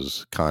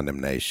else's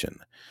condemnation?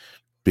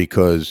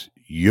 Because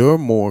you're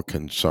more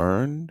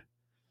concerned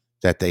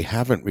that they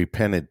haven't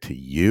repented to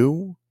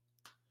you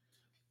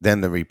than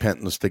the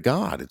repentance to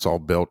God. It's all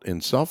built in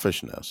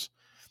selfishness.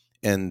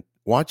 And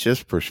watch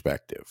this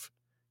perspective,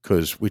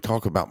 because we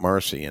talk about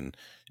mercy,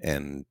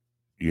 and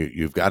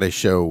you've got to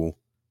show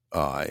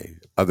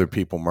other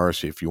people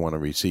mercy if you want to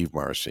receive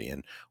mercy.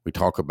 And we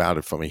talk about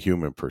it from a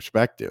human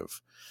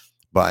perspective.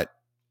 But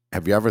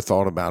have you ever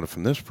thought about it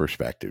from this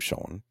perspective,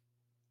 Sean?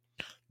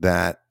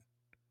 That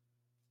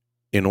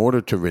in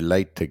order to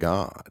relate to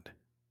God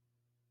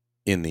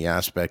in the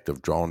aspect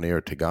of draw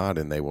near to God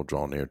and they will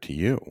draw near to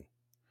you,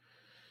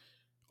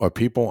 are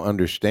people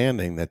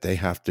understanding that they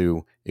have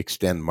to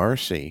extend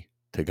mercy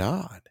to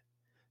God,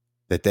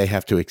 that they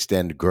have to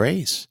extend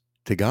grace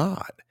to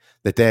God,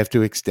 that they have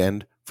to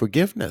extend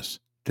forgiveness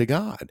to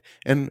God.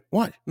 And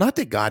what? Not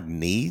that God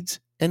needs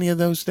any of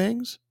those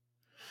things,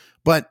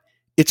 but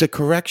it's a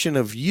correction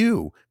of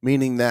you,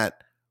 meaning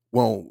that,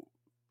 well,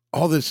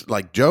 all this,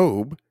 like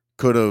Job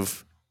could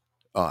have,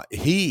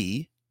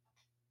 he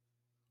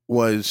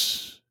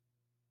was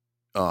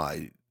uh,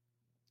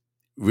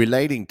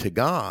 relating to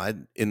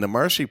God in the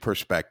mercy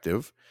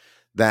perspective,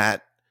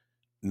 that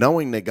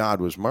knowing that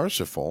God was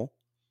merciful,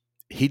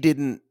 he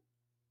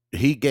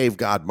gave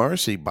God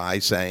mercy by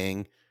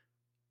saying,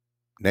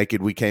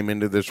 naked we came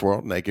into this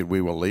world, naked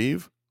we will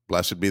leave.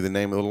 Blessed be the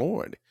name of the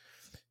Lord.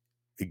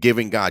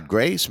 Giving God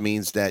grace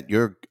means that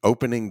you're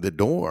opening the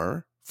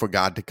door for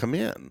God to come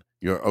in.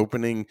 You're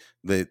opening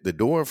the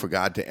door for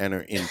God to enter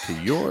into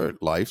your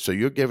life. So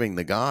you're giving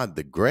the God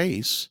the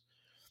grace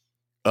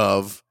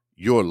of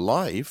your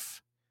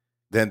life,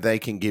 then they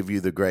can give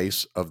you the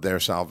grace of their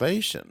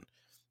salvation.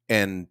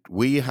 And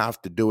we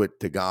have to do it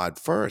to God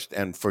first.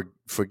 And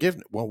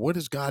forgiveness. Well, what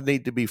does God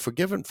need to be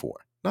forgiven for?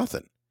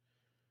 Nothing.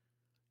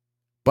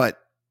 But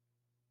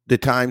the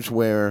times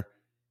where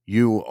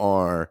you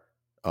are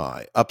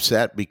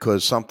upset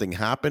because something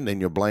happened and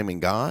you're blaming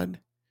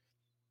God,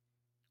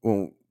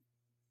 well,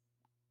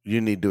 you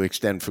need to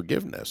extend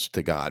forgiveness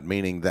to God,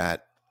 meaning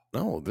that,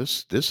 no,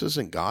 this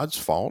isn't God's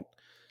fault.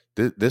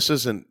 This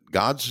isn't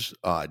God's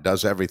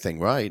does everything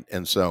right.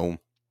 And so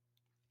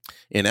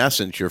in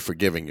essence, you're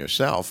forgiving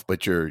yourself,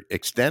 but you're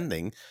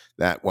extending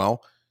that,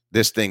 well,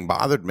 this thing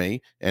bothered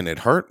me and it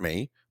hurt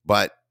me,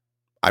 but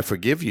I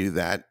forgive you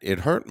that it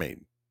hurt me.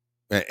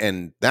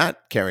 And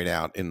that carried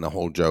out in the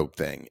whole Job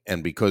thing.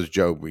 And because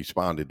Job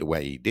responded the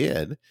way he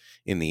did,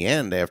 in the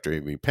end, after he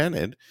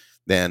repented,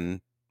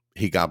 then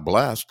he got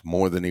blessed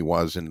more than he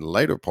was in the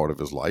later part of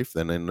his life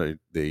than in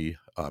the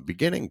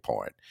beginning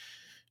part.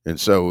 And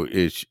so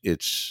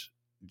it's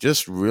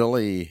just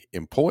really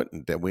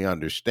important that we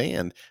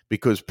understand,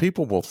 because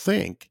people will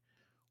think,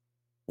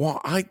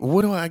 well,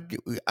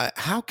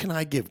 how can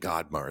I give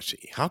God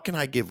mercy? How can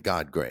I give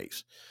God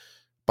grace?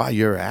 By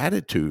your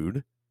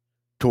attitude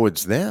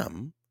towards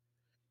them,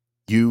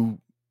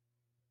 you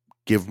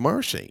give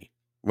mercy.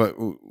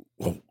 Well,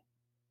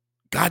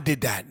 God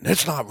did that, and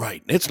it's not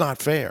right, and it's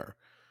not fair.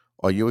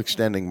 Are you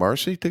extending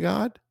mercy to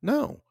God?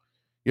 No,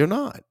 you're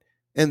not.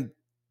 And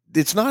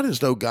it's not as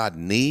though God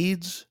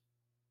needs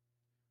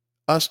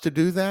us to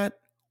do that.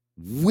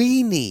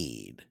 We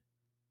need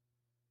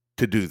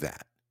to do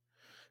that.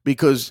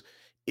 Because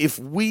if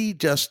we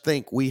just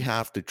think we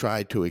have to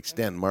try to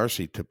extend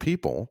mercy to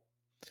people,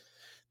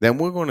 then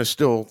we're going to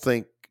still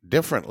think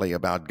differently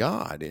about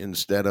God,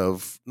 instead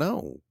of,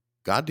 no,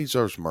 God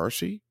deserves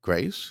mercy,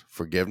 grace,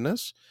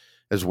 forgiveness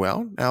as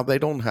well. Now, they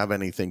don't have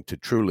anything to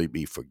truly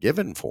be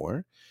forgiven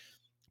for,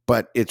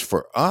 but it's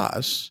for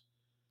us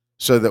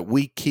so that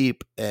we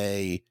keep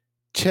a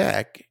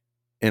check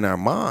in our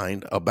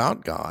mind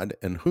about God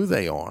and who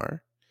they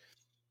are.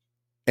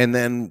 And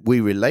then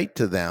we relate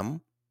to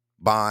them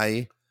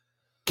by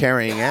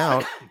carrying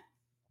out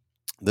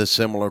the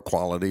similar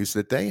qualities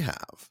that they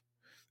have.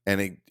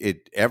 And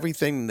it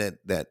everything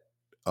that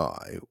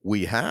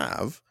we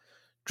have,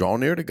 draw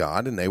near to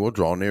God and they will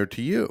draw near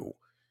to you.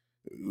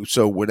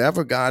 So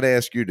whatever God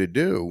asks you to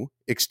do,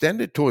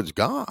 extend it towards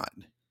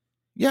God.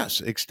 Yes,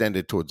 extend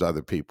it towards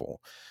other people,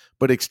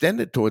 but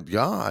extend it towards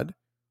God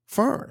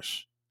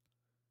first.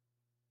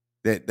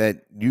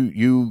 That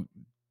you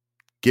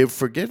give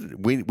forgiveness.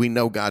 We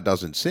know God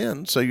doesn't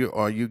sin, so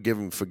are you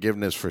giving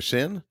forgiveness for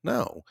sin?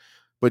 No,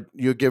 but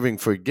you're giving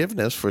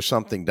forgiveness for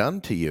something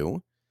done to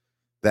you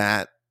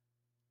that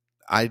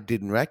I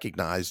didn't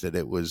recognize that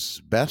it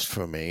was best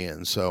for me,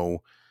 and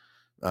so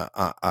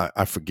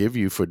I forgive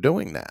you for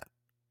doing that.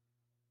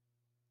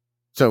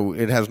 So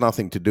it has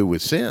nothing to do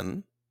with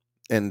sin,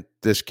 and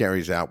this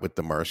carries out with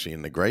the mercy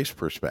and the grace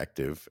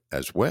perspective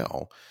as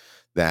well,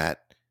 that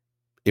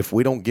if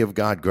we don't give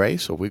God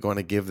grace, are we going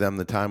to give them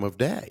the time of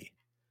day?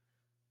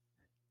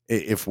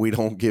 If we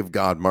don't give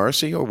God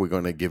mercy, are we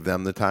going to give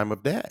them the time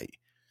of day?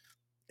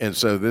 And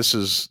so this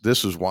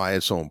is why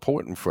it's so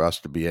important for us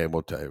to be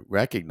able to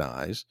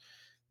recognize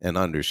and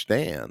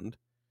understand,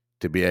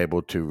 to be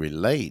able to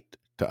relate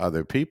to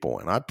other people.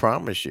 And I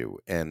promise you,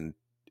 and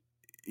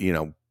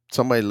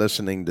somebody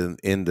listening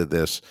into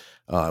this,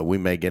 we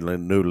may get a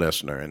new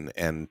listener,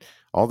 and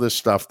all this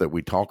stuff that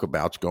we talk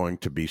about is going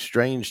to be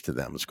strange to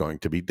them. It's going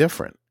to be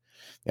different.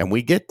 And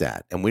we get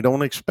that. And we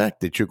don't expect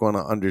that you're going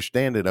to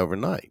understand it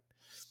overnight.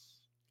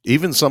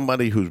 Even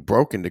somebody who's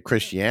broken to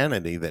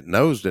Christianity that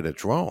knows that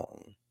it's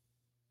wrong,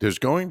 there's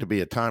going to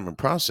be a time and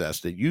process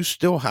that you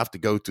still have to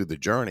go through the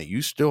journey.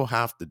 You still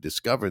have to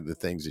discover the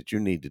things that you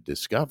need to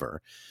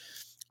discover.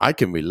 I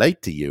can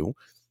relate to you,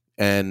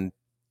 and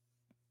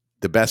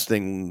the best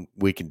thing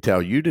we can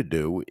tell you to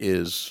do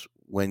is,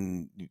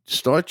 when you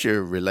start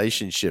your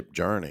relationship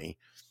journey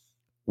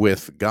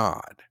with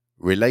God,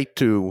 relate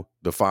to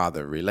the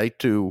Father, relate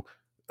to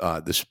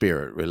the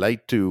Spirit,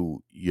 relate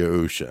to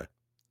Yahusha.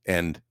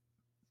 And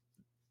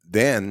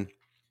then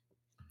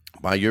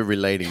by your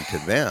relating to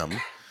them,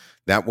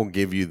 that will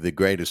give you the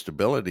greatest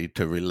ability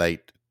to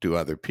relate to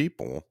other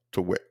people,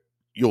 to where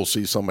you'll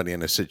see somebody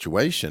in a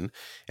situation,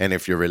 and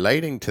if you're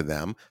relating to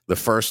them, the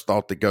first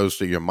thought that goes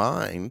through your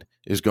mind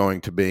is going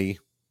to be,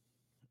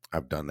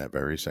 I've done that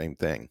very same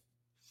thing.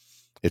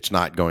 It's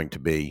not going to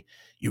be,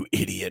 you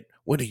idiot,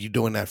 what are you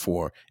doing that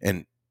for?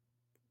 And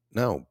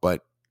no,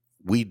 but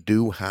we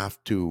do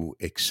have to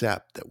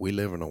accept that we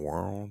live in a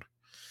world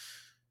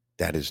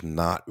that is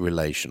not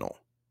relational.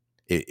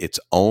 It's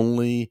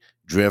only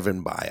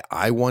driven by,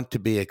 I want to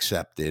be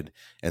accepted.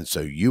 And so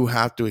you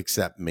have to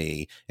accept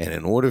me. And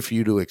in order for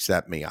you to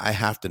accept me, I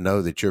have to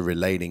know that you're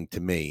relating to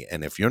me.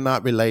 And if you're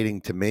not relating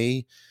to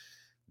me,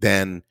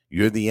 then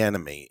you're the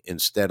enemy,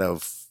 instead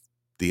of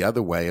the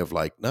other way of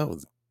like, no,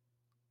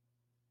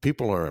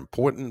 people are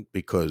important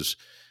because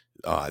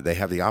they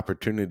have the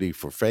opportunity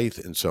for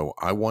faith. And so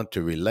I want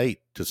to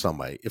relate to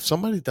somebody. If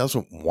somebody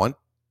doesn't want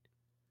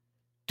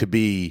to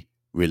be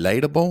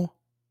relatable,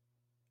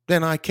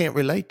 then I can't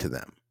relate to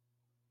them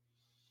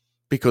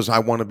because I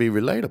want to be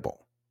relatable.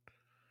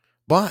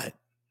 But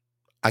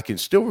I can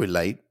still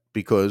relate,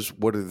 because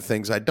what are the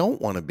things I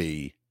don't want to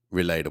be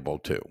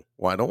relatable to?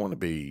 Well, I don't want to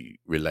be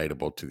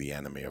relatable to the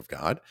enemy of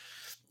God.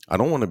 I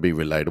don't want to be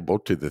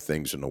relatable to the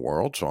things in the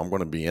world. So I'm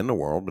going to be in the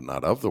world, but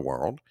not of the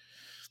world.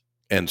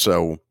 And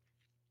so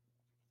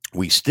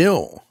we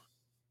still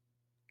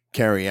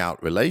carry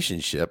out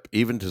relationship,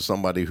 even to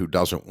somebody who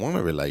doesn't want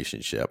a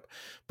relationship,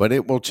 but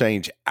it will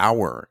change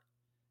our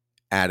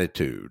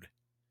attitude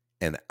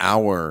and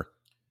our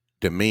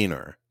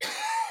demeanor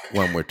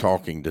when we're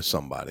talking to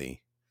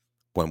somebody,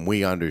 when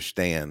we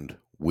understand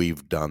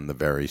we've done the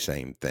very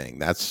same thing.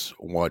 That's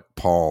what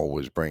Paul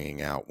was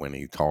bringing out when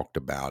he talked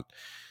about,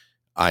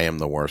 I am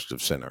the worst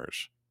of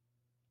sinners.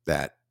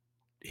 That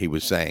he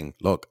was saying,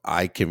 look,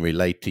 I can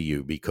relate to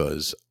you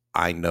because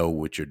I know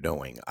what you're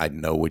doing. I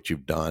know what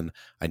you've done.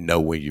 I know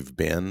where you've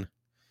been.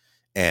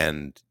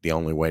 And the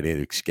only way to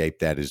escape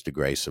that is the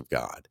grace of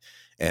God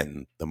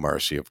and the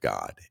mercy of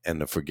God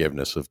and the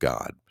forgiveness of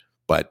God.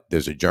 But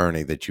there's a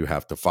journey that you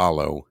have to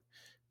follow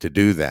to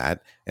do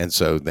that. And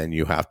so then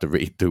you have to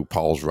read through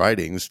Paul's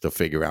writings to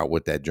figure out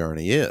what that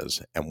journey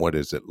is and what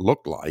does it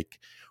look like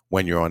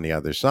when you're on the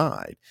other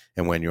side.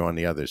 And when you're on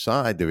the other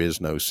side, there is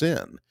no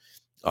sin.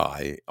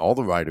 All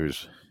the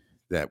writers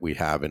that we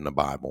have in the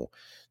Bible,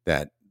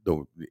 that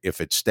if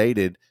it's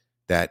stated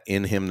that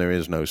in him there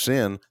is no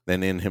sin,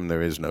 then in him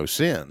there is no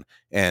sin.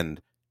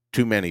 And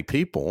too many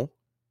people,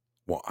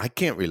 well, I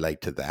can't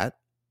relate to that.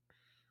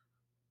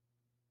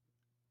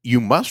 You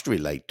must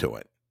relate to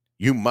it.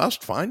 You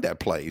must find that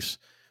place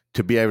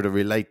to be able to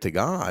relate to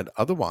God.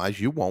 Otherwise,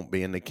 you won't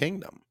be in the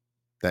kingdom.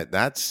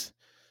 That's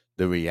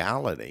the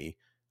reality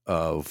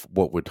of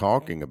what we're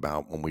talking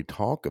about when we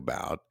talk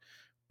about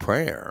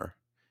prayer.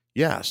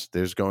 Yes,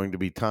 there's going to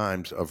be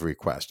times of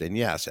request. And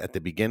yes, at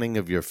the beginning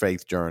of your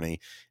faith journey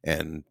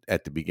and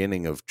at the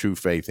beginning of true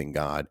faith in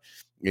God,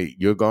 it's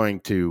going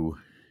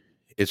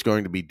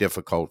to be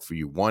difficult for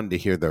you, one, to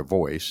hear their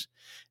voice.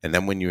 And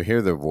then when you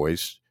hear their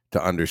voice,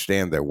 to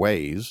understand their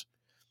ways.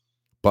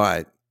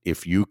 But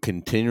if you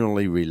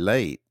continually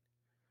relate,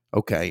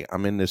 okay,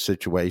 I'm in this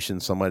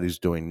situation, somebody's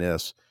doing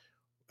this,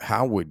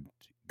 how would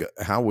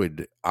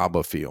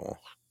Abba feel?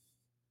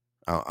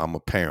 I'm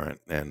a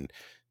parent and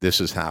this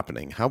is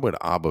happening. How would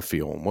Abba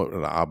feel, and what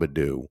would Abba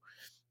do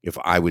if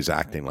I was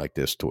acting like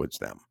this towards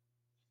them?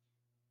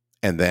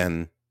 And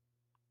then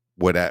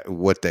what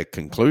that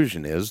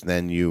conclusion is,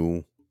 then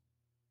you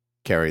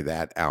carry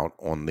that out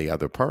on the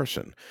other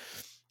person.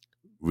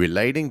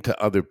 Relating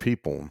to other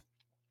people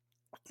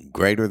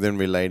greater than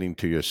relating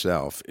to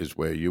yourself is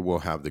where you will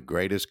have the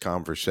greatest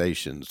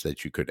conversations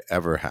that you could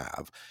ever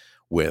have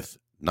with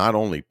not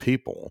only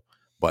people,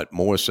 but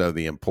more so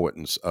the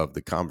importance of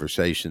the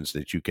conversations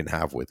that you can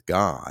have with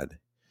God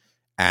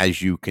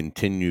as you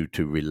continue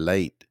to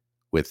relate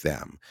with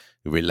them,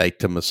 relate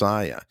to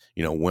Messiah.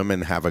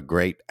 Women have a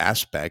great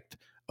aspect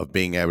of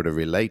being able to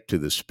relate to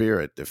the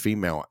spirit, the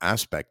female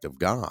aspect of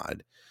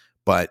God,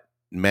 but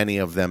many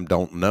of them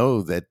don't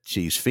know that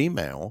she's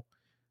female,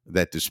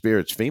 that the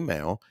spirit's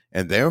female,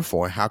 and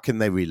therefore, how can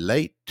they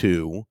relate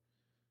to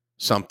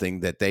something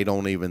that they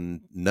don't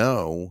even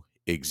know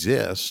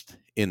exists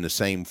in the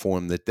same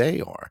form that they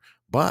are?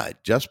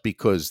 But just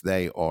because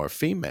they are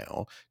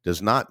female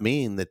does not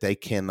mean that they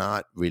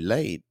cannot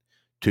relate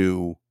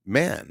to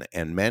men,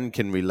 and men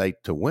can relate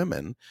to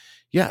women.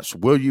 Yes,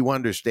 will you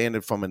understand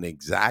it from an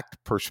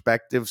exact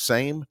perspective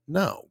same?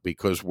 No,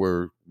 because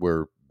we're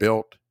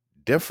built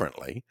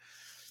differently.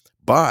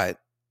 But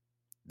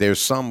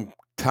there's some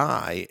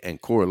tie and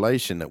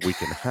correlation that we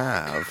can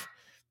have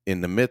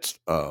in the midst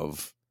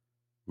of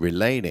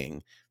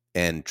relating.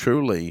 And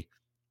truly,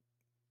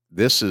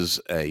 this is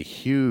a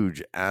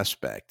huge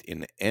aspect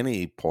in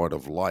any part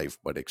of life,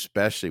 but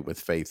especially with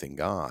faith in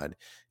God,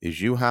 is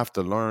you have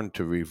to learn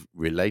to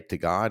relate to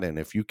God. And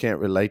if you can't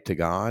relate to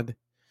God,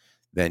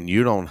 then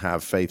you don't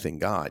have faith in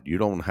God. You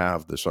don't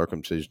have the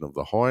circumcision of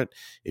the heart.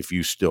 If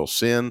you still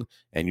sin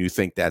and you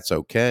think that's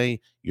okay,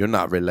 you're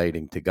not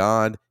relating to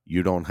God.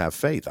 You don't have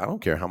faith. I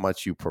don't care how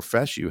much you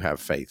profess you have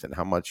faith and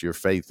how much your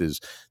faith is,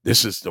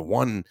 this is the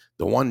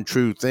one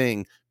true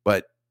thing,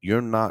 but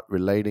you're not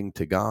relating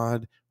to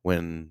God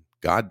when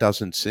God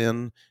doesn't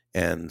sin.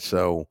 And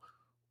so,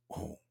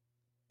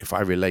 if I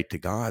relate to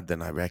God,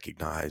 then I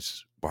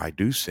recognize, well, I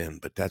do sin,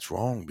 but that's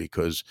wrong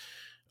because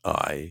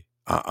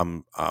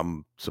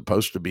I'm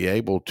supposed to be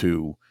able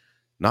to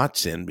not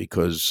sin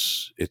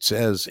because it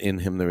says in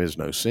him there is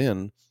no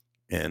sin,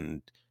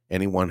 and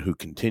anyone who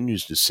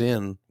continues to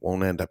sin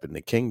won't end up in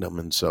the kingdom.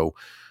 And so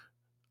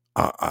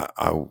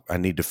I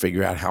need to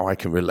figure out how I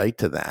can relate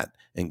to that.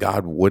 And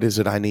God, what is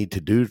it I need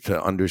to do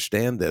to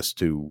understand this,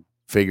 to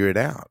figure it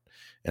out?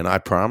 And I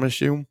promise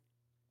you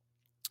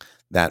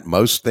that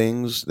most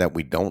things that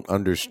we don't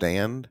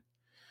understand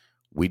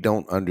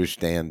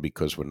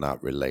because we're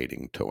not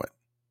relating to it.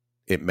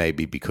 It may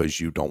be because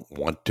you don't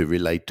want to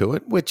relate to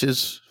it, which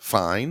is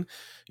fine.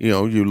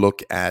 You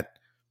look at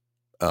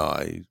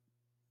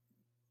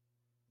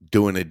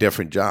doing a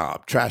different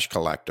job, trash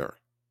collector.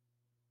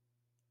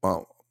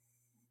 Well,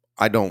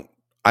 I don't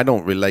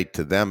relate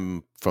to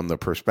them from the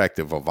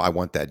perspective of I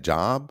want that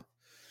job,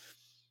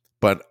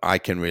 but I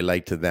can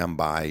relate to them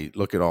by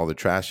look at all the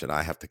trash that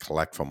I have to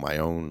collect from my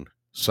own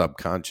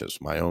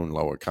subconscious, my own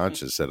lower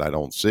conscious that I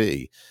don't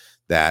see,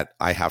 that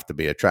I have to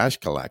be a trash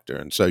collector.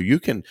 And so you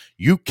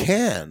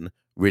can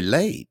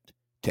relate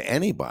to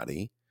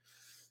anybody.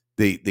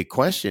 The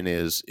question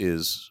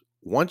is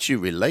once you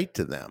relate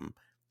to them,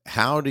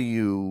 how do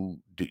you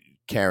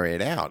carry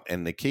it out?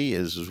 And the key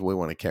is we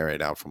want to carry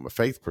it out from a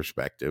faith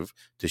perspective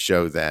to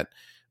show that,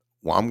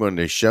 well, I'm going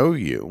to show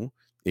you,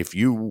 if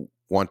you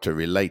want to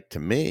relate to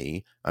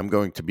me, I'm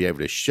going to be able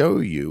to show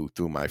you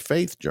through my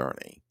faith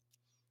journey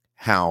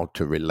how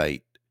to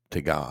relate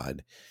to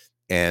God.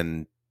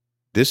 And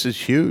this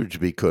is huge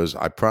because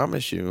I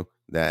promise you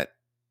that,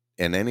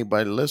 and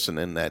anybody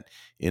listening, that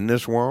in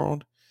this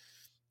world,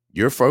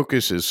 your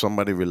focus is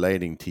somebody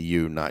relating to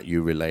you, not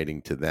you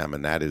relating to them.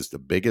 And that is the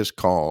biggest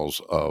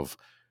cause of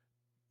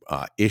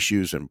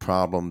issues and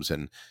problems.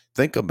 And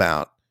think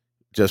about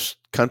just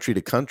country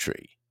to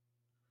country,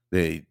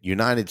 the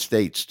United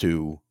States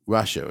to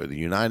Russia, or the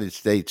United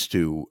States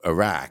to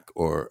Iraq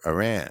or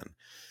Iran.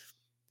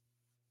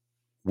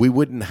 We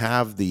wouldn't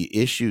have the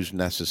issues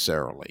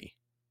necessarily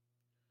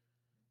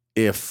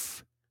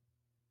if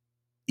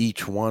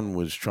each one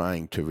was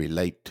trying to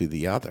relate to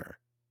the other,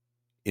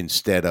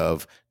 instead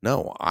of,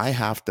 no, I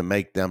have to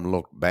make them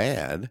look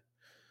bad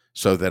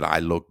so that I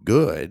look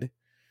good.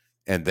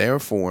 And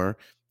therefore,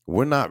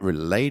 we're not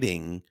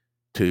relating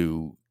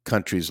to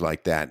countries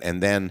like that.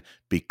 And then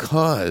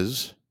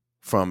because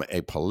from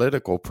a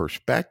political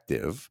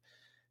perspective,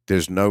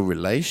 there's no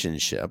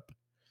relationship,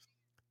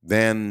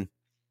 then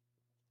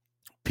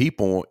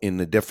people in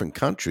the different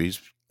countries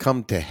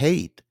come to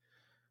hate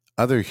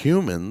other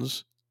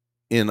humans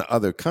in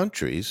other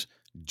countries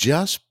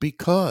just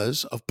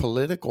because of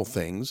political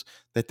things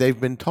that they've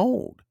been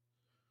told.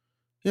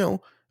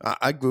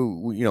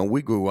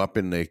 We grew up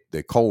in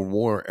the Cold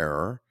War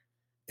era,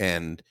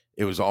 and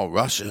it was all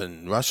Russia,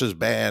 and Russia's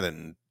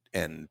bad,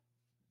 and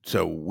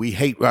so we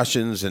hate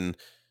Russians. And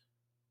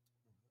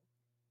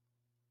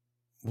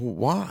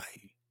why?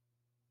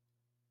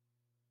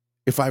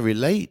 If I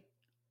relate,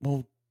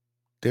 well,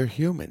 they're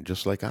human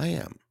just like I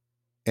am,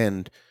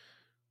 and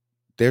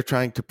they're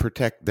trying to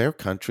protect their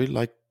country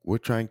like we're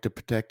trying to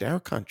protect our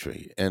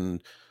country.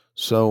 And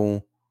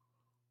so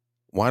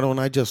why don't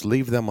I just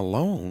leave them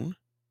alone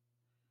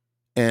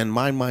and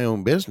mind my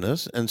own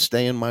business and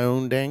stay in my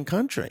own dang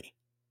country,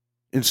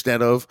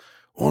 instead of,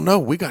 well, no,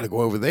 we got to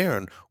go over there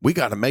and we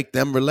got to make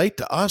them relate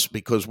to us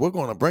because we're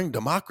going to bring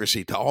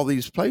democracy to all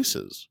these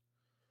places.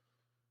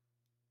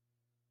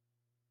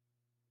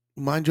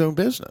 Mind your own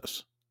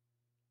business.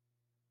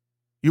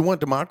 You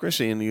want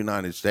democracy in the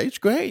United States?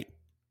 Great.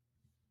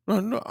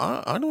 No,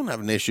 I don't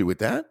have an issue with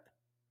that.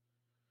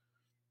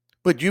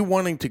 But you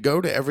wanting to go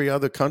to every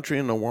other country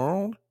in the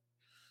world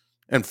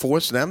and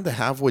force them to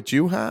have what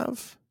you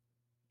have,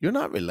 you're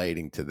not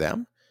relating to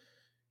them.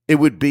 It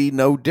would be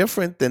no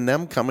different than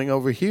them coming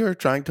over here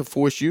trying to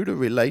force you to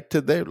relate to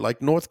their,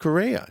 like North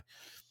Korea.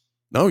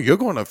 No, you're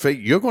going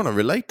to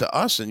relate to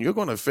us, and you're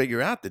going to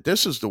figure out that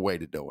this is the way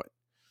to do it.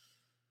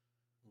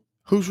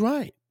 Who's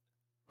right?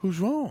 Who's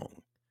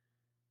wrong?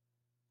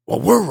 Well,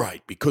 we're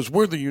right because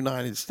we're the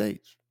United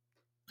States.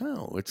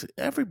 No, it's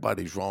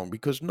everybody's wrong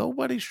because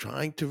nobody's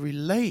trying to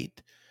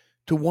relate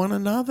to one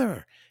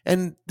another.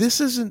 And this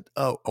isn't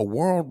a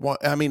worldwide,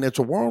 it's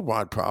a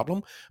worldwide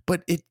problem,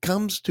 but it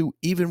comes to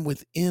even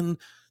within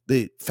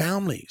the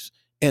families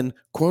and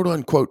quote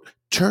unquote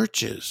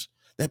churches,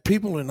 that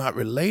people are not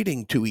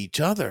relating to each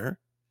other.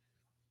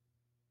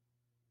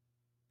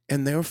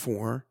 And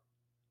therefore,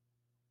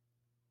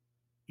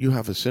 you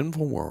have a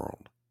sinful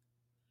world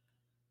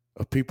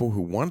of people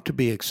who want to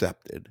be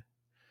accepted,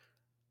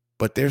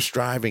 but they're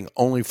striving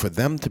only for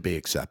them to be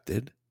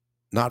accepted,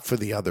 not for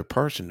the other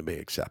person to be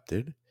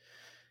accepted.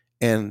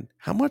 And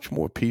how much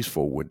more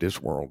peaceful would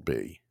this world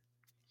be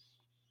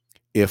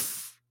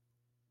if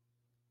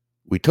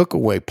we took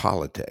away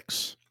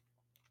politics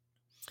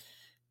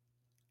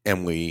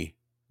and we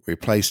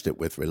replaced it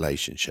with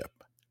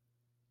relationship?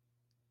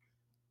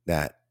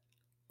 That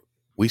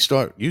you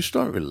start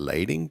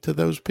relating to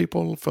those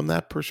people from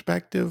that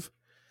perspective,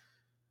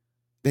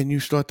 then you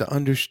start to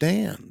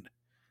understand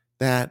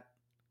that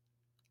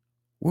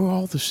we're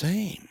all the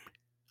same.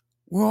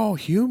 We're all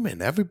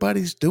human.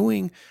 Everybody's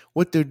doing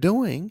what they're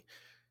doing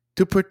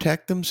to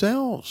protect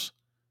themselves.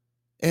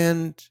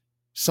 And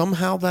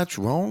somehow that's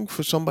wrong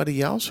for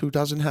somebody else who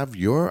doesn't have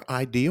your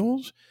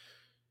ideals.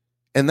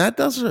 And that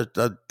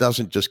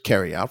doesn't just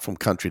carry out from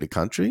country to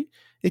country.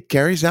 It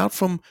carries out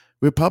from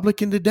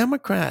Republican to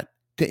Democrat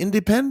to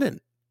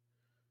independent.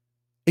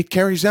 It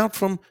carries out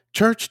from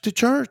church to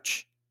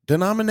church,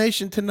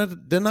 denomination to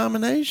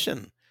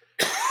denomination.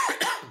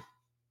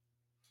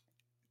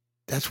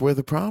 That's where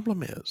the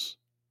problem is.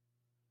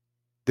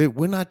 That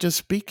we're not just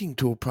speaking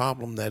to a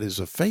problem that is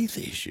a faith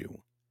issue.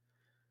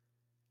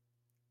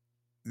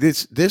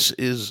 This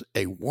is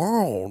a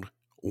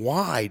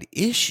worldwide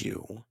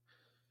issue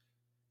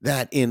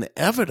that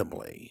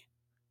inevitably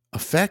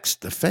affects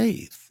the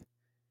faith,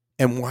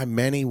 and why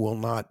many will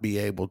not be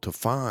able to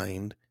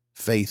find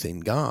faith in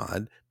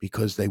God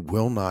because they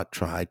will not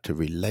try to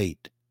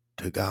relate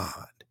to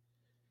God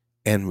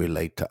and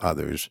relate to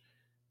others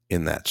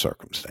in that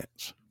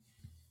circumstance.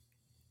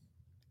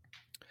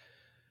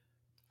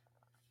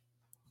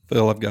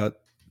 Phil, I've got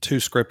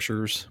two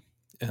scriptures,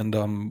 and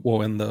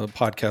we'll end the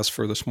podcast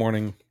for this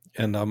morning.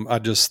 And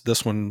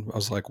this one, I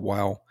was like,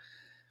 wow.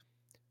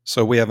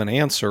 So we have an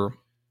answer.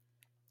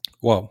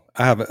 Well,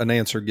 I have an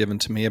answer given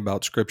to me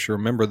about scripture.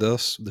 Remember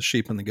this, the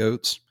sheep and the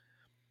goats?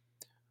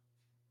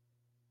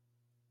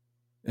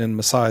 And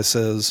Messiah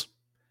says,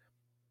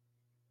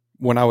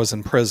 when I was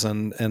in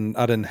prison and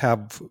I didn't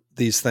have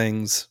these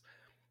things,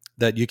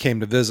 that you came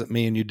to visit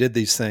me and you did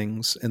these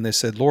things. And they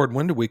said, Lord,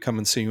 when did we come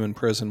and see you in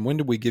prison? When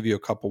did we give you a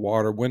cup of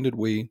water? When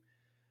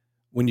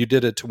you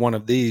did it to one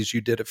of these, you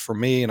did it for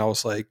me. And I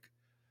was like,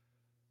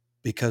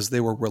 because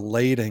they were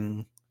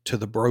relating to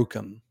the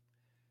broken,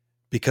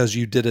 because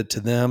you did it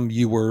to them.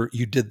 You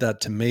did that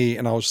to me.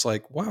 And I was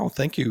like, wow,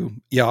 thank you.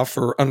 Yeah.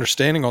 For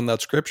understanding on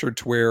that scripture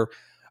to where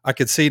I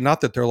could see, not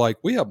that they're like,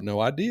 we have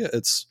no idea.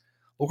 It's,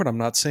 Lord, I'm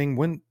not saying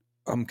when,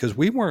 because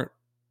you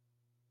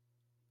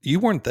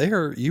weren't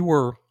there.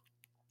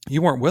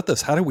 You weren't with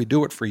us. How do we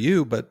do it for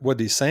you? But what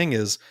he's saying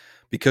is,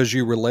 because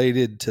you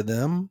related to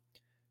them,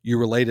 you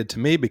related to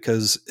me,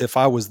 because if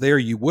I was there,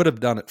 you would have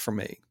done it for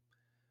me.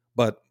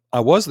 But I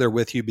was there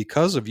with you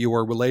because of you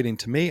are relating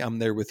to me. I'm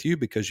there with you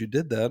because you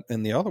did that.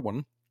 And the other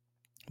one,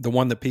 the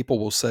one that people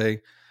will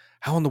say,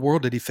 how in the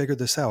world did he figure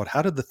this out?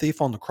 How did the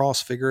thief on the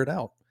cross figure it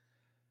out?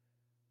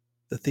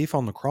 The thief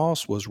on the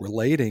cross was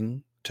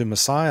relating to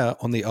Messiah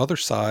on the other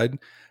side.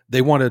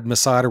 They wanted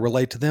Messiah to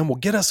relate to them. Well,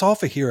 get us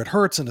off of here. It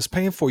hurts and it's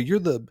painful. You're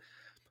the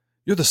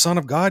Son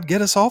of God.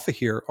 Get us off of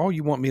here. Oh,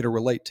 you want me to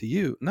relate to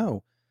you?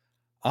 No,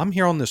 I'm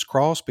here on this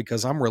cross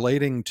because I'm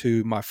relating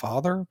to my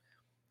Father,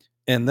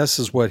 and this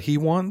is what he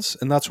wants,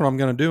 and that's what I'm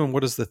going to do. And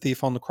what does the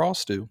thief on the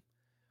cross do?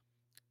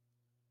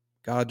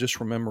 God, just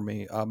remember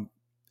me.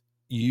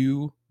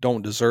 You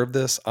don't deserve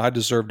this. I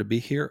deserve to be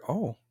here.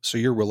 Oh, so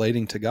you're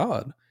relating to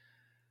God.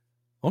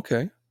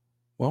 Okay.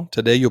 Well,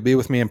 today you'll be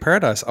with me in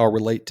paradise. I'll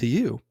relate to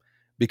you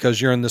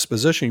because you're in this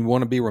position. You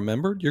want to be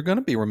remembered. You're going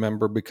to be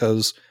remembered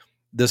because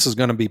this is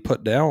going to be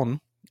put down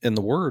in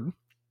the word.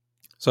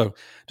 So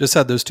just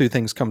had those two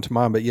things come to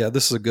mind. But yeah,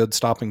 this is a good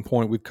stopping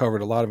point. We've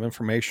covered a lot of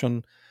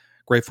information.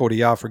 Grateful to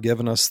Yah for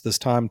giving us this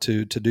time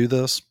to do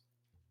this. Do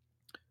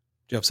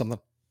you have something?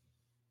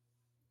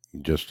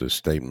 Just a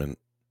statement.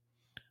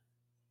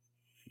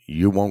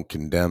 You won't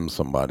condemn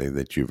somebody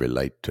that you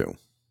relate to.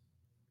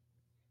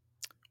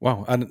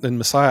 Wow. And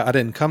Messiah, I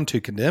didn't come to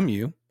condemn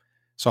you,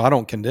 so I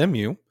don't condemn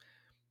you.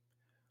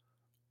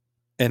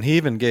 And he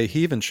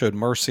even showed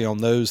mercy on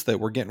those that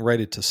were getting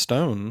ready to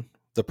stone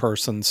the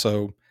person.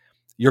 So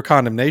your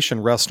condemnation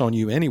rests on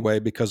you anyway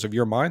because of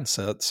your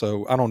mindset.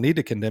 So I don't need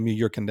to condemn you.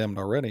 You're condemned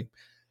already.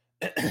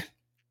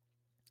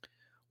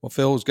 Well,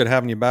 Phil, it was good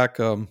having you back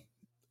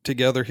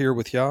together here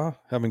with Yah,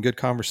 having good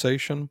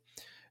conversation.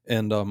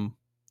 And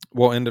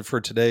we'll end it for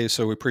today.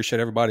 So we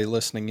appreciate everybody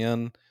listening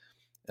in.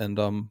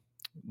 And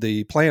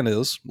the plan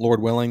is,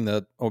 Lord willing,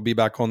 that I'll be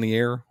back on the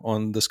air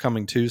on this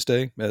coming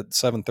Tuesday at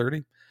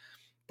 7:30.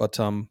 But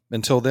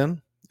until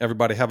then,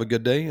 everybody have a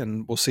good day,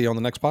 and we'll see you on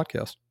the next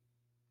podcast.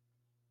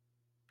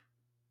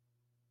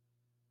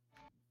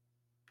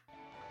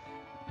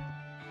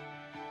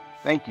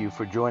 Thank you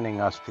for joining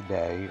us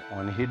today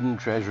on Hidden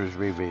Treasures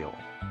Revealed.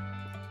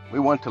 We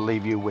want to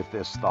leave you with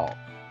this thought.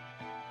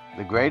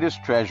 The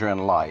greatest treasure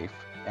in life,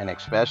 and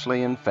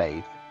especially in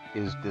faith,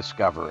 is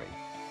discovery.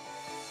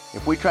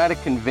 If we try to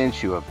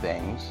convince you of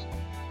things,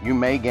 you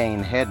may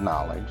gain head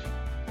knowledge,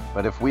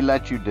 but if we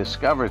let you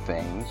discover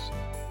things,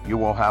 you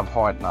will have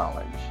heart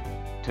knowledge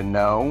to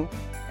know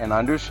and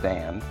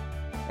understand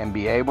and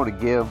be able to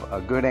give a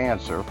good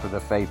answer for the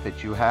faith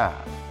that you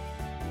have.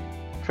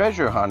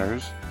 Treasure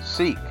hunters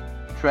seek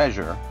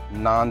treasure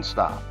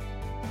nonstop.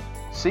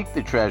 Seek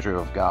the treasure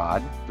of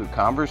God through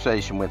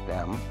conversation with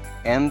them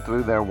and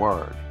through their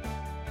word.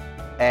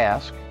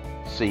 Ask,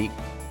 seek,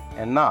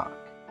 and knock.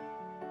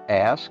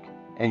 Ask,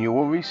 and you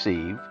will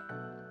receive.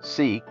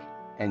 Seek,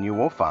 and you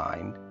will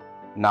find.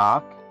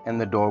 Knock, and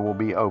the door will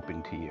be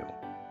open to you.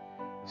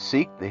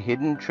 Seek the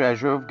hidden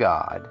treasure of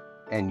God,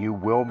 and you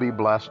will be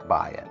blessed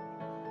by it.